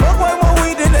day. Smoke way more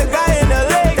weed than the guy in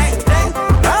LA.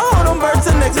 I hold them birds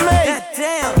till next May.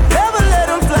 Never let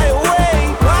them fly away.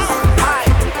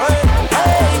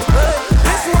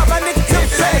 This is what my nigga Tip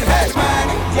say.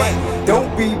 Don't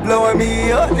be blowing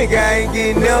me up, nigga, I ain't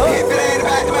getting up. If it ain't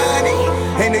about the money,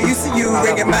 ain't no use to you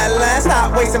ringing my line.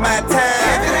 Stop wasting my time.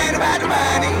 If it ain't about the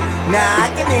money, nah, I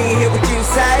can even hear what you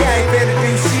say. I ain't better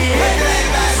do shit. If it ain't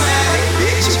about the money,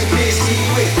 bitch, you can miss me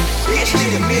with. Bitch, you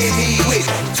can miss me with.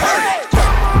 Turn it.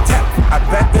 I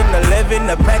packed in 11,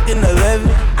 I packed in 11.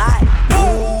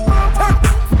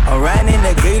 I'm riding in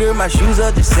the gator, my shoes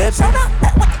are deception.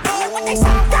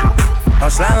 I'm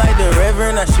sliding like the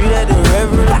Reverend, I shoot at the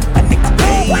Reverend.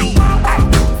 Hey,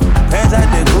 pants out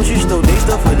the grocery store, they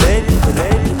stuff for ladies, for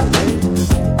ladies, for ladies.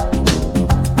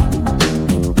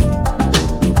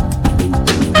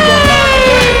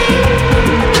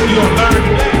 You gon' learn.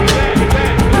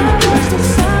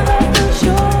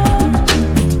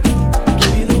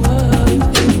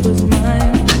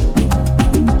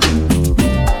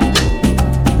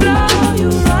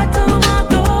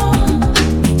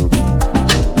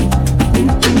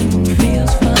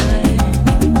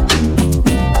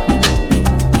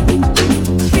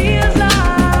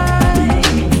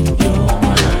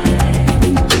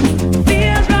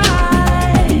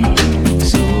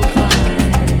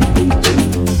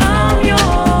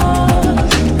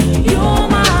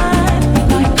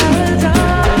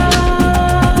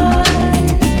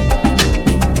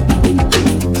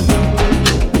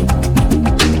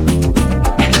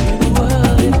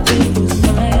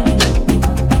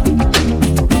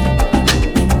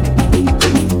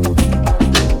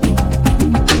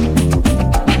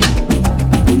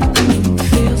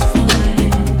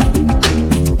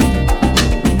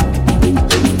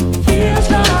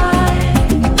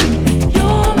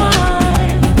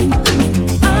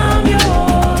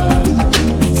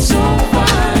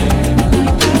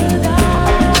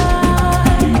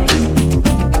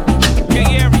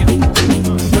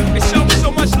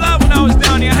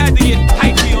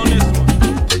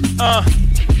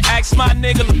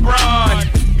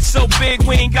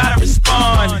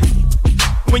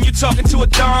 talking to a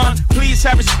Don, please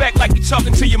have respect like you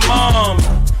talking to your mom.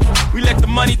 We let the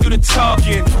money do the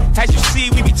talking. As you see,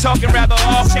 we be talking rather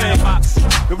often.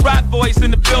 The Rock Boys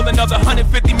in the building of the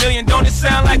 150 million. Don't it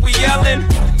sound like we yelling?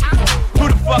 Who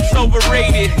the fuck's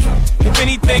overrated? If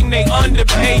anything, they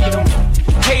underpay them.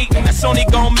 Hating, that's only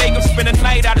gonna make them spend a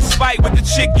night out of spite with the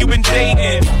chick you been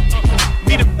dating.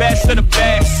 Be the best of the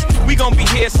best. We gon' be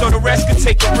here so the rest can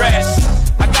take a rest.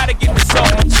 I gotta get this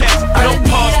off my chest. I don't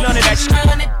pause none of that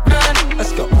shit.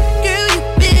 Let's go. Girl, you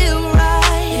feel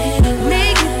right.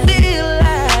 Make me feel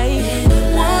like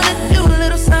wanna do a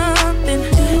little something.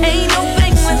 Ain't no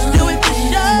fake, let's do it for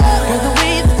sure. Girl, the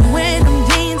way that you wear them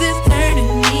jeans is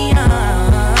turning me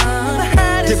on. The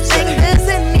hottest thing that's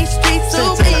in these streets,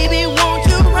 so baby, won't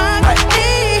you rock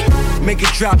me? Make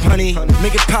it drop, honey.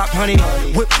 Make it pop, honey.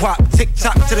 Whip wop, tick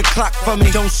tock to the clock for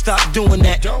me. Don't stop doing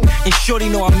that. And shorty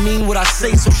know I mean what I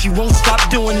say, so she won't stop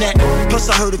doing that. Plus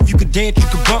I heard if you could dance, you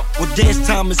could bump. Well, dance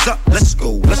time is up. Let's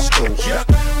go, let's go.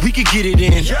 We could get it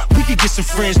in. We could get some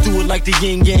friends, do it like the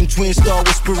Yin Yang twins, start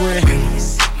whispering. Where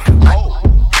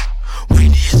do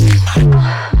you see my?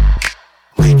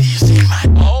 Where do you see my?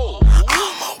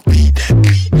 I'ma beat that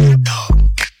beat, dog.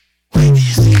 Where do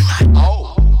you see my?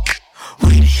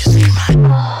 Where do you see my?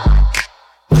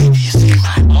 Where do you see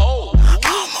my?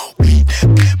 I'ma beat that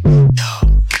beat, dog.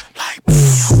 Like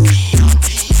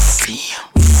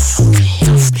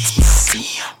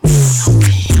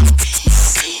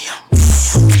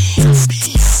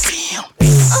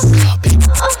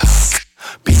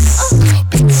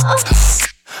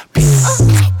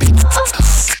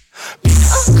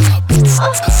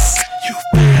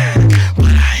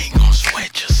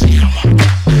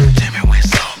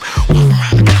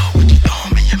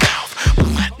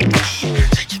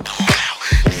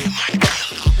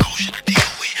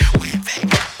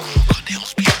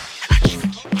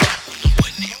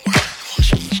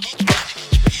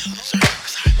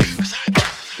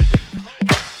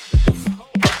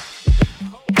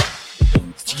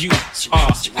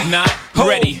Not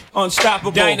ready,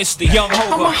 unstoppable, dynasty, young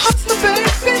Hova. I'm a hustler, baby.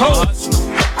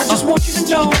 I just want you to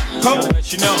know.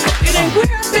 Let you know. It ain't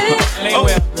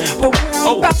where I've been, but where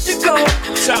I'm about to go.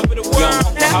 Top of the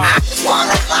world. I just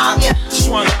wanna love you. Just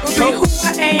wanna be who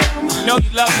I am. Know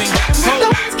you love me.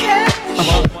 Love is cash.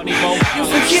 You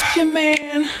forget your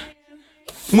man.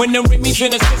 When the Remy's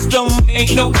in the system,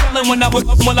 ain't no telling when I was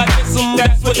up when I diss them.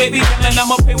 That's what they be yelling.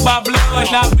 I'm up in my blood,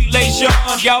 not relation.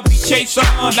 Y'all be chasing,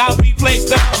 I'll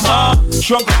replace them.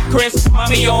 Drunk Chris,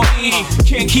 mommy on me.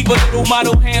 Can't keep a little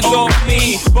model hands off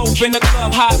me. Both in the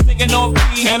club, hot singing off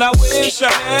me. And I wish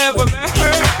I never met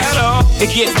her at all.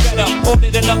 It gets better,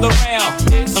 ordered another round.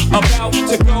 It's about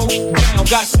to go down.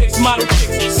 Got 6 model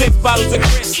chicks, 6 bottles of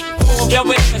Chris. 4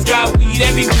 velvet hands, got weed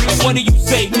everywhere. What do you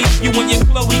say? Me, you and your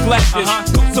Chloe glasses.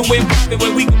 Somewhere private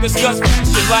where we can discuss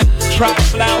passion like Prada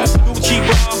flowers, Gucci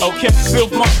bra, okay,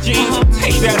 Filth Mark jeans,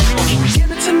 take that.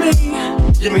 Give it to me.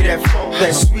 Give me that funk,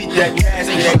 that sweet, that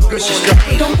nasty, that gushy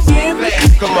stuff. Don't give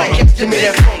it. Come on, give me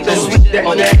that funk, that sweet, that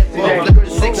nasty, that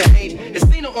gushy stuff. It's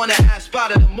Nina on that ass,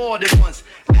 spotted her more than once.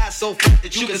 Ass so fat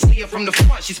that you can see her from the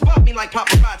front. She spot me like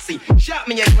paparazzi. Shot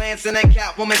me a glance and that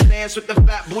Catwoman dance with the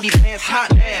fat booty pants. Hot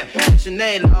damn.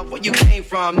 Sinead, love, where you came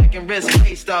from. Neck and wrist,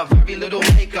 face stuff. Very little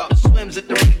makeup. Swims at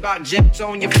the Reebok gym.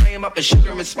 Tone your frame up and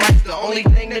sugar and spice. The only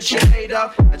thing that you made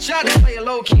up. I tried to play a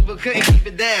low key but couldn't keep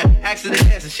it down. Asked her to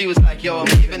dance and she was like, yo, I'm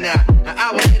leaving now. An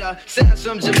hour later, Sam's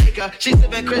from Jamaica. She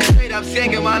sipping Chris straight up,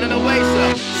 skanking wine in the waist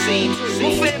up. Scene.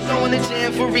 Move fans going to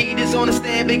jam for readers on the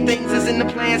stand. Big things is in the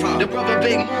plans. The brother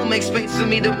Big Moon makes space for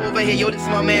me to move over here. Yo, this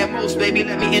my man Most, baby.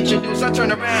 Let me introduce. I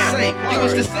turn around. Say, you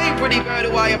was the same pretty bird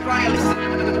who I had prior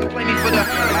listened to play me for the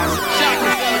herd. Shocked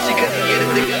as hell, she couldn't get it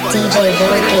together. DJ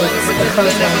Bill Gates, the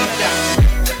closer.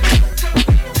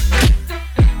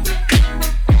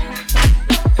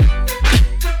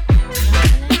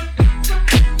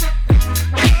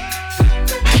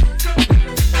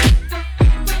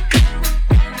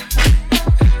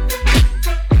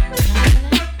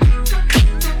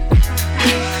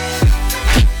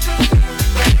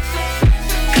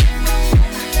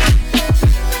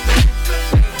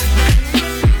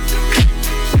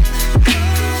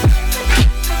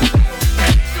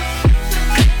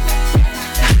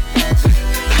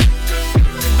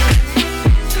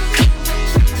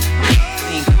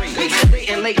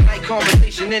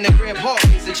 In the crib, hawk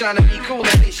trying to be cool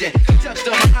and patient. Touched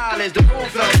on my eyelids, the room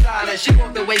felt silent. She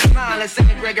walked away smiling,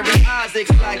 singing Gregory Isaacs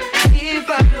like, if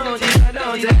I don't,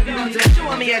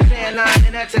 showing me a tan line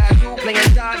and a tattoo, playing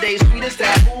Sade, sweetest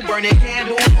taboo, burning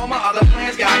candles. All my other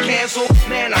plans got canceled.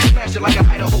 Man, I smashed it like an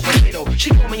Idaho potato.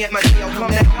 She called me at my jail, come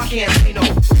now, I can't say no.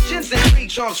 Jensen free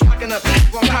trunks, rocking up feet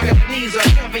from cocking the knees up.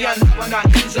 Champion, never not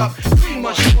ease up. 3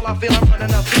 months, she I feel I'm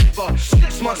running up fever.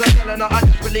 6 months, I'm telling her I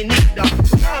just really need her.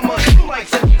 9 months, you like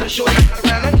send the short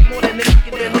around. I need more than this.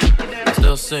 I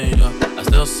still see ya, I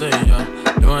still see ya.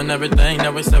 Doing everything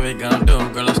that we said we gon' do.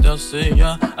 Girl, I still see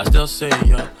ya, I still see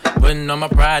ya. Putting on my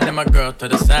pride and my girl to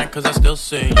the side, cause I still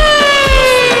see ya,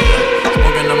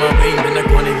 Smoking on my weed in the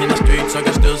corner in the street, so I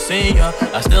can still see ya,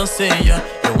 I still see ya.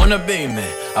 You wanna be me,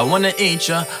 I wanna eat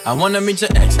ya, I wanna meet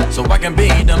your ex, so I can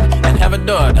beat them and have a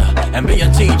daughter, and be a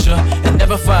teacher, and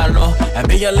never follow, and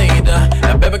be a leader,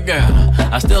 and baby girl,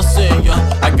 I still see ya.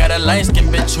 I got a light-skinned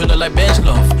bitch who look like bench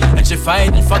loaf, and she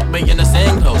fight and fuck me in the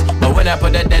same clothes. But when I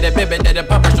put that daddy, baby, daddy,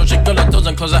 papa, so she girl her toes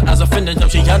and close her eyes, offended,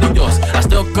 she out of yours. I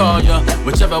still call ya,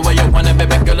 whichever way you want it,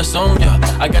 baby girl, it's on ya.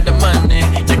 I got the money,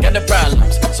 you got the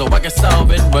problems, so I can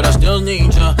solve it, but I still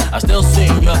need ya, I still see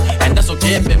ya, and that's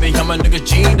okay, baby, I'm a nigga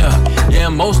cheater. Yeah,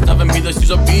 most of them either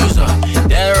use a visa.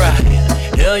 That right,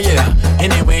 hell yeah.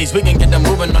 Anyways, we can get them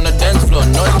moving on the dance floor,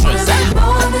 no interest. I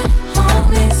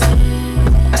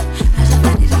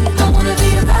wanna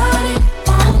be about it,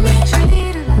 want me treat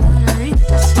it like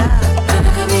the style. Baby,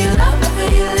 could be in love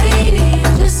with you, lady. I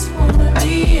just wanna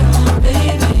be your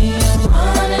baby. I'm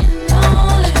running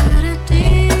all it.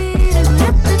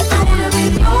 I wanna be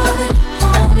more than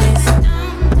homies.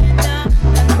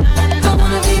 I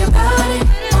wanna be about it,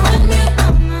 want me.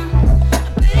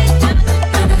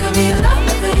 Baby, could be in love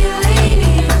with you,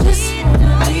 lady. I just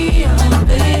wanna be your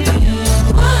baby.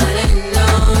 I'm running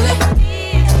all it.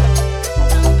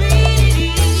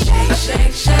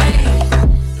 Shake,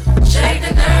 shake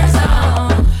the nerves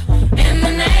off. In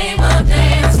the name of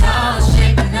dance hall,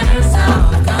 shake the nerves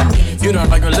off. Come get it. You don't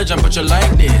like religion, but you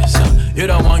like this. You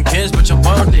don't want kids, but you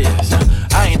want this.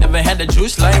 I ain't never had the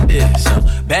juice like this.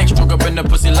 Backstroke up in the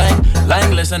pussy like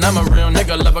listen, I'm a real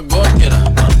nigga, love a go getter.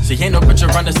 See, ain't no bitch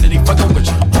around the city fucking with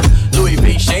you. Louis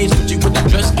V shades with you with the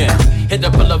dress gown. Hit the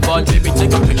boulevard, baby,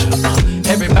 take a picture.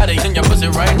 Everybody in your pussy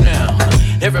right now.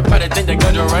 Everybody think they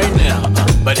got you right now.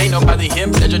 But ain't nobody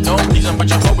him that you don't please him. But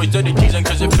you always dirty teasing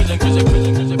cause you're pleasing.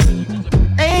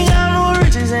 Ain't got no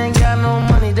riches, ain't got no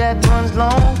money that runs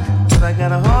long. But I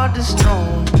got a heart that's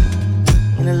strong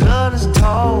and a love that's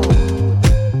tall.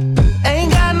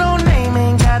 Ain't got no name,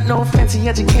 ain't got no fancy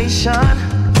education,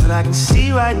 but I can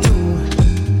see right through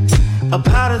a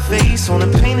powdered face on a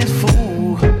painted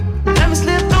fool. Let me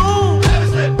slip through.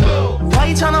 Why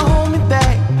you tryna hold me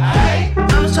back?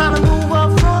 I'm just tryna move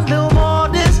up front, little more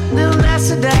this, little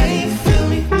less of that. Feel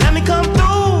me? Let me come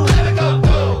through.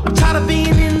 I'm tired of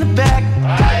being in the back.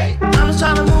 I'm just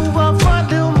tryna move up front,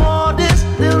 little more this,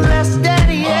 little less of that,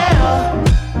 yeah.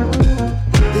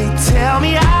 They tell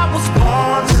me I was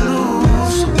born to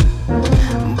lose,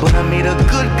 but I made a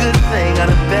good thing out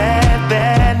of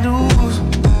bad news.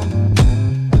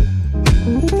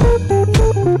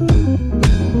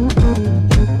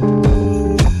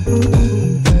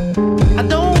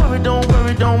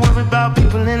 Don't worry about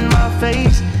people in my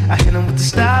face. I hit them with the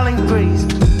style and grace,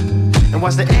 and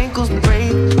watch the ankles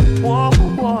break. Whoa,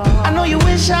 whoa. I know you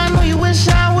wish I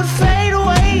would fade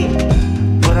away,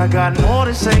 but I got more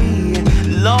to say.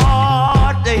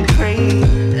 Lord, they pray.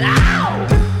 Ow!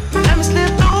 Let me slip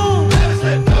through.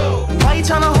 Why you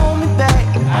tryna hold me back?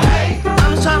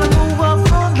 I'm just tryna move up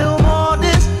front, little more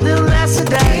this, little less of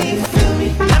that. Feel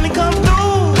me? Let me come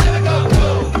through.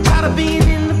 I'm tired of being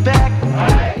in the back.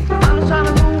 I'm trying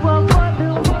to move up front,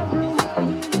 little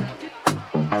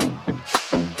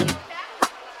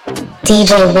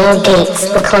DJ Will Gates,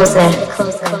 the closer.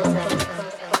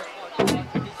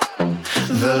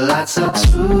 The lights are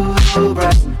too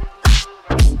bright.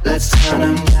 Let's turn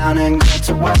them down and get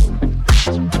to work.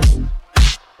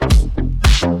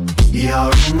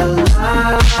 You're in the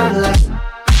limelight,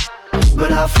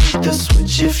 but I'll flip the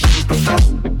switch if you prefer.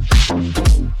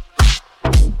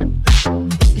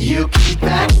 You keep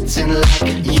acting like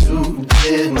you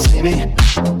didn't see me.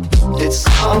 It's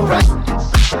alright,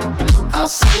 I'll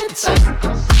sit tight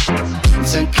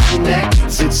to connect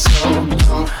it, so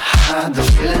don't hide the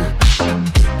feeling.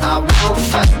 I won't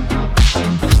fight,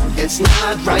 it's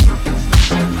not right.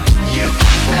 You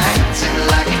keep acting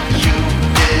like you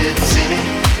didn't see me.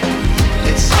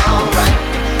 It's alright,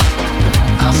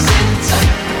 I'll sit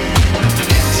tight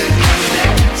to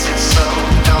connect it, so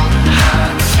don't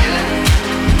hide the feeling.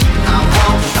 I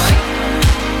won't fight,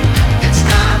 it's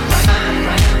not right.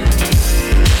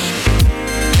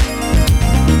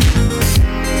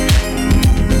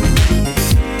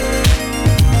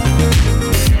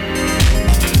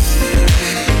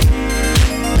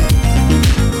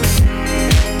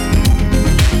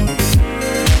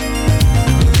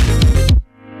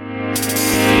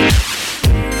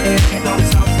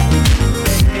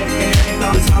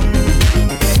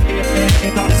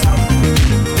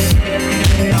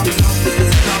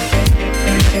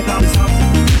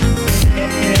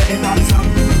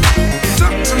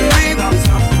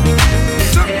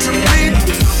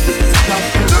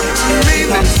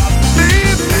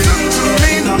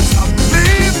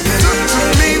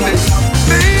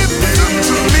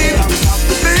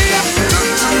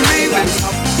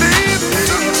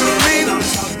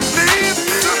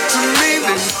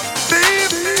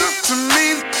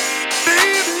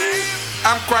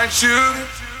 Sure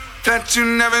that you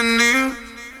never knew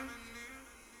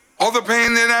all the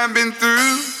pain that I've been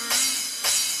through.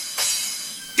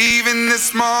 Even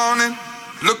this morning,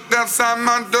 looked outside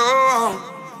my door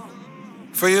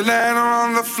for your letter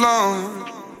on the floor.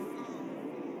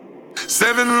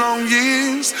 7 long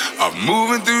years of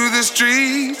moving through the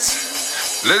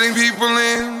streets, letting people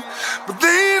in, but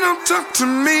they don't talk to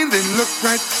me. They look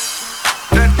right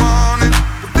that morning,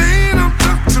 but they don't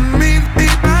talk to me.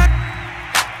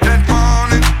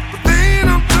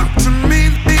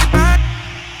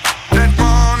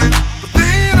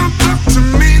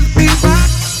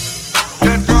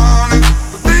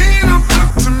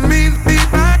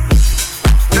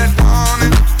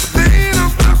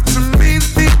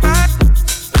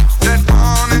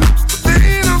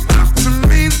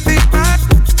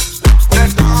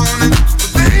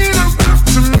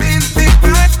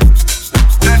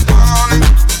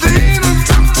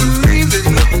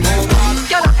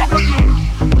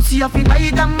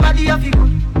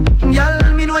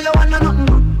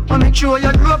 Sure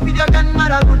you grew up with your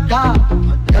grandmother good dog.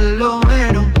 Hello,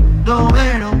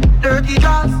 dirty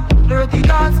jaws.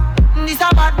 This a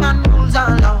bad man rules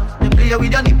and laws. You play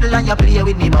with your nipple and you play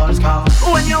with me balls. Cause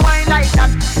when you whine like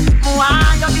that,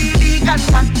 why you be big and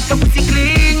fat? Your pussy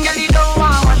clean, girl, you don't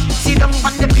want wash. Sit down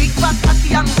on the big fat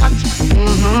cocky and catch.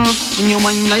 When you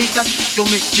mind like that. You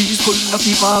make cheese full of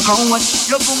people can't watch.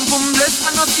 Your boom boom bless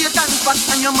and not Satan fat.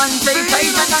 And your man say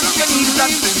tighter than you need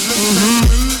that.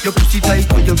 Your pussy tight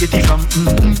where you get it from.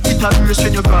 It a race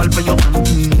when you call for your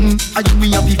hand. And you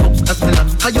me a beef up as Milan.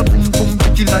 Cause your boom boom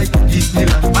pretty like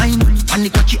Disneyland. Mine and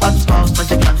it catch you as fast as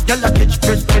you can. Y'all a catch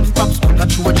bread and pops full of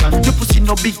Trojan. Your pussy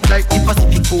no big like the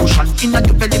Pacific Ocean. Inna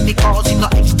your belly me causing no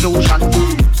explosion.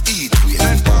 Eat we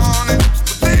that morning,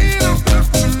 but they don't talk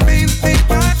to me, they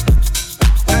back.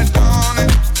 That morning,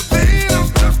 but they don't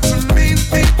talk to me,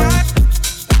 they back.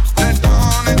 That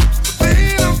morning, but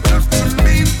they don't talk to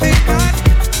me, they back.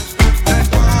 That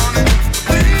morning,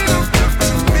 but they don't talk to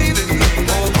me, they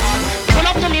back. Pull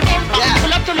up to me, bump.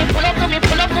 Pull up to me, pull up to me,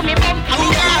 pull up to me, bump.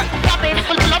 Stop it,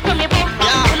 pull up to me, bump.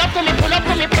 Pull up to me, pull up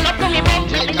to me, pull up to me, bump.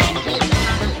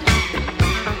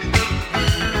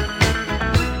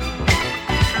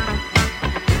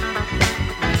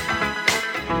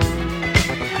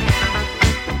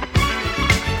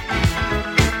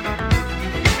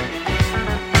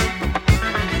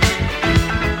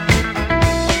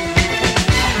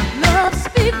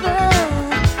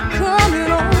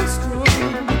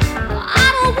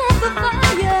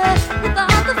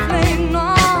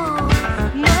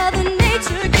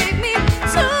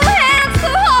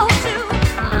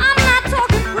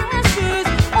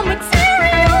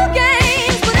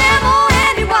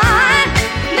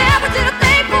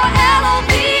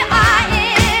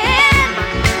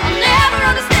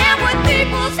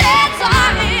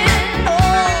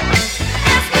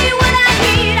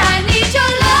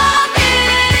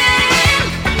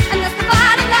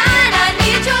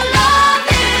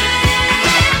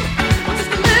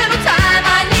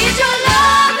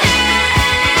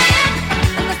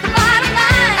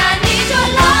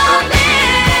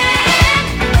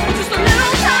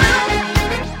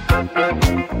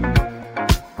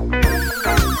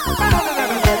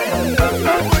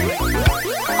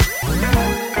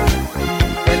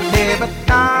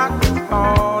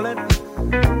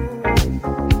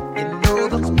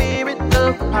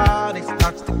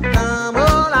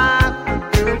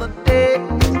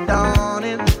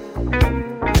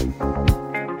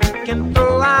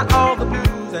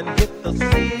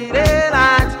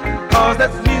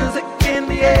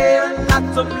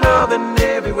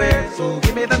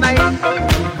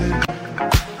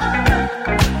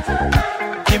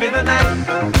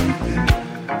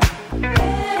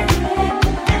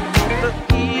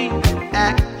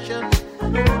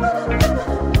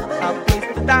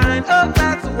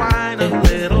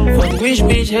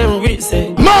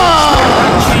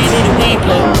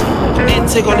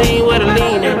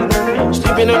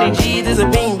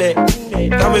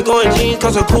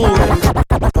 Cause I'm cool,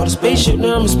 right? On a spaceship,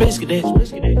 now I'm a space cadet.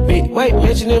 Big white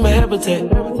mansion in my habitat.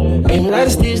 Aiming light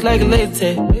of stitch like a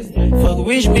laser tag. Fuck a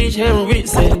rich bitch, having rich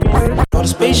set. On a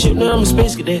spaceship, now I'm a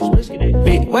space cadet.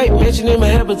 Big white mansion in my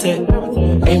habitat.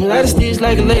 Aiming light of stitch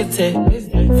like a laser tag.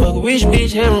 Fuck a rich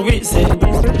bitch, having rich set.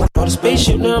 On a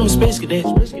spaceship, now I'm a space cadet.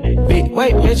 Big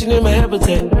white mansion in my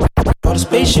habitat. On a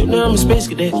spaceship, now I'm a space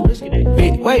cadet.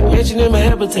 Big white mansion in my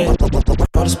habitat.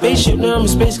 On a spaceship, now I'm a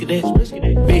space cadet.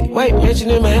 Big white mansion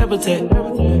in my habitat.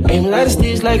 Aim light of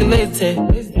stitch like a laser tag.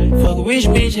 Fuck a rich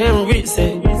bitch, having rich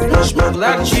set. Smoke a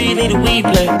lot of trees, need a weed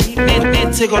plant.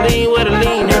 Didn't take on lean where the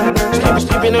lean at.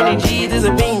 Sleeping on these G's is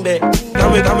a beanbag.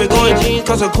 Got me going jeans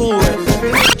cause I'm cool,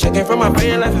 right? Checking from my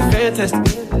band, life is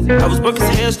fantastic. I was broke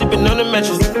as hell, sleeping on the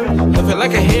mattress. I felt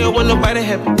like a hell when nobody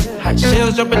happy. Hot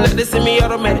shells jumping like they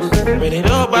semi-automatic. Ran it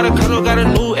up by the condo, got a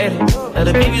new edit. Now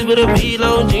the babies with a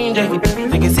V-long jean jacket.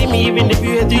 They can see me even if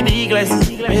you had 3D glasses.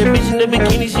 Bad bitch in the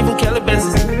bikini, she from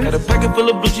Calabasas. Got a pocket full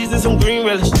of blue cheese and some green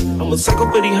relish. I'm a psycho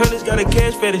for these hundreds, got a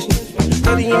cash fetish.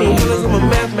 Studying these hundreds, I'm a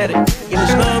mathematic. In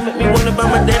this love, make me wonder about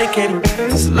my dedicated.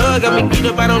 This love got me beat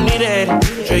up, I don't need an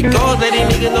addict. Drake goals, let these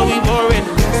niggas know we already.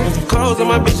 Spend some calls on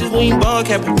my bitches, we ain't ball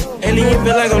capping. Alien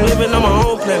feel like I'm living on my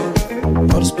own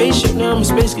planet. On the spaceship, now I'm a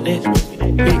space cadet.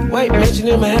 Big white mansion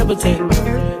in my habitat.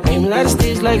 Aim a lot of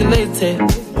stitch like a laser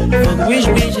tag. Fuck a rich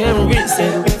bitch, having rich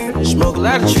set. Smoke a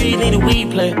lot of trees, need a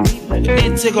weed plant.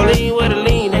 Didn't take on lean where the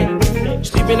lean at.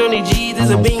 Sleeping on these G's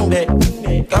is a beanbag.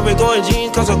 Got me going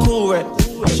jeans cause I'm cool, right?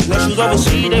 No shoes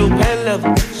overseas, they were pan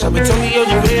level. Shopping Tokyo,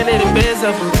 Japan, they the best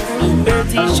of them. Bare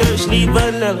t-shirt, sleeve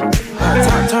vanilla.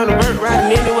 Top turn the bird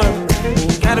riding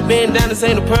anywhere. Gotta bend down, this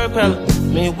ain't a propeller.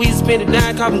 Man, we spend it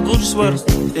down, call them Gucci sweaters.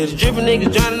 There's dripping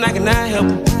niggas drowning, I cannot help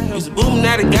them. Used to boom,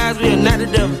 now the guys, we are not the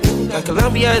devil. Got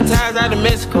Colombia ties out of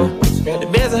Mexico. Got the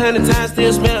beds 100 times,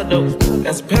 still smell dope.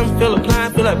 Got some pimp, feel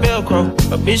applying, feel like Velcro.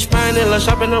 A bitch fine and love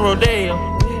shopping on Rodeo.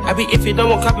 I be if you don't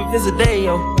want copy, this a day,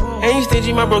 yo. Ain't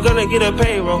stingy, my bro gonna get a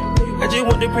payroll. I just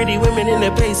want the pretty women in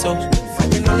their pesos. I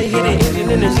can only hear the engine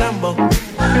in this Lambo.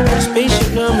 On a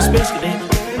spaceship, now I'm a space cadet.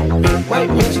 Big white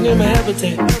mansion in my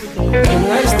habitat. Came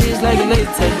right stage like a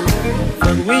latex. Fuck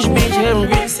a rich bitch, having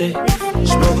rich sex.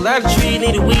 Smoke a lot of trees,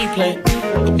 need a weed plant.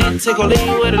 But didn't take on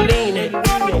lean where the lean at.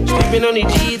 Sleeping on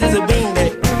these G's is a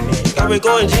beanbag. Got me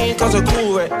going jeans cause I'm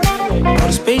cool rat. On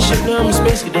a spaceship, now I'm a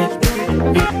space cadet.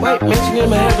 Big white mansion in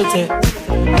my habitat.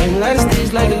 Came right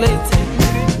stage like a latex.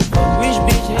 Fuck a rich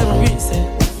bitch, having rich sex.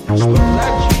 Smoke a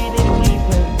lot of trees, need a weed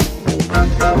plant.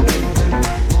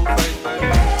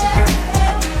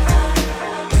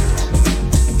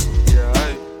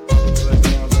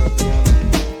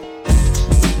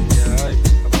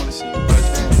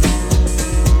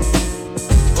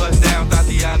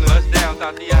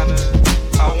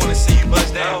 I wanna see you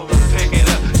bust down. Pick it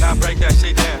up, now break that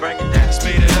shit down. Break it down,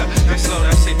 speed it up, then slow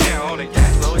that shit down on the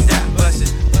gas. Slow it down, bust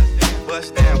it,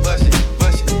 bust down, bust it,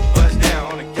 bust it, bust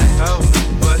down on the gas. Oh,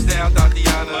 bust down,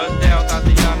 Tatiana, bust down,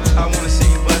 Tatiana. I wanna see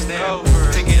you bust down.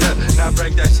 Pick it up, now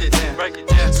break that shit down. Break it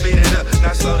down, speed it up,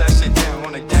 now slow that shit down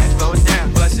on the gas. Slow it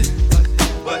down, bust it,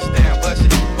 bust down, bust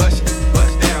it, bust it,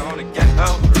 bust down on the gas.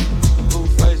 Oh, blue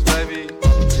face, baby,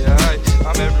 yeah,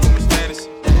 I'm every woman's fantasy.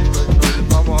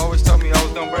 Mama always told me I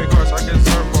was gonna break hearts. I guess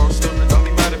her fault, stupid. Don't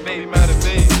be mad at me, be mad at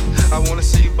me. I wanna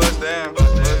see you bust down,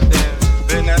 bust down.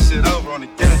 Bend that shit over on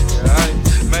the gas,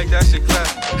 yeah, make that shit clap.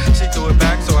 She threw it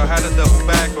back, so I had to double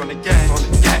back on the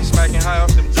gas, smacking high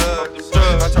off them drugs.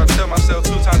 I tried to tell myself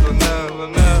 2 times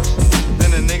enough.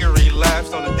 Then the nigga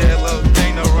relapsed on the dead low.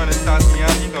 Ain't no running,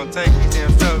 Tatiana. You gon' take me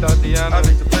damn show, Tatiana. I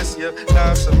beat the pussy up,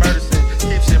 now it's a murder scene.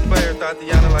 Keep shit player,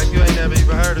 Tatiana, like you ain't never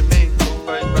even heard of me.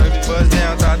 Baby, buzz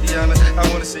down, Tatiana. I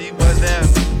wanna see you buzz down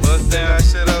that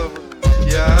shit over.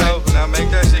 Yeah, I hope. Now make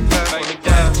that shit clap on the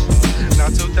gas. Now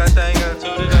toot that thing up,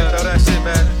 throw that shit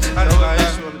back. I know I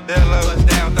hit you on the dead low. Buzz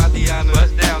down, Tatiana.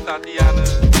 Buzz down, Tatiana.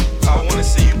 I wanna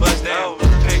see you buzz down.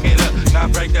 Pick it up, now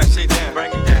break that shit down.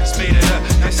 Break it down, speed it up,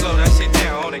 then slow that shit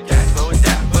down on the gas. Slow it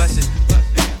down, bust it,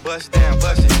 bust down,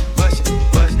 bust it, bust it,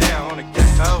 bust down on the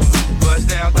gas. Oh, buzz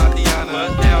down, Tatiana.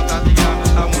 Buzz down, Tatiana.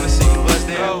 I wanna see you buzz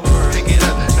down.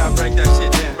 Now break that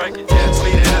shit down, break it down,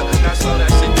 speed it up, now slow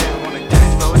that shit down on the gas,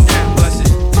 slow it down, bust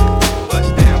it,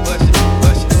 bust down, bust it,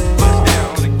 bust it, bust down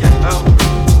on the gas. Oh.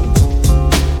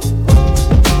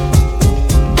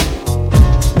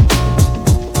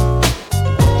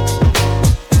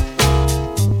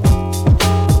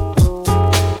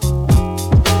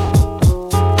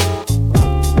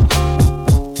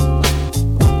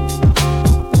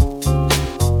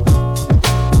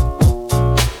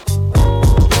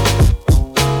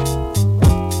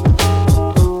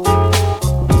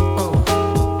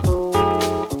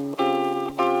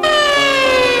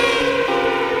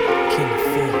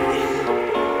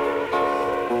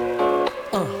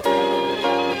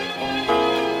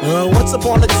 Once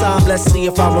upon a time, let's see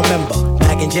if I remember.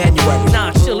 Back in January.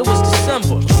 Nah, chill, it was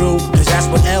December. True, cause that's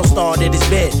when L started his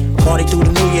bid. Party through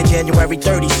the new year, January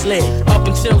 30 slid. Up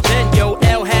until then, yo,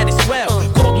 L had his swell.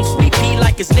 Called him Sweet Pea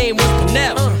like his name was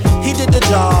Pernell. He did the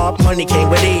job, money came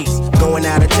with ease. Going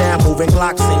out of town, moving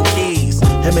Glocks and keys.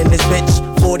 Him and his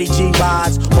bitch, 40 G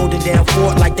rides, holding down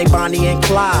fort like they Bonnie and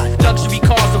Clyde. Luxury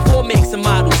cars of all makes and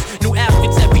models. New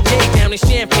outfits every day, down in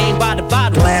champagne by the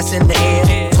bottle. Glass in the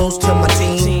air, toast to my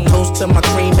team, toast to my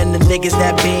cream and the niggas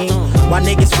that beam. Why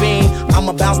niggas fiend?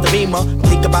 I'ma bounce the beamer.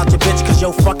 Think about your bitch, cause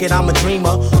yo, fuck it, I'm a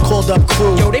dreamer. Called up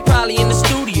crew. Yo, they probably in the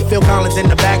studio. Phil Collins in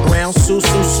the background,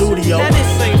 Susu Studio. Now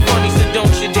this ain't funny, so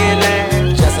don't you dare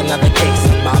laugh. Just another case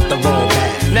about the wrong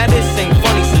path. Now this ain't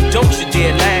funny, so don't you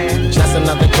dare laugh. Just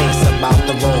another case about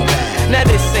the wrong path. Now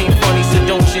this ain't funny, so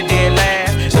don't you dare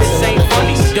laugh. This ain't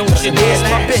funny, so don't you dare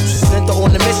laugh. My bitch sent her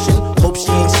on a mission, hope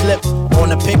she ain't slip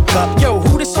on a pickup. Yo,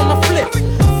 who this on my flip?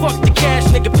 Fuck the cash,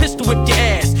 nigga, pistol whip your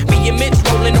ass. Me and Mitch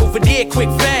rolling over there quick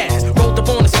fast. Rolled up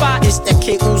on the spot, it's that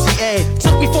kid Uzi A.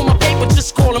 Took me for my paper,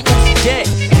 just call him Uzi J.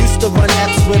 Used to run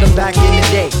apps with him back in the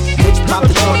day. Bitch popped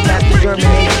the trunk past the German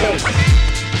AK.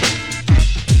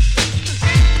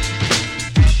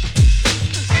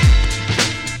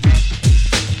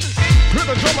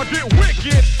 The drummer get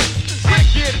wicked,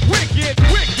 wicked, wicked,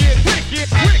 wicked, wicked,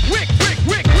 wicked, wicked,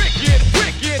 wicked,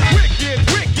 wicked, wicked,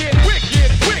 wicked,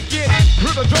 wicked, wicked.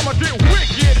 Hear the drummer get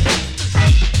wicked.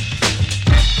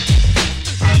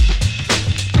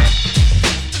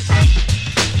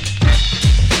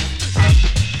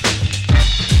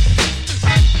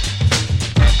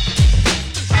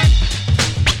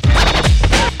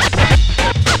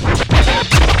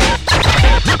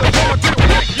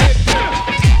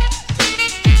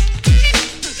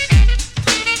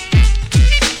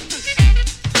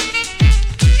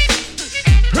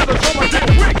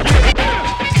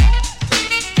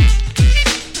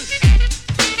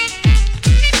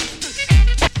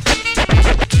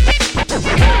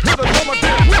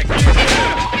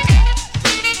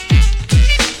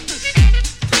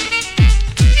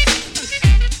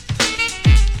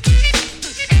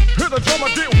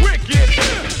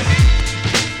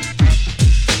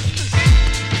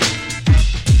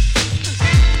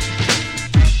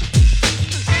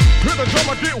 the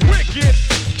drummer get wicked.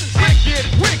 Wicked,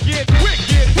 wicked,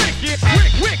 wicked, wicked, wicked,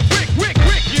 wicked, wicked,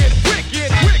 wicked,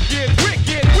 wicked, wicked,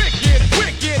 wicked, wicked,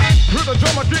 wicked. Hear the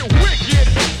drummer get wicked.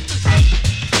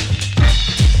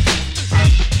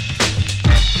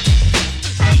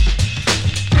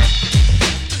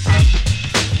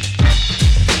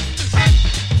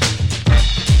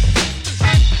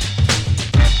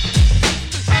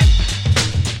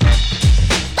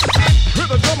 Hear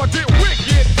the drummer get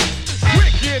wicked.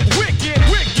 Wicked, wicked,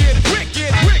 wicked, wicked,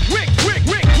 wicked,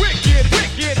 wicked,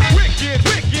 wicked,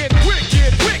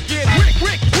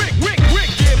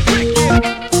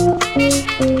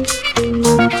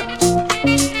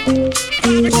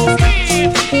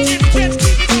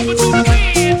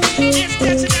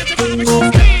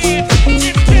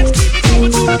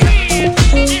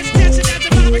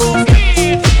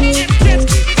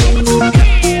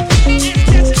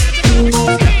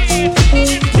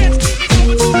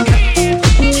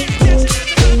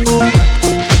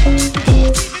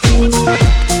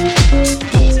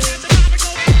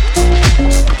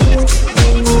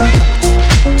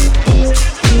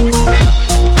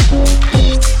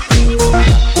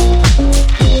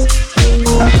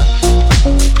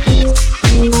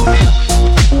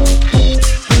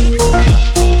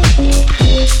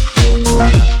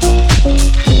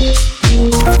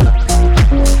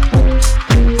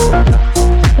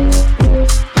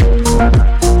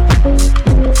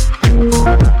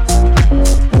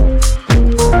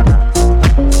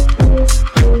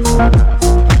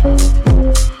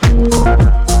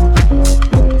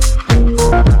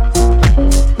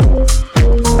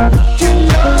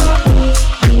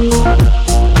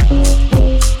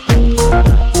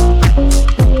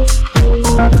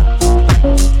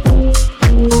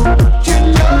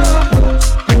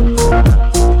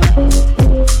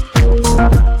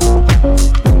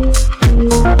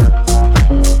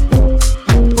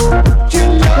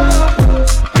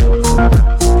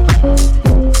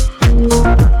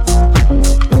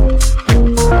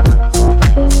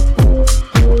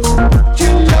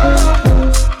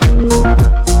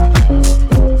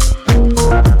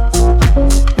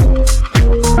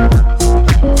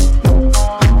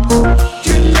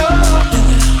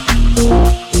 wicked, wicked, wicked,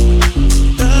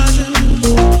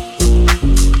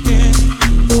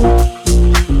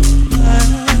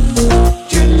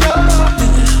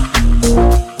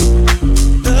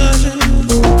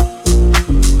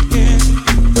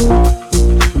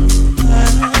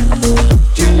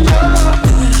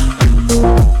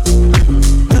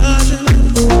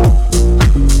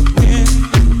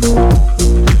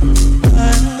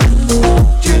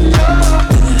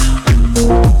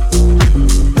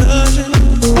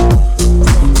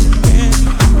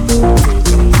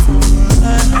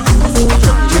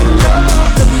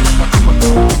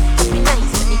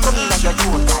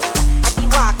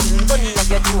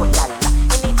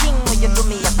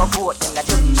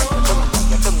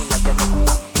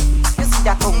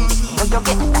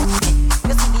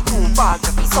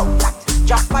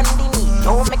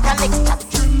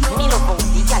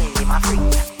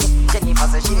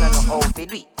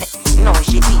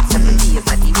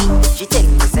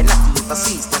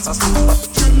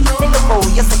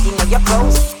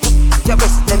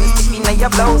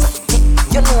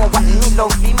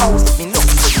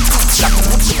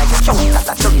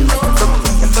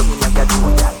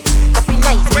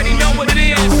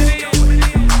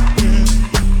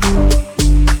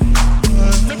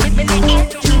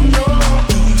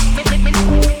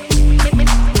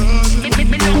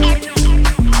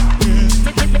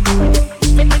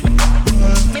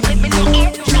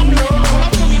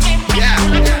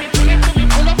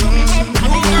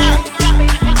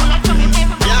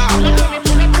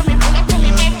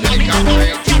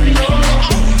 wicked,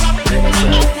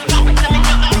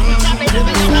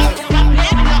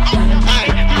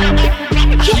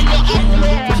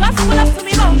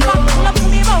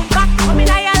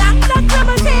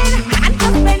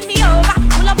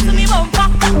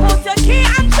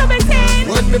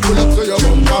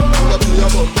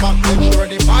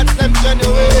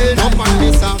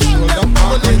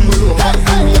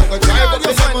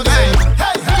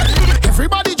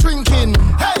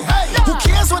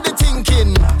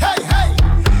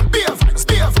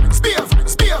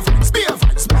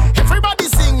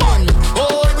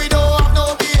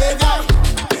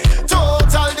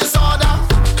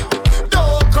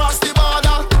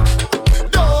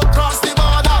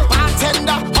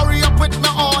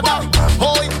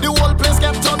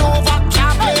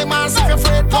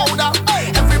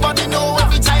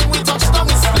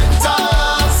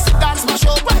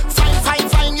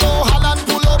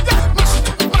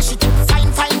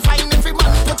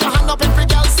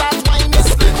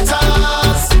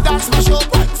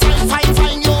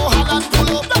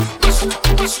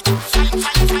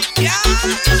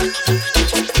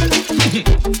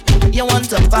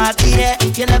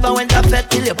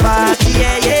 till you party,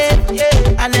 yeah, yeah,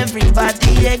 yeah. And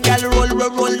everybody, yeah, girl,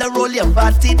 roll your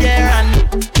body there. And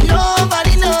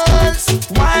nobody knows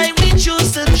why we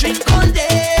choose to drink all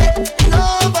day.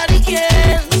 Nobody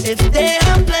cares if they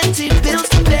have plenty bills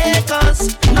to pay,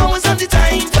 cause now is not the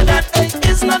time for that,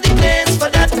 it's not the place for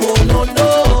that. Oh no,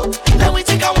 no, let me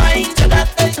take a wine to that,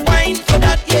 wine for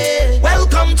that, yeah.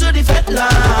 Welcome to the Fed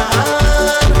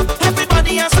land.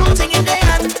 Everybody has something in their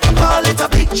hand, call it a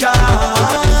big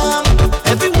jam.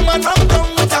 Every woman run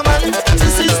down with a man,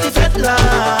 this is the Fed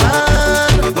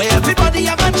land, where everybody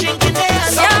have a drink in their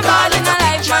hand, so call it a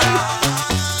big jam.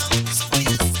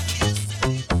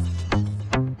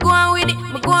 Go on with it,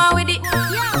 go on with it.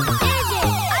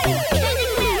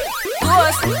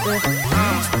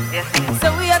 So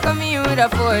we are coming with a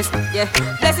force, yeah.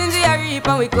 Blessings we are reap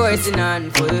and we coursing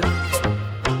on full.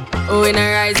 Oh, we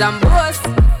not rise and boast.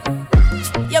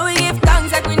 Yeah, we give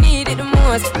thanks like we need it the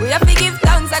most. We have to give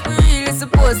thanks like we really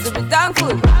supposed to be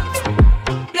thankful.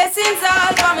 Blessings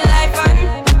all for my life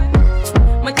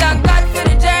and my thank God for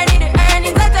the journey, the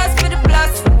earnings are just for the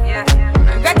plus. Yeah,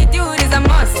 and gratitude is a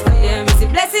must. Yeah, me see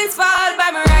blessings fall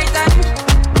by my right hand.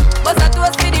 But I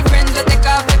toast for the friends that take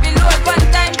off every load. One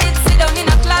time did sit down in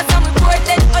a class and we poured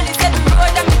then only said the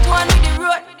road and me go on with the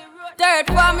road. Third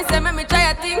form, me say make me try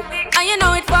a thing. And you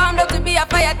know it formed up to be a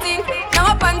fire thing.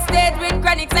 Now up on stage with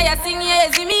chronics I sing, yeah.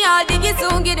 See me all diggy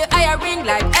soon, get the higher ring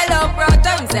like hello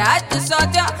brother. Me say I had to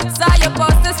shut ya. Saw your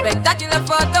poster, spectacular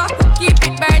photo. Keep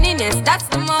it burning, yes, that's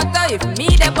the motto. If me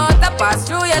the butter pass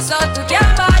through your soul to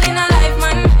can't fall in a life,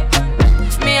 man.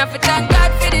 Me have to thank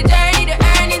God for the journey, the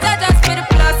earnings are just for the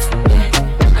plus.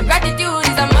 Yeah. And gratitude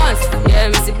is a must. Yeah,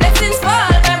 me see blessings fall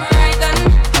by my right hand.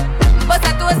 But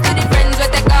I toast to the friends we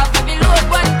take off every load.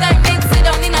 One time they sit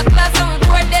down in a class and we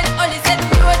poured then only said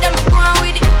the road and we go on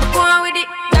with it, go on with it.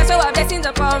 That's how our blessings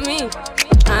upon me.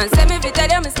 And send me to tell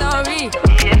them a story.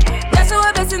 That's how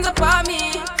our blessings upon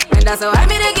me. And that's how I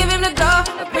made to give him the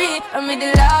glory. I'm in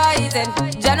delighted.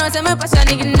 Jah knows say my passion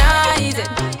ignited.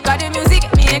 Got the music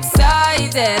get me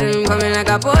excited. I'm coming like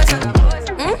a potion.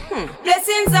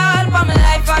 Blessings all for my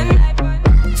life and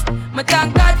my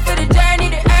thank God for the journey,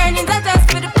 the earnings are just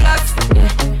for the plus.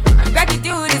 Yeah, and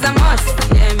gratitude is a must.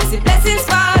 Yeah, me see blessings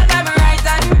fall by my right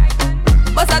hand.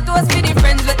 But I toast for the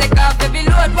friends we take off every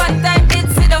load. One time did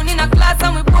sit down in a class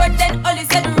and we poured then only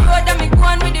said the road and me go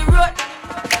on with the road.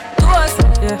 Toast,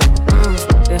 yeah,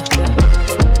 yeah.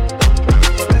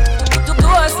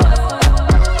 Toast.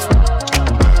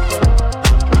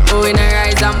 Oh, we not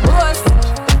rise and boast.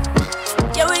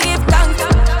 Yeah, we give thanks.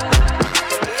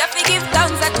 We have to give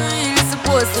thanks like we really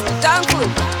supposed to be thankful.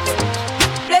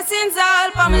 Blessings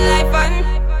all for my life and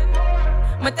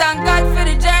my thank God for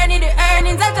the journey, the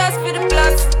earnings are just for the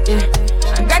plus.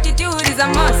 Yeah, and gratitude is a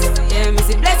must. Yeah, me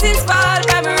see blessings fall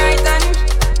by my right hand.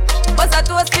 But I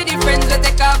toast for the friends we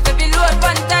take off every load.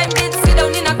 One time did sit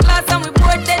down in a class and we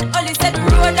poured then only said the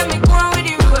road and me go on with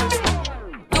the road.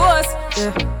 Toast,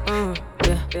 yeah,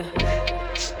 yeah, yeah.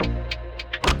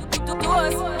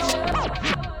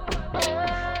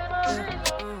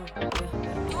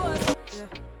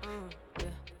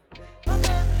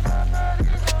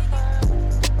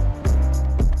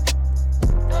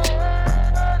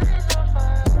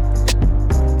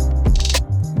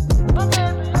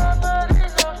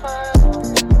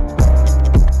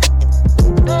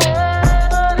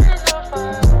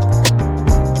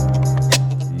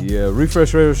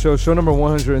 Refresh Radio Show, show number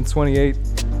 128.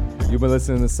 You've been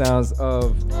listening to the sounds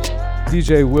of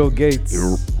DJ Will Gates.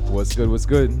 What's good? What's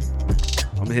good?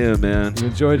 I'm here, man. You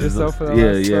enjoyed yourself for the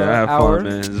last I had hour? fun,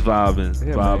 man. Just vibing,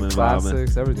 Yeah, vibing, man. vibing.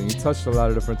 Classics, everything. You touched a lot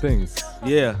of different things.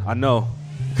 Yeah, I know.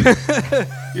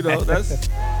 You know, that's...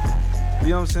 You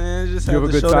know what I'm saying? Just You have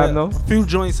a good time, though? A few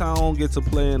joints I don't get to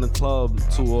play in the club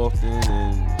too often,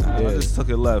 and I just took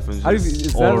it left and just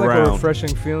Is all that like around. a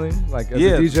refreshing feeling, like as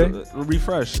yeah, a DJ?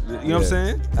 Refresh. You know what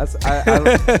I'm saying? That's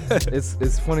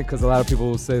it's funny because a lot of people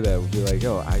will say that. Will be like,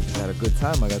 "Yo, I had a good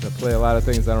time. I got to play a lot of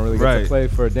things I don't really get to play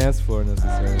for a dance floor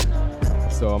necessarily."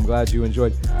 So I'm glad you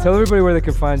enjoyed. Tell everybody where they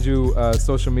can find you,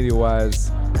 social media wise.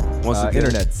 Once again,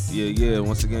 internets. Yeah.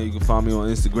 Once again, you can find me on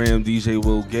Instagram, DJ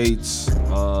Will Gates,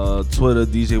 Twitter,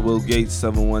 DJ Will Gates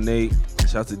 718.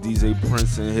 Shout out to DJ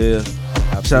Prince in here.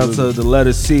 Absolutely. Shout out to the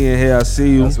letter C in here. I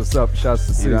see you. That's what's up. Shouts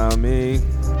to C. You know what I mean?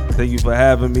 Thank you for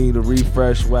having me. The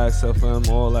Refresh, Wax FM,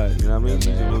 all that. You know what I mean?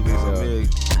 DJ Will Gates, I'm big.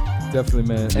 Definitely,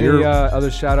 man. Any other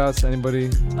shout outs?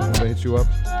 Anybody hit you up?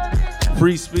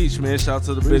 Free speech, man. Shout out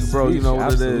to the big bro. You know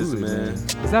what it is, man.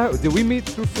 Is that, did we meet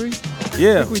through Free?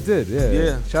 Yeah. I think we did,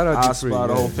 yeah. Shout out to Free. The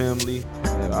whole family.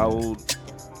 Yeah, I will.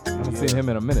 I haven't seen him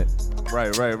in a minute.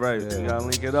 Right. Yeah. You gotta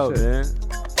link it up, man.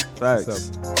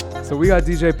 Facts. So we got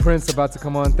DJ Prince about to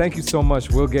come on. Thank you so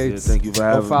much, Will Gates. Yeah, thank you for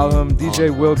having me. Go follow him,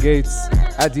 DJ Oh. Will Gates,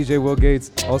 at DJ Will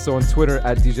Gates. Also on Twitter,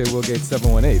 at DJ Will Gates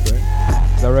 718, right?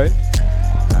 Is that right?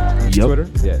 Yep. Twitter?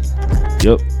 Yeah.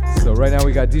 Yep. So right now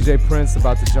we got DJ Prince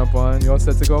about to jump on. You all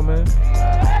set to go, man?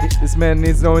 This man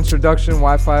needs no introduction.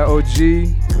 Wi-Fi OG.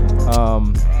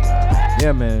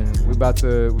 Yeah, man. We about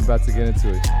to get into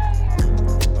it.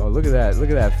 Oh, look at that. Look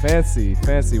at that. Fancy.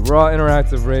 Raw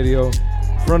interactive radio.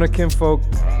 Front of Kinfolk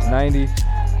 90.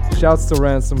 Shouts to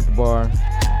Ransom Bar.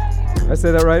 Did I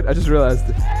say that right? I just realized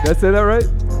it. Did I say that right?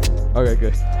 Okay,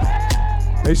 good.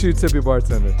 Make sure you tip your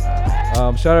bartender.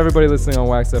 Shout out everybody listening on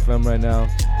Wax FM right now.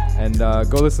 And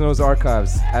go listen to those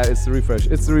archives at It's The Refresh.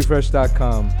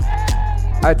 It'sTheRefresh.com.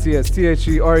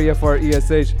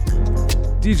 ITSTHEREFRESH.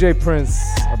 DJ Prince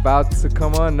about to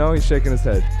come on. No, he's shaking his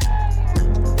head.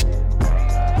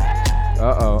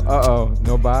 Uh-oh.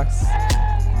 No box.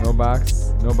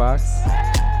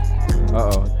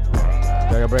 Uh-oh. Do I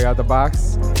gotta break out the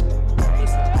box?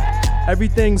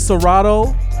 Everything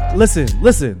Serato.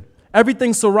 Listen.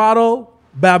 Everything Serato,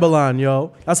 Babylon,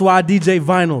 yo. That's why I DJ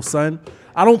vinyl, son.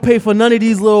 I don't pay for none of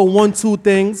these little 1-2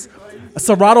 things. A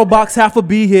Serato box have to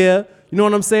be here. You know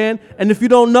what I'm saying? And if you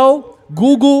don't know,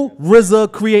 Google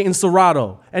RZA creating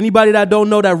Serato. Anybody that don't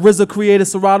know that RZA created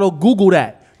Serato, Google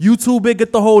that. YouTube it,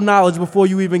 get the whole knowledge before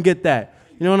you even get that.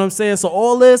 You know what I'm saying? So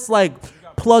all this, like,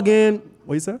 plug in.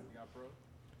 What you said?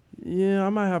 Yeah, I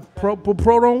might have Pro. But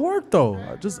Pro don't work though.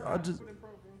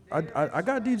 I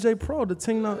got DJ Pro. The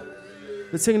thing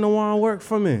don't want to work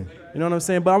for me. You know what I'm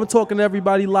saying? But I'm talking to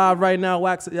everybody live right now.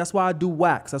 Wax. That's why I do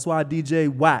Wax. That's why I DJ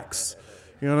Wax.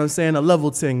 You know what I'm saying? The level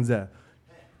things there.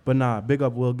 But nah, big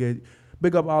up Will Gates.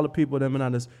 Big up all the people that in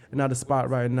the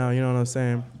spot right now. You know what I'm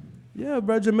saying? Yeah,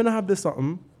 Bridget, I have this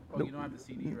something. Oh, you don't have the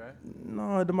CD, right?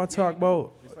 No, my talk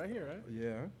about. It's right here, right?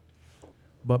 Yeah.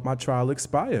 But my trial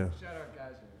expire. Shout out,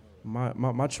 guys.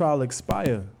 My trial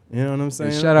expire. You know what I'm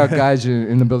saying? Shout out guys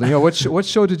in the building. Yo, what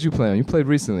show did you play on? You played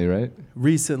recently, right?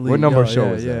 Recently. What number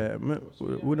show was that? Yeah,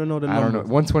 we don't know the number. I don't know.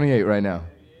 128 right now.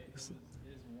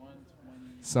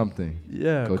 Something.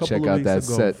 Yeah, go a couple check of out weeks that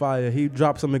ago, set. Fire. He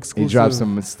dropped some exclusive. He dropped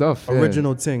some stuff.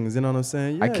 Original things. You know what I'm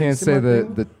saying? Yeah, I can't say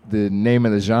the name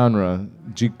of the genre.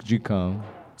 G-Kong.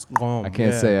 I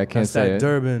can't say it. That's that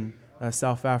Durban, that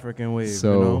South African wave.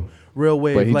 So, you know? Real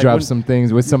wave. But he like dropped some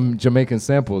things with some Jamaican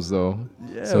samples though.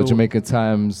 Yeah, so Jamaican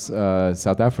times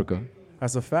South Africa.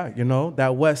 That's a fact. You know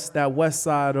that west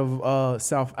side of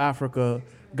South Africa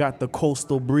got the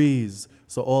coastal breeze.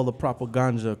 So all the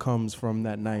propaganda comes from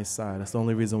that nice side. That's the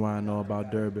only reason why I know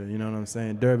about Durban. You know what I'm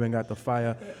saying? Durban got the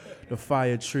fire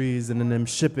trees, and then them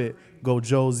ship it go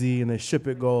Josie, and they ship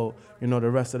it go, the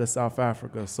rest of the South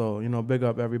Africa. So, big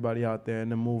up everybody out there in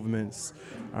the movements.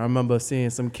 I remember seeing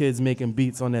some kids making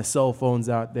beats on their cell phones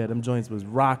out there. Them joints was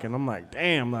rocking. I'm like,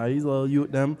 damn, like, these little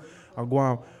youth, them are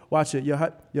going, watch it. Yo,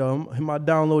 he might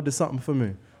download this something for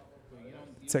me.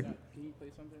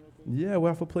 Yeah, we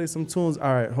have to play some tunes.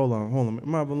 All right, hold on. I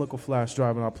might have a little flash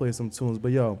drive and I'll play some tunes.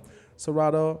 But yo,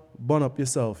 Serato, bun up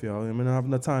yourself, yo. I mean, I have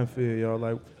no time for you, yo.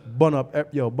 Like, bun up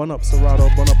Serato,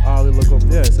 bun up Ali, look up.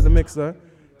 Yeah, it's in the mixer.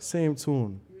 Same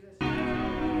tune. Oh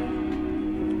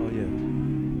yeah.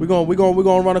 We're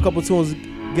gonna run a couple tunes,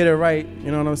 get it right.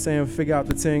 You know what I'm saying? Figure out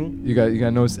the ting. You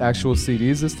got no actual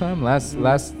CDs this time? Last show,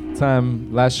 That's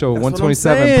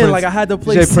 127. Prince, like I had to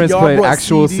play. DJ Prince played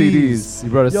actual CDs. He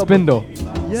brought a spindle.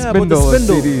 Yeah, but the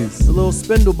spindle, the little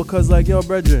spindle, because like, yo,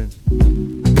 brethren,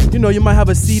 you might have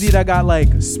a CD that got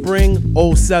like Spring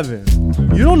 07.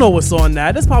 You don't know what's on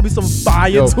that. There's probably some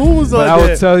fire tunes on there. But I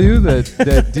will tell you that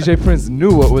DJ Prince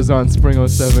knew what was on Spring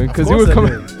 07 because he was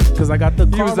coming. Because I got the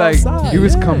car outside. He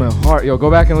was coming hard. Yo, go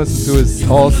back and listen to his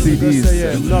all CDs.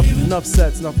 Yeah, enough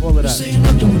sets, enough all of that.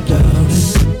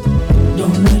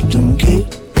 Don't let them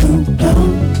keep you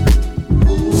down.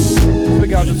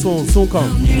 Pick out the tune, soon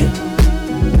come.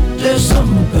 There's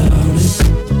something about it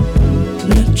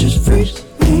that just freaks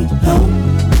me out.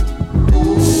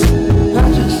 I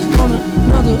just want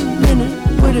another minute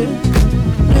with it.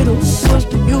 Little, what's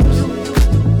the use?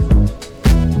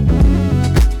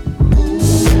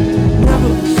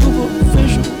 Never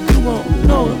superficial, you won't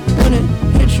know it when it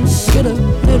hits you. Get a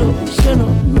little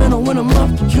sentimental when I'm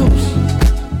off the juice.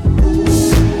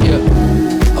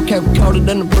 Yeah, okay, we're colder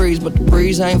than the breeze, but the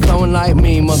breeze ain't flowing like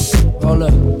me, mother. Hold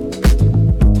up.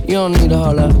 You don't need to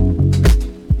holler.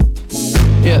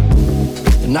 Yeah.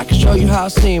 And I can show you how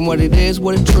it seems, what it is,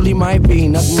 what it truly might be.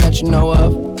 Nothing that you know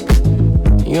of.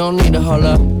 You don't need to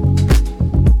holler.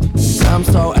 I'm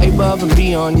so above and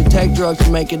beyond. You take drugs to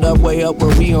make it up, way up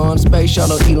where we on. Space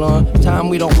shuttle Elon. Time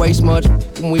we don't waste much.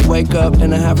 When we wake up,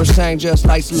 then I have her sang just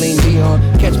like Celine Dion.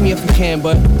 Catch me if you can,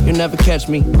 but you'll never catch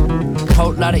me.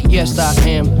 Whole lot of yes I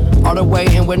am. All the way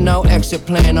in with no exit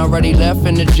plan. Already left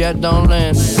and the jet don't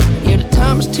land. Yeah, the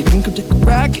time is ticking. Come take a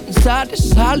ride, get inside. This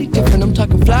is highly different. I'm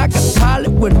talking fly, got a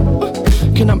pilot with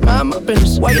him. Can I mind my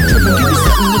business? Why you tripping? Give me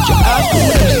something that your eyes can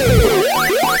witness.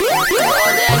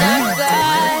 All that I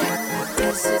got,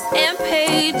 this is in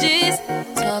pages,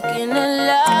 talking a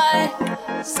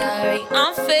lot. Sorry,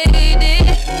 I'm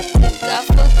faded. Think I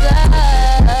forgot.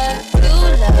 You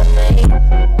love me.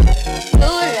 You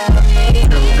love me.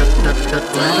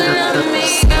 You love me.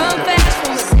 I'm fast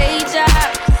from the stage up,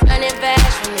 running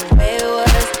fast from the way it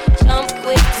was. Jump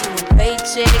quick to the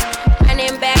paycheck,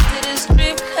 running back to the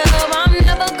strip club. I'm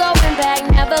never going back,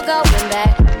 never going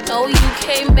back. No, you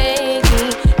can't make me.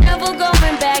 Never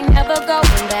going back, never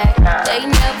going back. They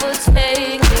never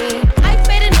take me. I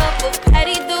fed enough of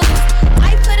petty dudes.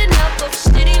 I put enough of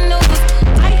shitty news.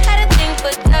 I had a thing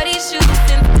for dirty shoes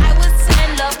since I was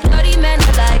 10. Love bloody men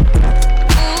like,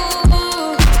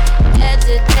 ooh,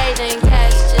 yesterday then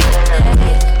catch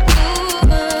today. Ooh,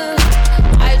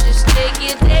 I just take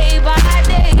it day by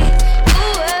day.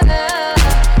 Ooh,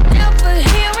 never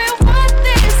hearing what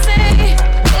they say.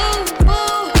 Ooh,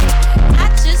 I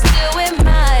just do it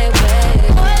my way.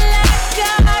 All I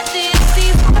got is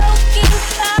these broken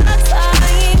clouds. I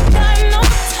ain't got no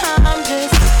time,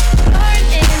 just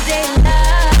burning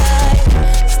daylight.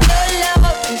 Still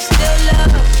love and still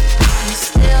love and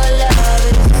still love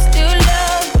and still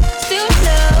love, still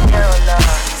love,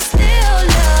 still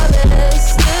love and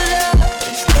still love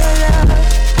and still love.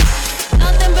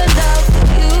 Nothing but love for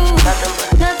you.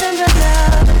 Nothing but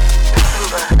love.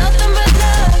 Nothing but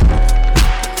love.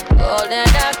 All that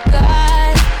I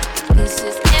got, this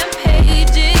is in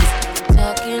pages,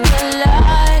 talking a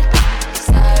lot.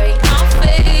 Sorry, I'm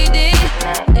faded.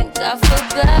 Think I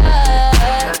forgot.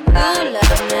 You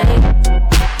love me.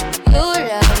 You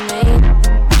love me.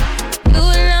 You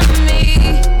love me.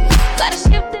 Gotta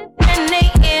shift at 10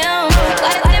 a.m.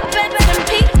 Gotta dip at 10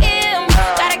 p.m.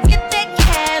 Gotta get that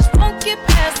cash. Won't get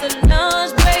past the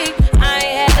lunch break. I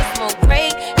ain't had a smoke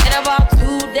break in about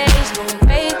 2 days. No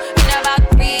break in about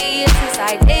 3 years since I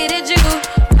dated you.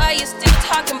 Are you still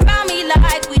talking about me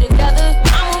like we together?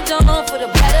 I moved on for the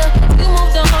better. You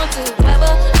moved on to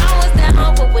whoever. I was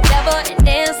down for whatever and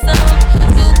then some.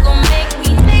 You gon' make me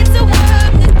hate to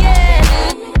work again.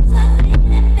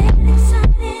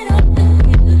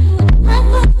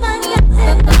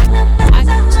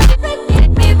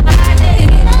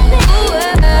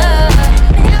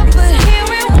 Never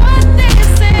hearing what they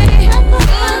say.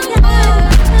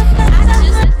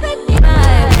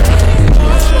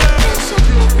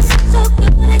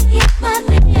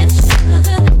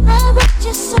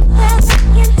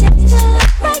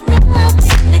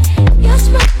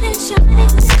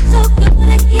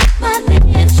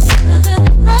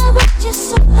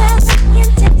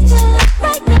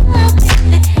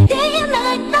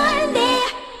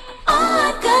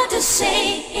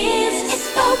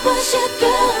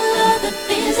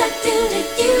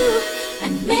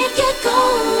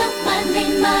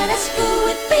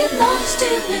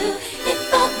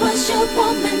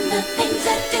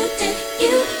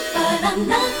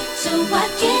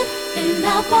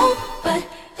 But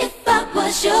if I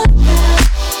was your girl,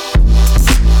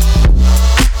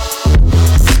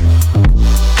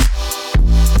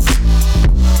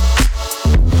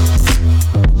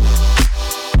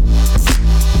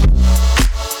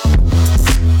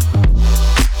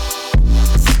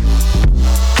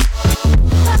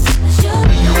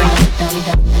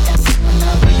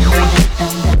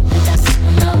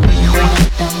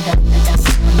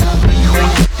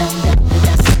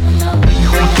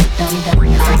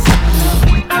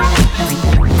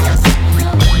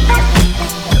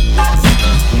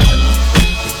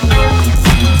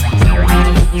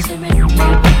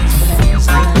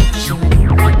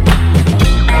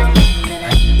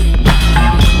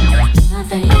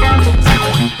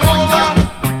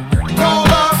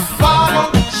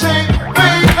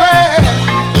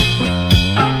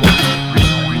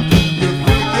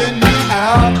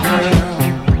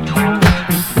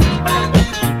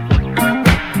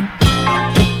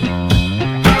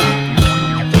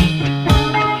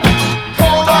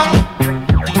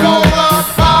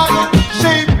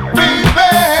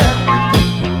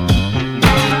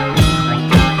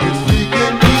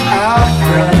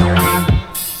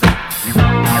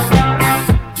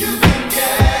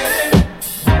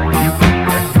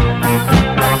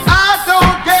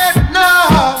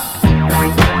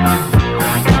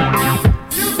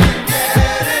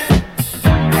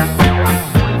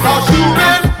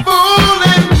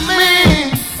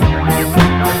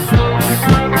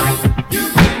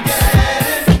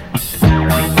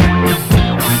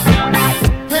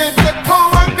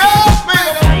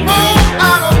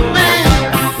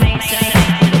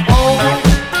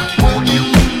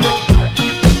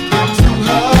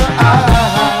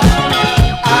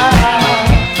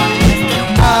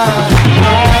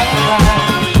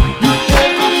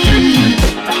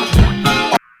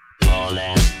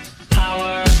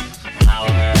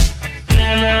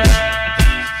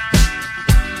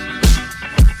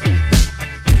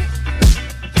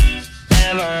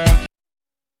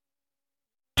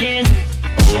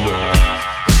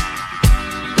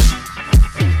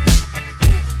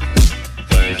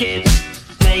 Work it,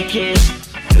 make it,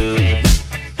 do it,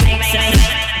 make sense.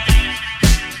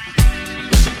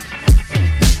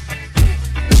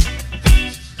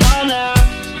 Taller,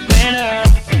 better,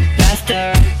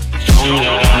 faster,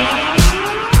 stronger.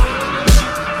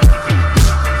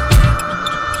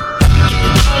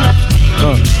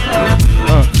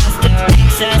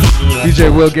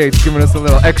 DJ Will Gates giving us a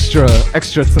little extra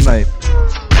tonight.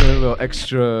 Giving a little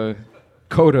extra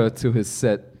coda to his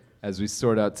set as we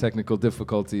sort out technical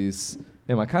difficulties.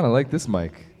 Damn, I kind of like this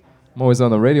mic. I'm always on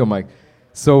the radio mic.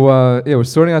 So, yeah, we're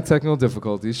sorting out technical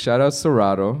difficulties. Shout out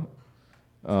Serato.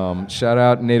 Shout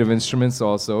out Native Instruments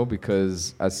also,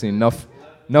 because I've seen enough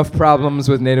problems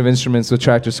with Native Instruments with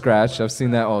Tractor Scratch. I've seen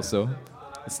that also.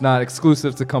 It's not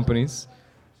exclusive to companies.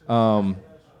 Again,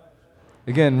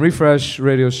 Refresh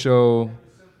Radio Show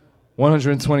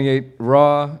 128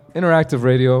 raw, interactive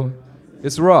radio.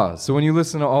 It's raw. So when you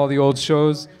listen to all the old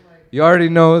shows, you already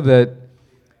know that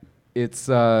it's,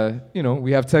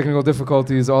 we have technical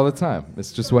difficulties all the time.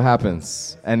 It's just what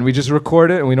happens. And we just record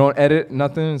it and we don't edit,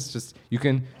 nothing. It's just, you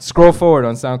can scroll forward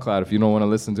on SoundCloud if you don't want to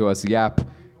listen to us yap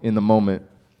in the moment.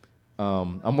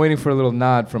 I'm waiting for a little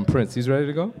nod from Prince. He's ready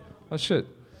to go? Oh, shit.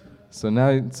 So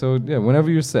whenever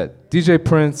you're set. DJ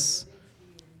Prince,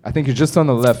 I think you're just on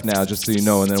the left now, just so you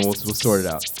know, and then we'll sort it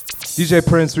out. DJ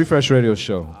Prince, Refresh Radio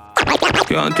Show.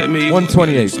 Can't tell me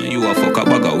 128. You a fuck a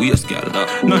bag of waist, girl.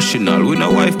 National, we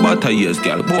no wife but a years,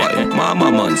 girl. Boy,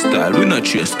 mama man style, we no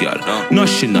chase, girl.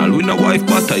 National, we no wife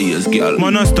but a years, girl.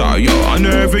 Man a star, yo, and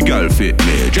every girl fit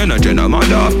me. Jenna,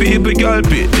 man off people, girl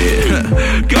pit me.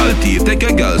 Girl thief, take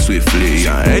a girl swiftly.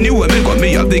 Anyway, me got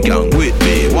me have the gang with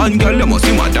me. One girl, they must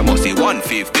see man, they must see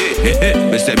 150.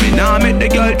 Me say me nah make the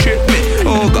girl trip me.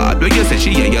 Oh God, when you say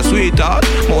she ain't your sweetheart,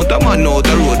 mount a man out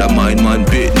the road, a mind man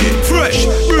pit me. Fresh,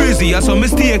 breezy, as some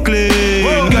mistake clean.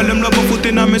 Girl, them love a foot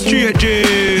in on me straight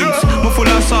jeans. Me full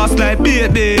of sauce like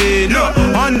baby.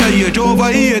 Underage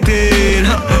over 18.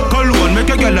 Cologne make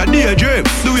a girl a daydream.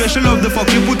 The way she love the fuck,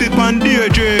 she put it on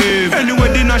daydream.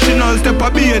 Anyway, the national step a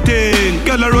beating.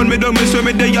 Girl around me down, me swear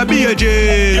me they a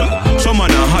beijing. Some man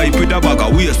a hype with a bag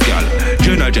of waist, girl.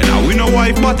 Jenna, we no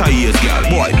wife but a years, girl.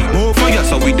 Boy, more fire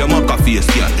so with them a face,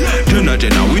 girl.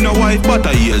 Jenna, we no wife but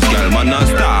a years, girl. Man a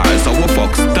star, so we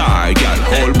fuck star, girl.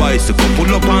 Whole bicycle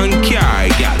pull up and carry,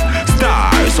 girl.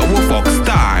 Star, so we fuck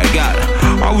star, girl.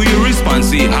 How we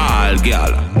responsive, all,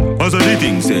 girl. As the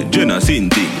thing said, Jenna sin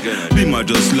thing. Bima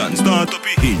just land, start up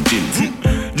the engine.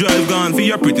 Drive gone for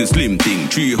your pretty slim thing.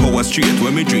 3 hours straight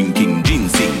when me drinking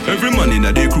ginseng. Every man in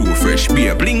the crew fresh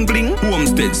beer bling bling.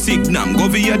 Homestead Signam go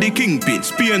via the kingpin.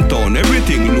 Spain town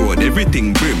everything load,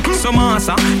 everything brim. Some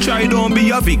answer try don't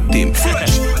be a victim.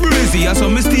 Fresh breezy as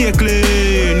some mistake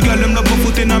clean. Girl them love a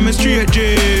foot in on me straight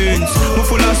jeans. Me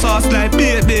full of sauce like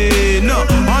baby. No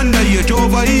underage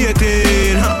over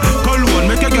 18. Cologne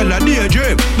make a girl a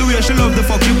daydream. The way she love the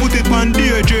fuck she put it on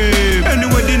daydream.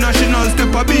 Anyway the national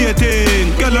step a beating.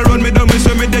 Girl around me down, me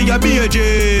say me they a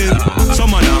beijing. Some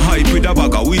man a hype with a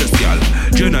bag of waist, girl.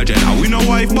 Jenna, we no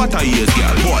wife but a years,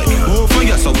 girl. Boy, oh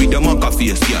fire so with them a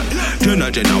face, girl.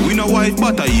 Jenna, we no wife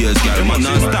but a years, girl. Man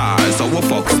a star, so we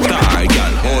fuck star,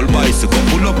 girl. Whole bicycle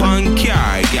pull up and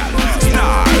carry, girl.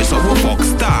 Star, so we fuck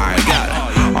star, girl.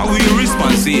 How we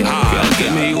responsive, girl.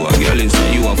 Get me you a girl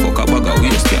inside, you a fuck a bag of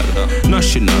waist, girl.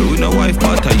 National, we no wife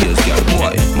but a years, girl.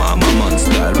 Boy, mama man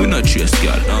style, we no chase,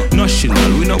 girl.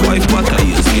 National, we no wife but a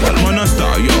years, girl. Man a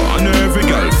star, yo, and every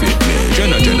girl fit me.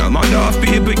 Jenna, mad off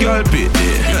people, girl pit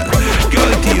me.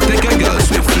 Girl teeth, take a girl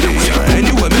swiftly.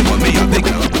 Anyway, me want me a big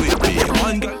girl with me.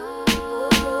 One girl.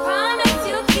 Promise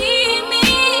you'll keep me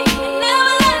and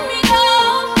never let me go.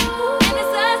 And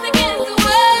it's us against the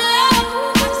world.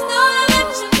 I just wanna let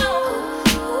you know.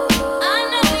 I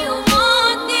know you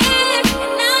want this,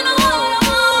 and I know what I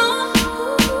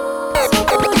want. So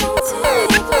go and take it,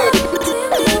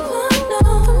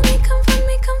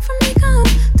 come for me, come.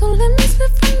 Don't let me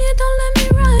slip from you, don't let me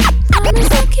run.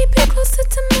 Promise I'll keep you closer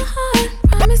to my heart.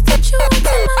 Promise that you won't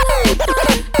take my love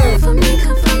apart. Come for me,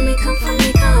 come.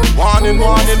 Warning.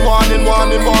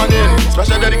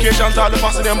 Special dedications all the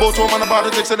passing them both home and about to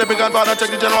take the big and bad and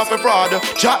take the general for fraud.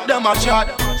 Chat them a chat,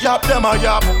 yap them a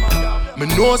yap. Me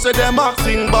know say them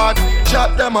acting bad.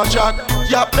 Chat them a chat,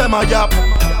 yap them a yap.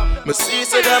 Me see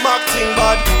say them acting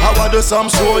bad. I want do some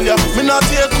soul, yeah. Me not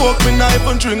take coke, me not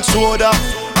even drink soda.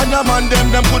 And your man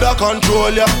them coulda control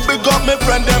ya. Big up me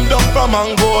friend them down from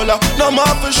Angola. No more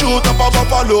for shoot up a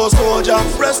buffalo soldier.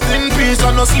 Rest in peace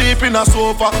and no sleep in a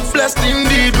sofa. Blessed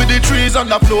indeed with the trees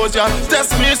and the floors, yeah.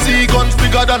 Test me, see guns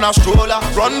bigger than a stroller.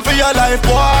 Run for your life,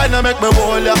 boy, now make me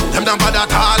hold ya. Them done bad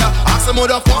at all. Ask them who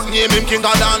the fuck name him king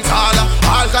of dance hall.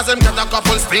 All cause them get a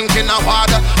couple stinking of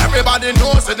water. Everybody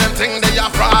knows that them thing they are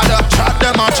fraud. Chat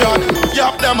them a chat,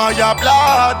 yap them a yap,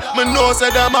 lad. Me know say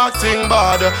them acting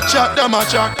bad. Chat them a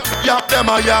chat, yap them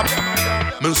a yap.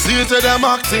 Me see say them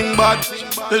acting bad.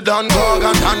 The Dan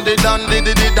Gorgon and the dandy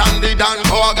Dan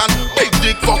Gorgon. Big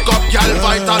dick fuck up girl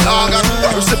fight a organ.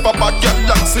 Sip up a girl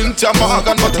like Cynthia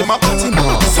Morgan. But him a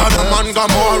Sodom and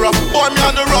Gomorrah. Boy me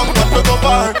on the wrong but me go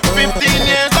far. 15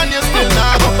 years and you still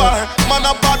not go far. Man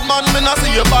a bad man, me not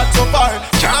see you bad so far.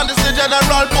 Can't this the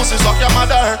general pussy suck your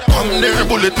mother. Come there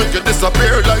bullet make you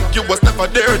disappear. Like you was never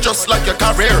there, just like your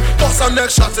career. Bust a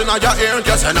next shot in your ear,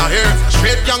 guess in a hair.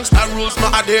 Straight gangster rules me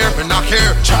adhere, me not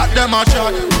care. Chat them a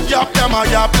chat, yap them a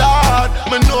yap, lad.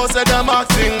 Me know say them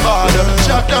acting bad.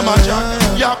 Chat them a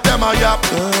chat, yap them a yap.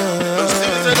 Me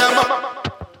see say them a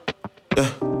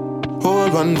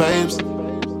Hold on vibes.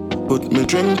 Put me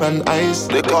drink on ice.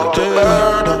 They call me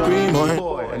Bird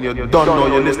Primo. And you don't know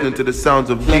you're listening to the sounds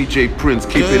of DJ Prince.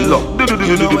 Keep it locked.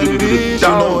 You know what it is, you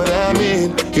know what I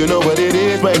mean. You know what it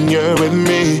is when you're with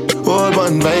me. Hold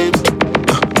on vibes.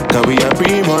 Cause we are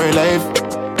Primo life.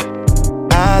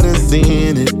 I done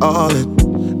seen it all.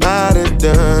 I done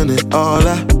done it all.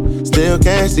 I still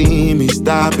can't see me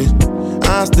stopping.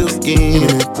 I'm still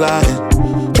scheming and plotting.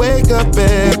 Wake up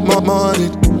every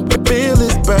morning. Feel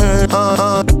this burn.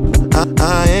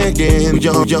 I ain't getting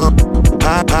young.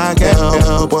 I can't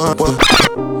help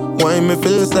why me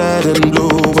feel sad and blue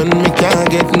when me can't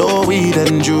get no weed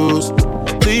and juice.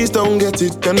 Please don't get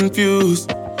it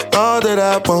confused. All that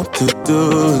I want to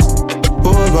do is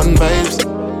hold on vibes.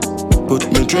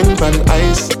 Put me drink on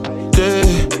ice. Yeah,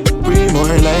 breathe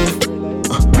more life.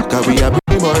 Cause we are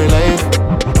breathe more life.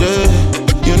 Yeah,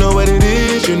 you know what it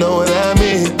is, you know what I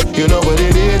mean. You know what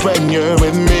it is when you're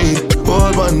with me.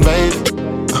 Hold one vibe.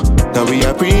 Cause we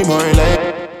are breathe more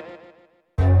life.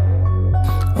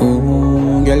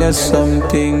 Ooh, girl, you're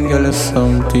something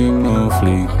off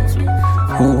fleek.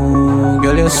 Ooh,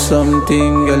 girl, you're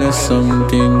something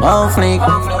off fleek.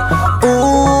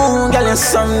 Ooh, girl, you're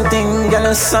something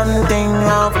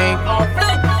off fleek.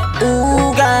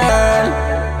 Ooh, girl,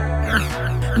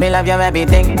 me love your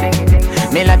everything.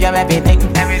 Me love your everything.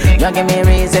 You give me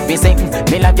reason to sing.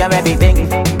 Me love your everything.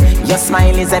 Your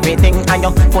smile is everything, and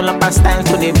you pull up a style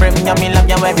to the brim. You me love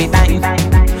you every time.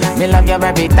 Me love you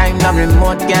every time. No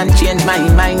remote can change my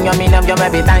mind. You me love you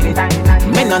every time.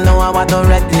 Me no know how I do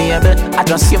red label. I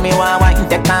just you me want wine.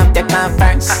 Take off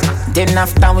first. Then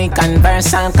after we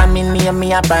converse, and come in near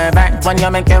me a pervert. When you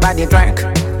make your body twerk,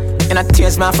 you know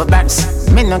tears me for bursts.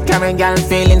 Me no carry girl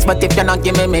feelings, but if you not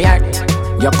give me heart.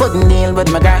 You couldn't deal with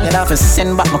my girl, you'd have to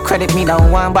send back my credit. Me don't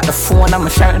want but the phone on my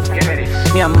shirt.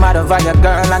 Me a mad over your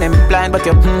girl and I'm blind, but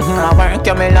you I work.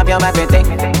 You me love you everything.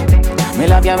 Me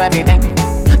love you everything.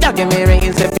 You give me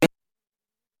raise everything.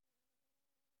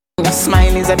 Your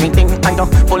smile is everything. I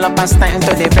don't pull up a style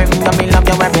to the brim. You me love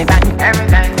you every time.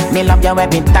 Me love you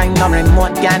every time. No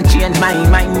remote can change my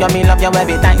mind. You me love you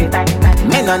every time.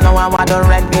 Me don't know how I do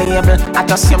red label. I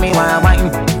just you me want wine.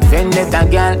 Vendetta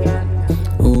girl.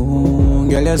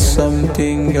 Girl, you're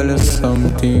something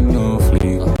off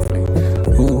fleek.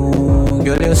 Ooh,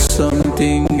 girl, you're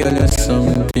something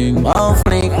off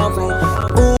fleek.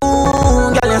 Ooh,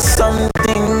 girl, you're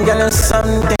something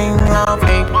off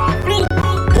fleek.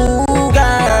 Ooh,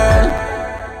 girl,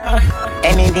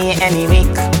 any day, any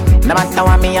week. No matter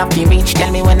what me have to reach,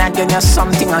 tell me when I give you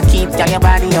something I keep. Tell your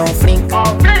body on fleek.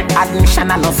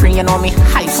 Admission I no free, you know me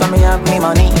high, so me have me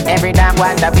money. Every dog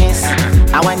want the piece,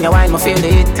 and when you wine, me feel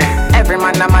it. Every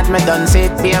man a mad, me done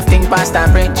sit. Be a thing past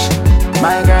that bridge.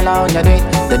 My girl, how you do it?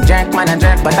 The jerk man a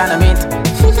jerk, but I don't meet.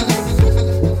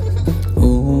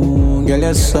 Ooh, girl,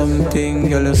 you're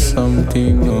something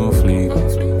off fleek.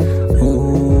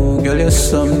 Ooh, girl, you're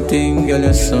something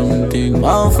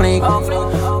off fleek.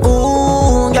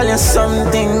 Ooh, girl, you're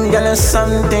something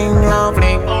off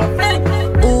fleek.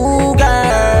 Ooh,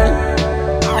 girl,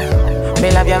 me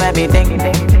love you everything.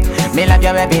 Me love you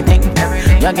everything.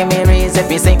 You give me reason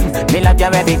to sing. Me love you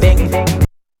everything.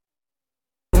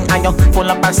 And you pull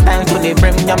up a style to the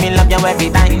brim. You me love you every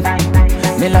time.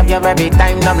 Me love you every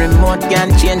time. No remote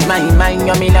can change my mind.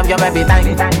 You me love you every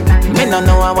time. Me no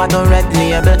know how I do red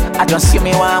label. I just you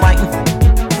me want wine.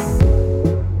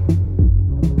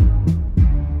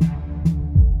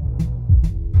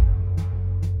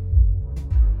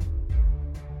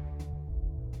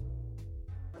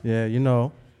 Yeah, you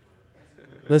know,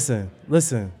 Listen.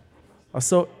 I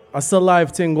still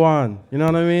live Tingwan. You know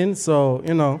what I mean? So,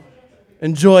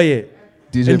 enjoy it.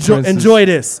 Enjoy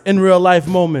this in real life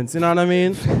moments. You know what I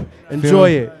mean? Enjoy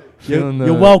it.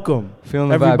 You're welcome.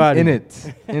 Feeling everybody the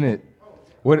vibe. In it.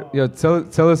 What? Yo,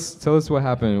 tell us what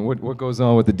happened. What goes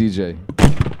on with the DJ?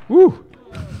 Woo.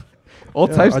 All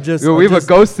types. We have a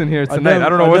ghost in here tonight. I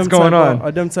don't know what's going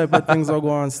on. Them type of things are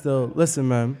going on still. Listen,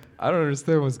 man. I don't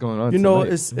understand what's going on.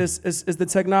 It's the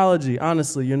technology.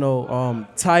 Honestly,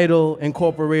 Tidal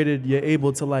Incorporated. You're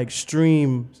able to like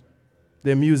stream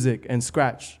their music and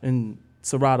scratch in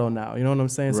Serato now. You know what I'm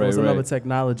saying? So it's another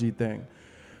technology thing.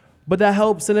 But that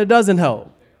helps and it doesn't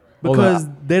help because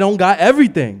they don't got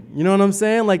everything. You know what I'm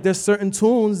saying? Like there's certain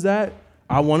tunes that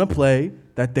I want to play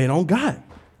that they don't got.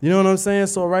 You know what I'm saying?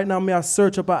 So right now, I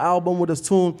search up an album with this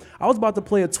tune. I was about to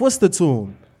play a Twista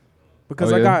tune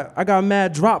because I got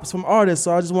mad drops from artists.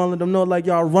 So I just want to let them know, like,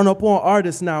 y'all run up on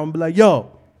artists now and be like,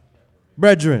 yo,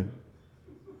 brethren,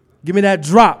 give me that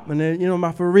drop. And then,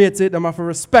 my for rate it, and my for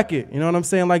respect it. You know what I'm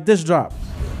saying? Like this drop.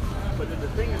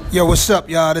 Yo, what's up,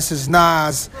 y'all? This is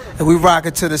Nas, and we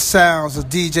rockin' to the sounds of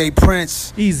DJ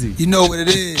Prince. Easy. You know what it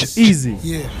is. Easy.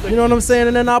 Yeah. You know what I'm saying?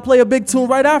 And then I'll play a big tune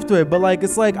right after it. But like,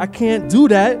 it's like I can't do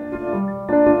that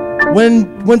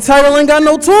when Tidal ain't got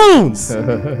no tunes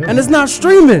and it's not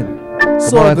streaming.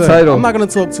 So good. Tidal. I'm not gonna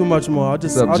talk too much more. I'll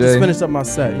just finish up my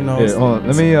set. Yeah, hold on.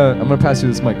 Let me. I'm gonna pass you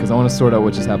this mic because I want to sort out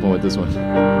what just happened with this one.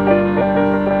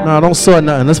 Nah, don't sort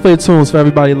nothing. Let's play tunes for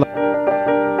everybody.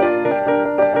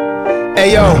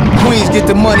 Hey yo, Queens get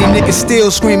the money, niggas still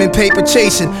screaming paper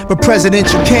chasing. But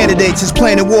presidential candidates is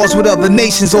planning wars with other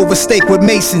nations over steak with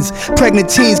Masons. Pregnant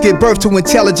teens give birth to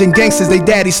intelligent gangsters, they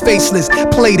daddy's faceless.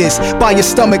 Play this, by your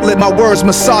stomach, let my words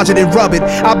massage it and rub it.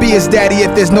 I'll be his daddy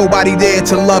if there's nobody there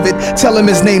to love it. Tell him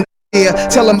his name.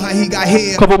 Tell him how he got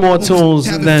here. Couple more tunes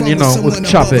and then we'll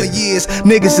chop it. Years,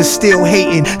 niggas is still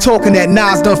hating, talking that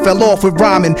Nas done fell off with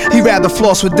rhyming. He rather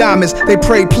floss with diamonds. They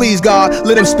pray, please God,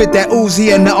 let him spit that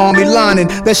Uzi in the army lining.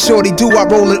 That shorty do I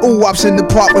rolling ooh-wops in the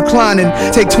park reclining.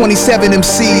 Take 27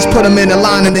 MCs, put them in a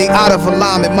line and they out of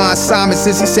alignment. My assignment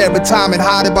since he said retirement,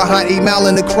 hiding behind email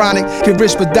and the chronic. Get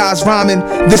rich but dies rhyming.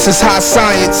 This is high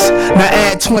science. Now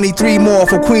add 23 more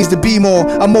for Queens to be more.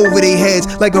 I'm over their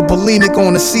heads like a bulimic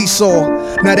on a seesaw.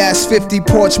 Now that's 50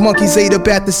 porch monkeys ate up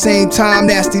at the same time.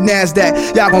 Nasty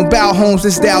NASDAQ. Y'all gon' bow homes.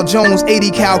 This Dow Jones 80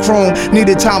 cal chrome.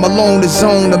 Needed time alone to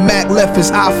zone. The Mac left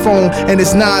his iPhone and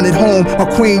his 9 at home. My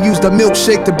queen used a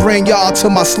milkshake to bring y'all to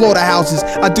my slaughterhouses.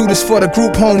 I do this for the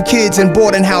group home kids and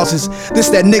boarding houses. This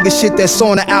that nigga shit that's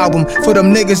on the album. For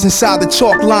them niggas inside the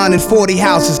chalk line in 40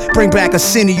 houses. Bring back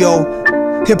Arsenio.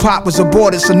 Hip-hop was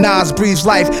aborted, so Nas breathes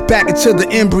life back into the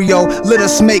embryo. Let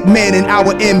us make man in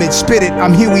our image. Spit it,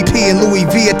 I'm Huey P and Louis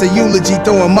V at the eulogy,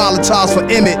 throwing Molotovs for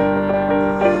Emmett.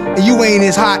 And you ain't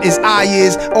as hot as I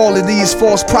is. All of these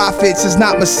false prophets is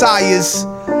not messiahs.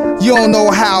 You don't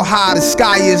know how high the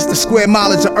sky is, the square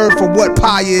mileage of earth for what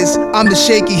pi is. I'm the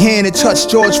shaky hand that touched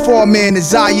George Foreman and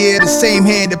Zaire, the same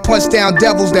hand that punched down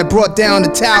devils that brought down the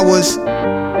towers.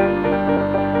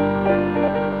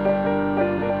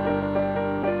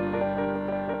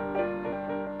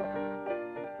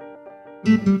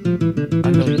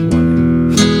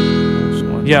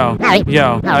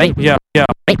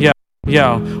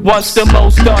 Yo, once the mo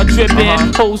start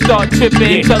drippin', hoes start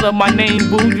trippin'. Tell her my name,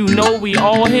 boo, you know we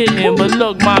all hittin'. But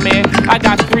look, my man, I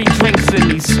got 3 drinks in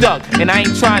me stuck, and I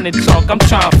ain't trying to talk, I'm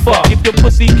trying to fuck. If your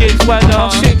pussy gets wetter,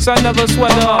 chicks I never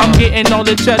sweater. I'm getting all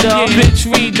the cheddar,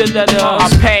 bitch read the letter. I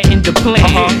patent the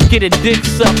plan, get a dick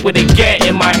suck with a gat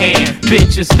in my hand.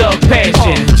 Bitch, it's the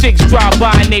passion. Chicks drive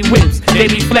by in they whips, they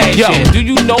be flashing. Yo, do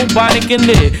you know Bonnie can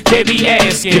live? They be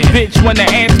asking. Bitch wanna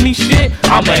ask me shit,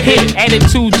 I'm a hit.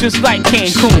 Attitude just like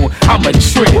Cancun, I'm a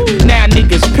trip. Now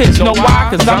niggas pitch, know why?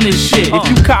 Cause I'm this shit. If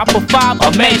you cop a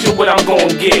 5, imagine what I'm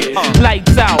gon' get.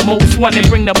 Lights out, most wanna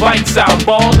bring the bikes out.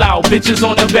 Ball out, bitches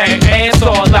on the back, ass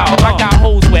all out. I got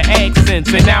hoes with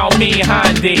accents and now me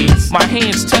Hyundais. My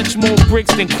hands touch more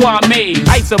bricks than Kwame.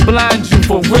 Ice will blind you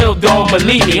for real, don't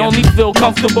believe me. Only feel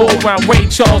comfortable around Ray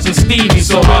Charles and Stevie,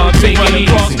 so I'll take it easy.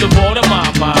 Across the border,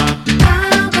 mama.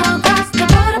 I'll go across the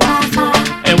border, mama.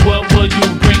 And what will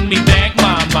you bring me back,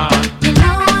 mama?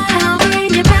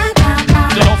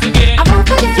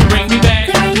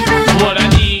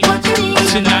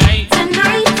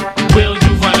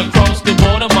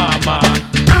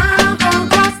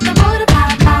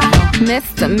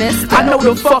 I know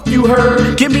the fuck you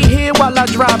heard. Give me here while I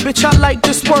drive, bitch, I like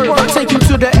to swerve. I'll take you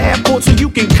to the airport so you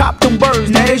can cop them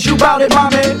birds. Now is you bout it,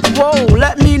 mommy? Whoa,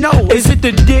 let me know. Is it the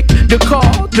The dick, the car,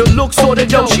 the looks or the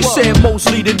dough. She said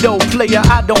mostly the dough. Player,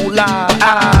 I don't lie.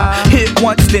 I hit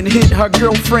once, then hit her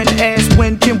girlfriend. Asked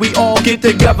when can we all get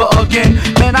together again?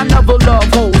 Man, I never love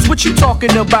hoes. What you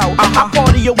talking about? I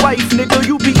party your wife, nigga.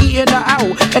 You be eating her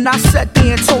out. And I sat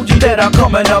there and told you that I'm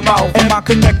coming her out. And my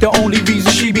connect the only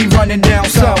reason she be running down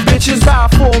south. Bitches die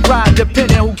for a ride,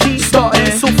 depending who keeps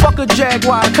starting. So fuck a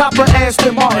Jaguar, copper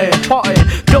Aston Martin. Partin',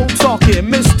 don't talking,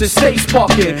 Mr. State's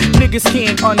parking. Niggas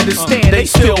can't understand, they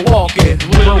still walking.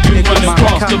 Will you run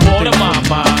across the border,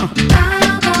 mama?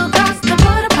 I'll go across the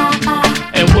border, papa.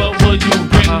 And what will you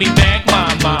bring me back,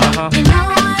 mama? You know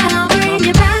I'll bring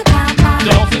you back, papa.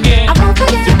 Don't forget, I won't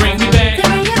forget to bring me back,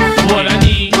 what I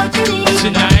need, what you need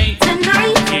tonight.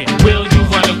 tonight. Will you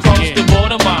run across the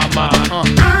border, mama?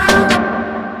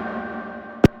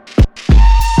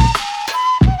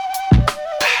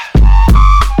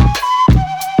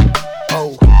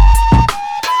 Oh.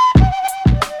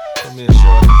 Come here,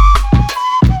 shorty.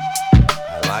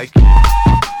 I like you.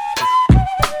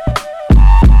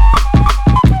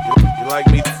 You like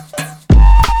me? I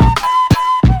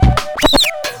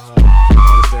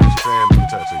understand what you're saying. Let me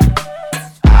touch you.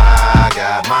 I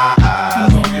got my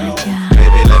eyes on you.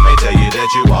 Baby, let me tell you that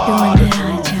you are the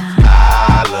truth.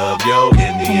 I love your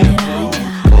Indian food.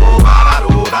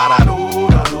 Oh,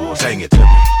 da-da-do. Sing it to me.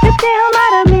 तुझसे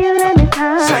हमारा मिलन था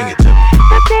Sing it to me.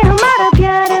 तुझसे हमारा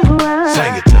प्यार हुआ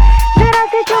Sing it to me. जरा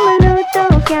से चुम लूं तो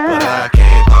क्या But I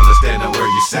can't understand the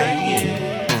word you're saying.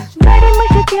 बड़ी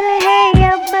मुश्किल है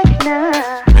अब बचना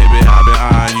Baby, I've been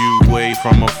eyeing you way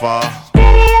from afar.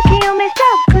 तेरी अखियों में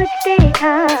सब कुछ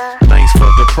देखा Thanks for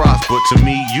the props, but to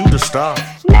me, you the star.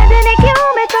 न जाने क्यों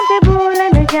मैं तुमसे भूल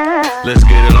न जा Let's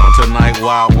get it on tonight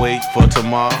while I wait for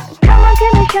tomorrow. Come on,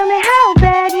 can you show me how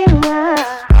bad you are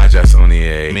I just only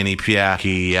a mini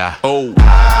piakia. Oh,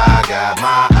 I got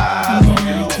my eyes on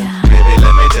you. Baby,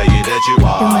 let me tell you that you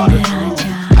are the truth.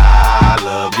 I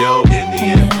love your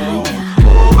Indian food.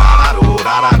 Oh,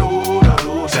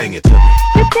 da-da-do. Sing it to me.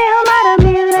 तुझसे हमारा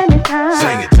मिलन था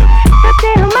Sing it to me.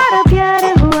 तुझसे हमारा प्यार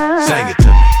हुआ Sing it to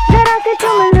me. जरा से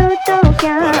चुम लूं तो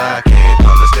क्या But I can't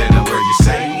understand the word you're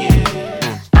saying.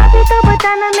 अभी तो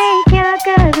बताना मैं क्या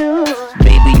करूं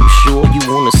Baby, you sure you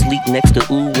wanna sleep next to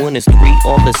ooh? 1 is 3,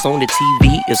 all that's on the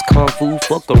TV is kung fu.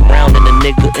 Fuck around and a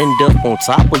nigga end up on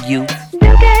top of you.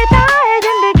 दिल कहता है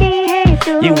जिंदगी है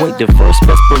तू You ain't the first,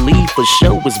 best believe for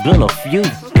sure it's been a few.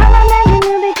 Come on, man, you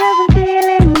know because I'm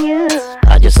feeling you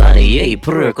I just ain't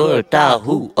percolta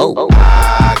who oh.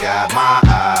 I got my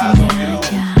eyes on you.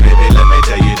 Baby, let me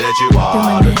tell you that you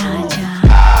are the truth.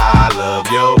 I love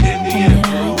your Indian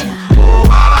food.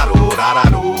 Oh,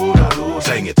 da-da-do.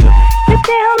 Sing it to me.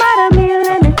 तुझसे हमारा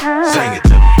मिलन था Sing it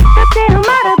to me. तुझसे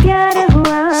हमारा प्यार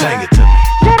हुआ Sing it to me.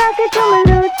 जरा से चुम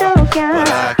लूं तो क्या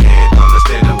But I can't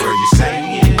understand the word you're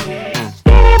saying.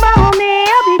 तेरे बाहों में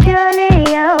अभी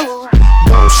चले आओ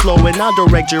Don't slow it, I'll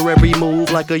direct your every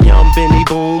move like a young Benny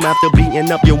Boom. After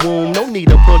beating up your womb, no need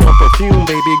to put on perfume,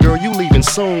 baby girl, you leaving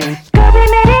soon. कभी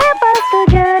मेरे पास तो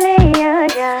जाने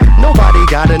आजा Nobody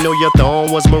gotta know your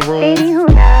thong was maroon. तेरी हूँ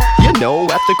ना You know,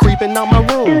 after creeping out my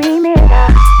तू room. ही मेरा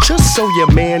Just so your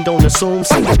man don't assume.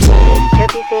 Sing it to him.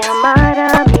 जभी से हमारा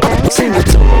मिलन Sing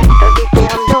it to him. तभी से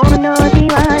हम दोनों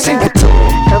दीवाना Sing it to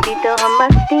him. तभी तो हम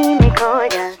मस्ती में खो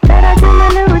जा जरा चुम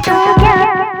लूं तो क्या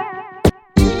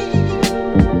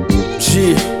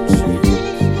Yeah,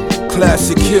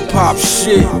 classic hip hop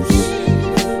shit.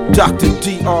 Dr.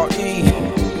 D.R.E.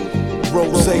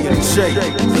 Rose and J.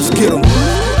 Let's get 'em.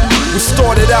 We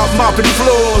started out mopping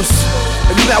floors,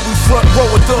 and now we front row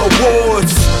at the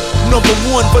awards.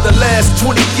 #1 for the last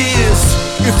 20 years.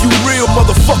 If you real,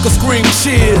 motherfucker, scream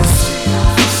cheers.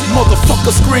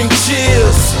 Motherfucker, scream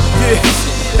cheers.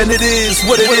 Yeah, and it is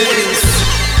what it is.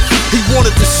 He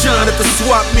wanted to shine at the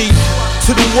swap meet.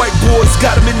 To the white boys,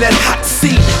 got him in that hot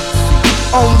seat.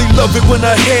 Only love it when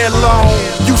her hair long.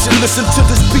 You should listen to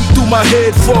this beat through my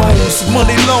headphones.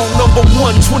 Money long,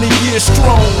 #1, 20 years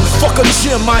strong. Fuck a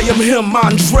gym, I am him,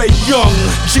 Andre Young.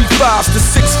 G5s to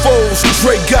 6-4s,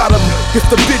 Dre got him. If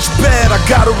the bitch bad, I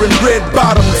got her in red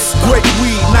bottoms. Great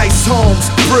weed, nice homes,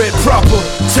 bread proper.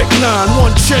 Tech 9,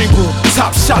 1 chamber,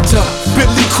 top shotter.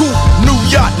 Bentley coupe, new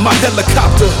yacht, my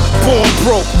helicopter. Born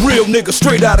broke, real nigga,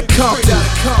 straight out of Compton.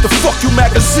 The fuck you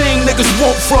magazine niggas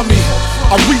want from me?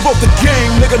 I rewrote the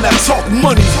game, nigga, now talk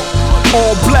money.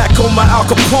 All black on my Al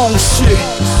Capone shit.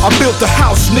 I built the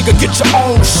house, nigga, get your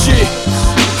own shit.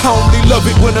 I only love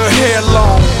it when her hair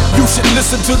long. You should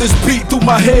listen to this beat through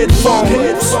my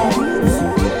headphones.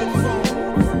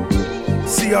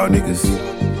 See y'all niggas.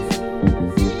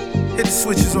 Hit the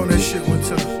switches on that shit one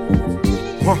time.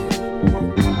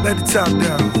 Let the top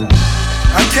down.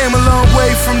 I came a long way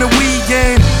from the weed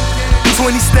game.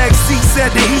 20 stack seats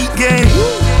at the Heat game.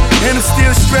 And I'm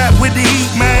still strapped with the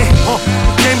heat, man.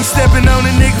 Came me stepping on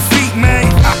a nigga feet, man.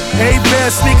 Hey,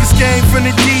 bad sneakers came from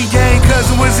the D gang.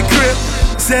 Cousin was a crip,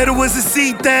 said it was a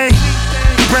C thing.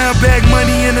 Brown bag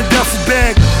money in a duffel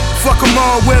bag. Fuck them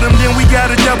all with them, then we got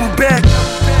a double back.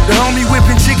 The homie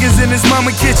whipping chickens in his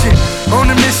mama kitchen. On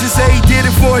a mission, say he did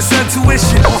it for his son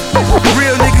tuition.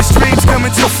 Real niggas' dreams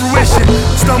coming to fruition.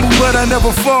 Stumble but I never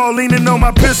fall, leaning on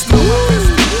my pistol.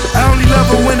 I only love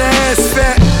her when her ass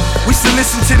fat. We still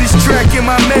listen to this track in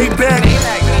my Maybach.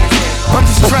 I'm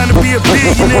just trying to be a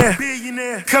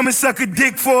billionaire. Come and suck a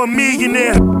dick for a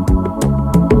millionaire.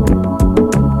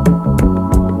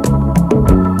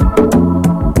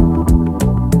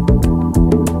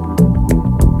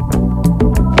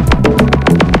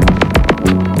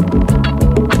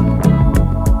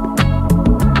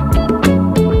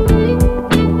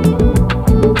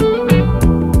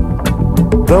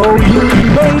 Though you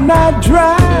may not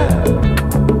drive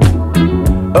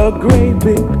a great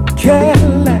big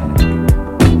Cadillac,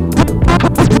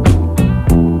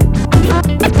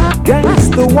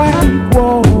 gangsta white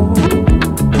wall,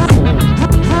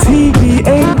 TV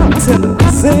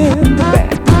antennas in the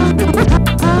back.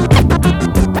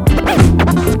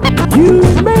 You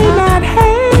may not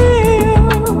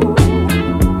have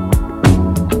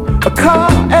a car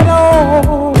at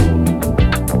all,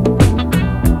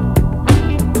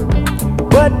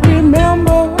 but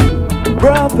remember,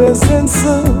 brothers and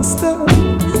sisters,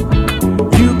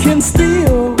 you can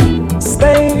still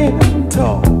stand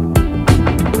tall.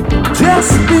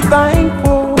 Just be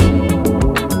thankful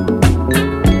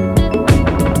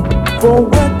for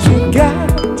what you got.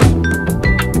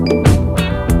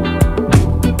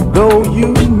 Though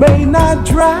you may not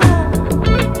drive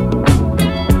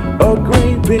a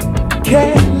great big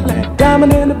Cadillac,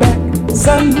 diamond in the back,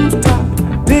 sun top,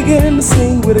 digging the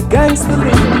scene with a gangster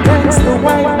lean, gangster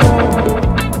white wall,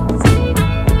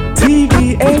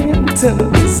 TV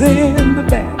antennas in the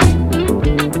back.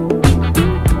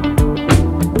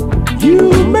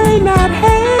 You may not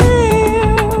have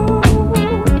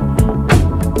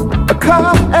a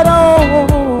car at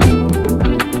all.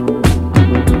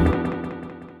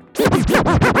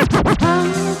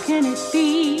 How can it be?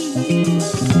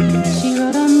 She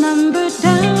wrote a number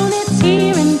down, it's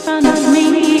here in front of me.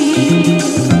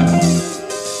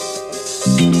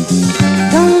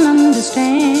 Don't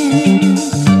understand.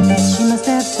 She must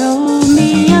have told me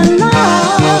a lie.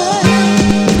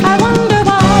 I wonder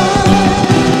why.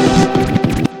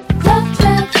 Love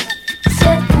trap,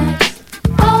 setbacks,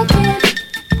 all can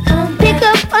come pick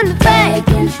up on the bag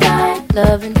and try.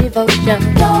 Love and devotion,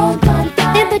 don't run by.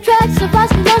 In the tracks of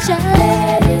lost emotion,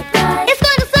 let it ride. It's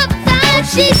gonna subside.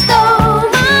 She stole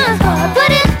my heart,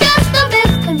 but it's just a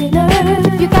misdemeanor.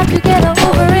 You got to get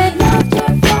over it. Loved her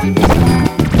from the start.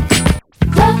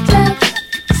 Love trap,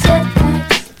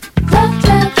 setbacks, love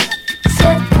trap,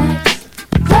 setbacks,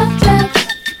 love trap,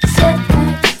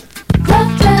 setbacks,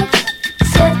 love trap,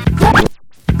 setbacks,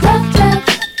 love trap,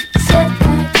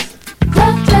 setbacks,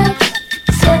 love trap,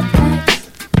 setbacks,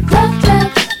 love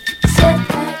trap,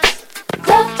 setbacks,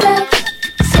 love trap,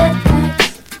 setbacks.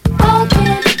 All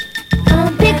can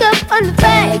come pick up on the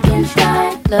bag and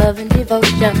try. Love and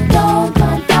devotion, don't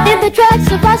run by. In the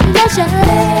tracks of lost emotion,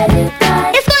 let it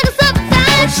ride. It's gonna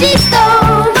subside. She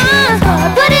stole my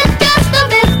heart, but it's just a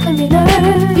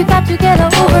misdemeanor. You got to get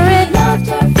over it. Loved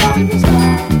her from the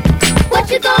start. What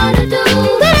you gonna do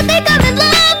when I think I'm in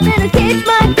love? Better catch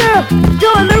my girl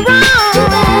doing me wrong. Too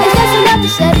bad. It's just enough to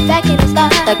set back in the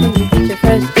start. Like when you get your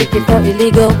first ticket for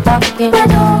illegal parking. But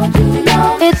don't you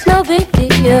know it's no big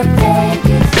deal.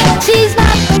 She's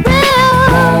not for real.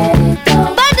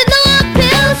 But the no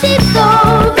appeal, she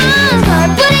stole my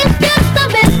heart, but it's just a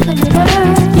misdemeanor.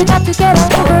 You got to get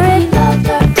over it. Loved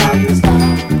her from the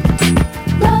start.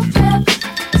 Love trap,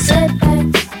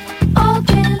 setbacks, all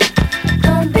can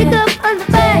come pick up on the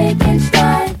bag and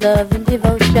start. Love and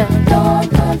devotion, don't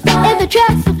confide. In the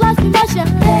tracks of lost emotion,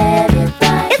 let it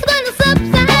ride. It's gonna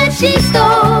subside. She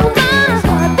stole my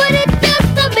heart, but it's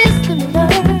just a misdemeanor.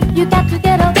 You got to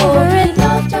get over it.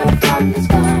 Loved her from the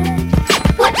start.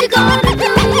 What you gonna do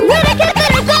when I can't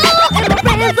let her go? And my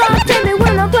friends all tell me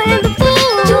when I'm playing the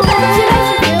fool. Too bad. She makes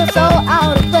me feel so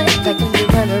out of place. Like when you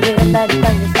run a real fast and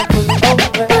you're stuck over.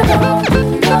 But don't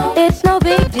you know it's no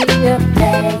big deal.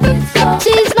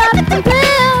 She's not for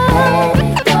real.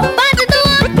 But the no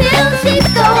appeal, she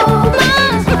stole my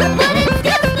heart, but it's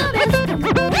just a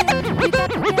misdemeanor. You got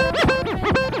to get over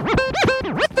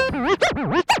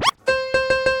it.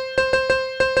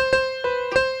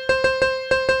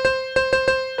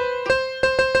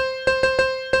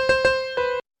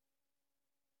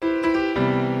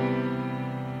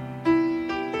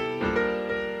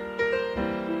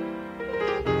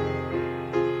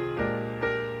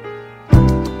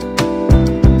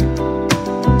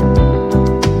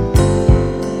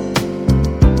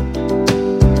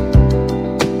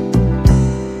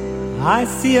 I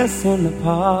see us in the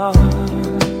park,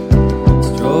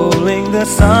 strolling the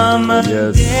summer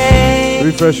Yes. day.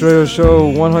 Refresh Radio Show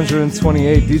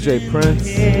 128, DJ Prince.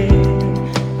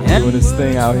 Doing his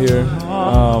thing out here.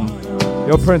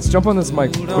 Yo, Prince, jump on this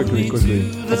mic quickly,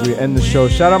 as we end the show.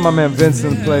 Shout out my man Vince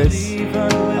in the place.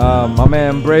 My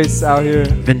man Brace out here.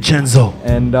 Vincenzo.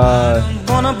 And yeah.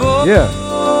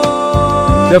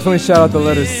 Definitely shout out to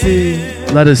Letter C.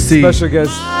 Letter C. Special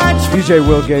guest DJ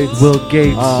Will Gates.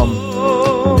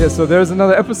 Yeah, so there's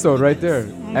another episode right there.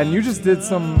 And you just did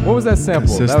some, what was that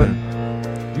sample?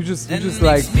 You just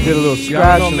like did a little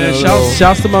scratch. Man.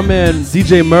 Shouts to my man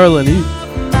DJ Merlin.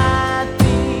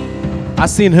 I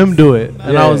seen him do it,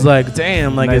 and I was like,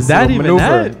 damn, like, nice is that even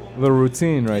maneuver, that? Little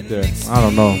routine right there. I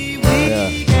don't know. Yeah.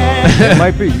 It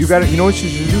might be. You got it. You know what you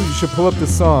should do? You should pull up the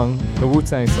song, the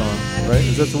Wu-Tang song, right?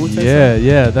 Is that the Wu-Tang song?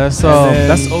 Yeah, that's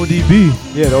ODB.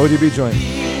 Yeah, the ODB joint.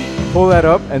 Pull that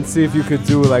up and see if you could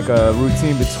do like a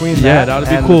routine between that. That'd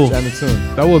be cool. And the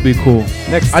tune. That would be cool.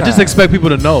 Next time. I just expect people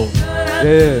to know.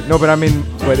 Yeah. No, but I mean,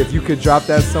 if you could drop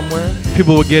that somewhere,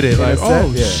 people would get it. Like,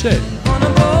 oh shit.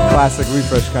 Classic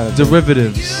refresh kind of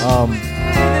derivatives. So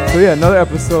yeah, another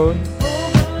episode.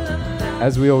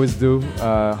 As we always do,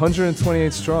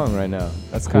 128 strong right now.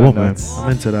 That's kind of nuts. Man.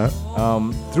 I'm into that.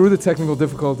 Through the technical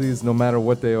difficulties, no matter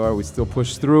what they are, we still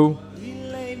push through.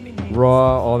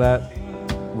 Raw, all that,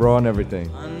 raw and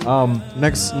everything.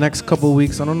 Next couple of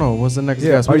weeks, I don't know. What's the next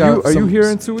guest? Are you here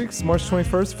in 2 weeks? March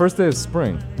 21st, first day of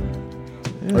spring.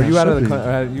 Yeah, are you out of the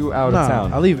of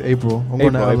town? I leave April. I'm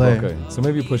going to LA. Okay, so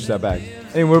maybe you push that back.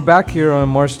 And we're back here on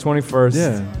March 21st.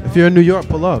 Yeah. If you're in New York,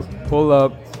 pull up. Pull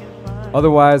up.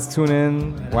 Otherwise, tune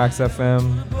in, Wax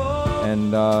FM,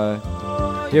 and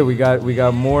yeah, we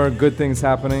got more good things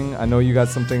happening. I know you got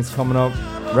some things coming up.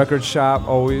 Record Shop,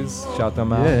 always shout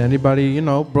them out. Yeah, anybody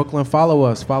Brooklyn, follow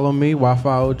us, follow me,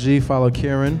 Wi-Fi OG, follow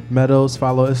Kieran Meadows,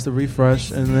 follow It's the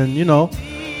Refresh, and then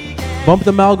bump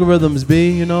them algorithms,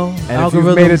 B. And algorithms. if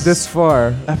you've made it this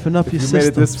far, effing up your systems. Made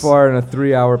it this far in a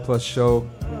 3-hour plus show,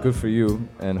 good for you,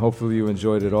 and hopefully you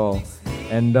enjoyed it all.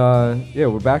 And yeah,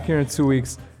 we're back here in 2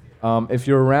 weeks. If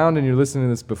you're around and you're listening to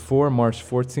this before March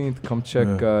 14th, come check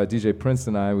DJ Prince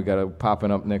and I. We got it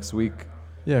popping up next week.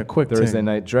 Yeah, quick Thursday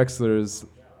night, Drexler's,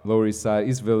 Lower East Side,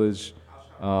 East Village,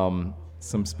 some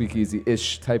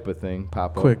speakeasy-ish type of thing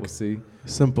pop up. We'll see.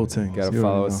 Simple things. Got to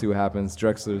follow us, see what happens.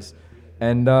 Drexler's.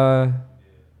 And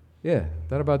yeah,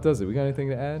 that about does it. We got anything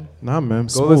to add? Nah, man.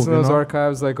 Go listen to those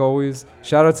archives like always.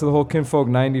 Shout out to the whole Kinfolk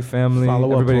 90 family.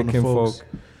 Follow everybody up on at Kinfolk. Folks.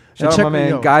 Shout out my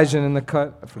man Gaijin in the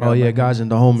cut. Oh yeah, Gaijin,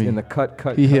 the homie. In the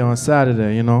cut. He here on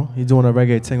Saturday, He doing a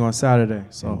reggae thing on Saturday.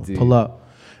 So Indeed. pull up.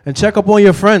 And check up on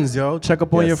your friends, yo. Check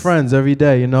up on your friends every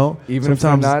day, Even Sometimes if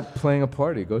they're not playing a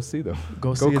party, go see them.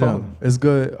 Go see them. It's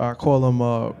good. I call them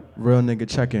real nigga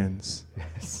check-ins.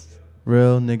 Yes.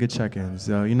 Real nigga check-ins.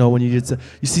 When you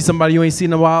see somebody you ain't seen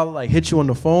in a while, like hit you on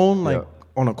the phone, like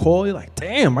on a call, you're like,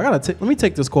 damn, let me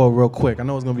take this call real quick. I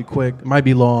know it's gonna be quick. It might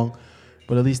be long.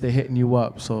 But at least they're hitting you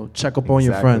up. So check up on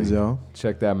your friends, yo.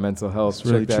 Check that mental health. It's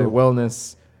really check that true.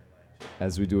 Wellness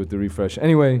as we do with the refresh.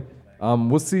 Anyway,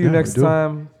 we'll see you next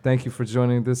time. Thank you for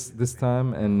joining this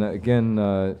time. And again,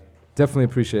 definitely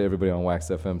appreciate everybody on Wax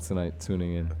FM tonight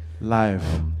tuning in. Live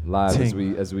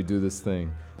as we do this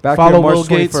thing. Back follow here March Will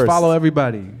Gates. 21st. Follow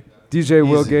everybody. DJ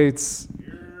Will Gates,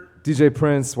 DJ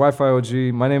Prince, Wi-Fi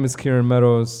OG. My name is Kieran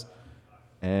Meadows.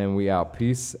 And we out.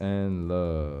 Peace and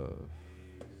love.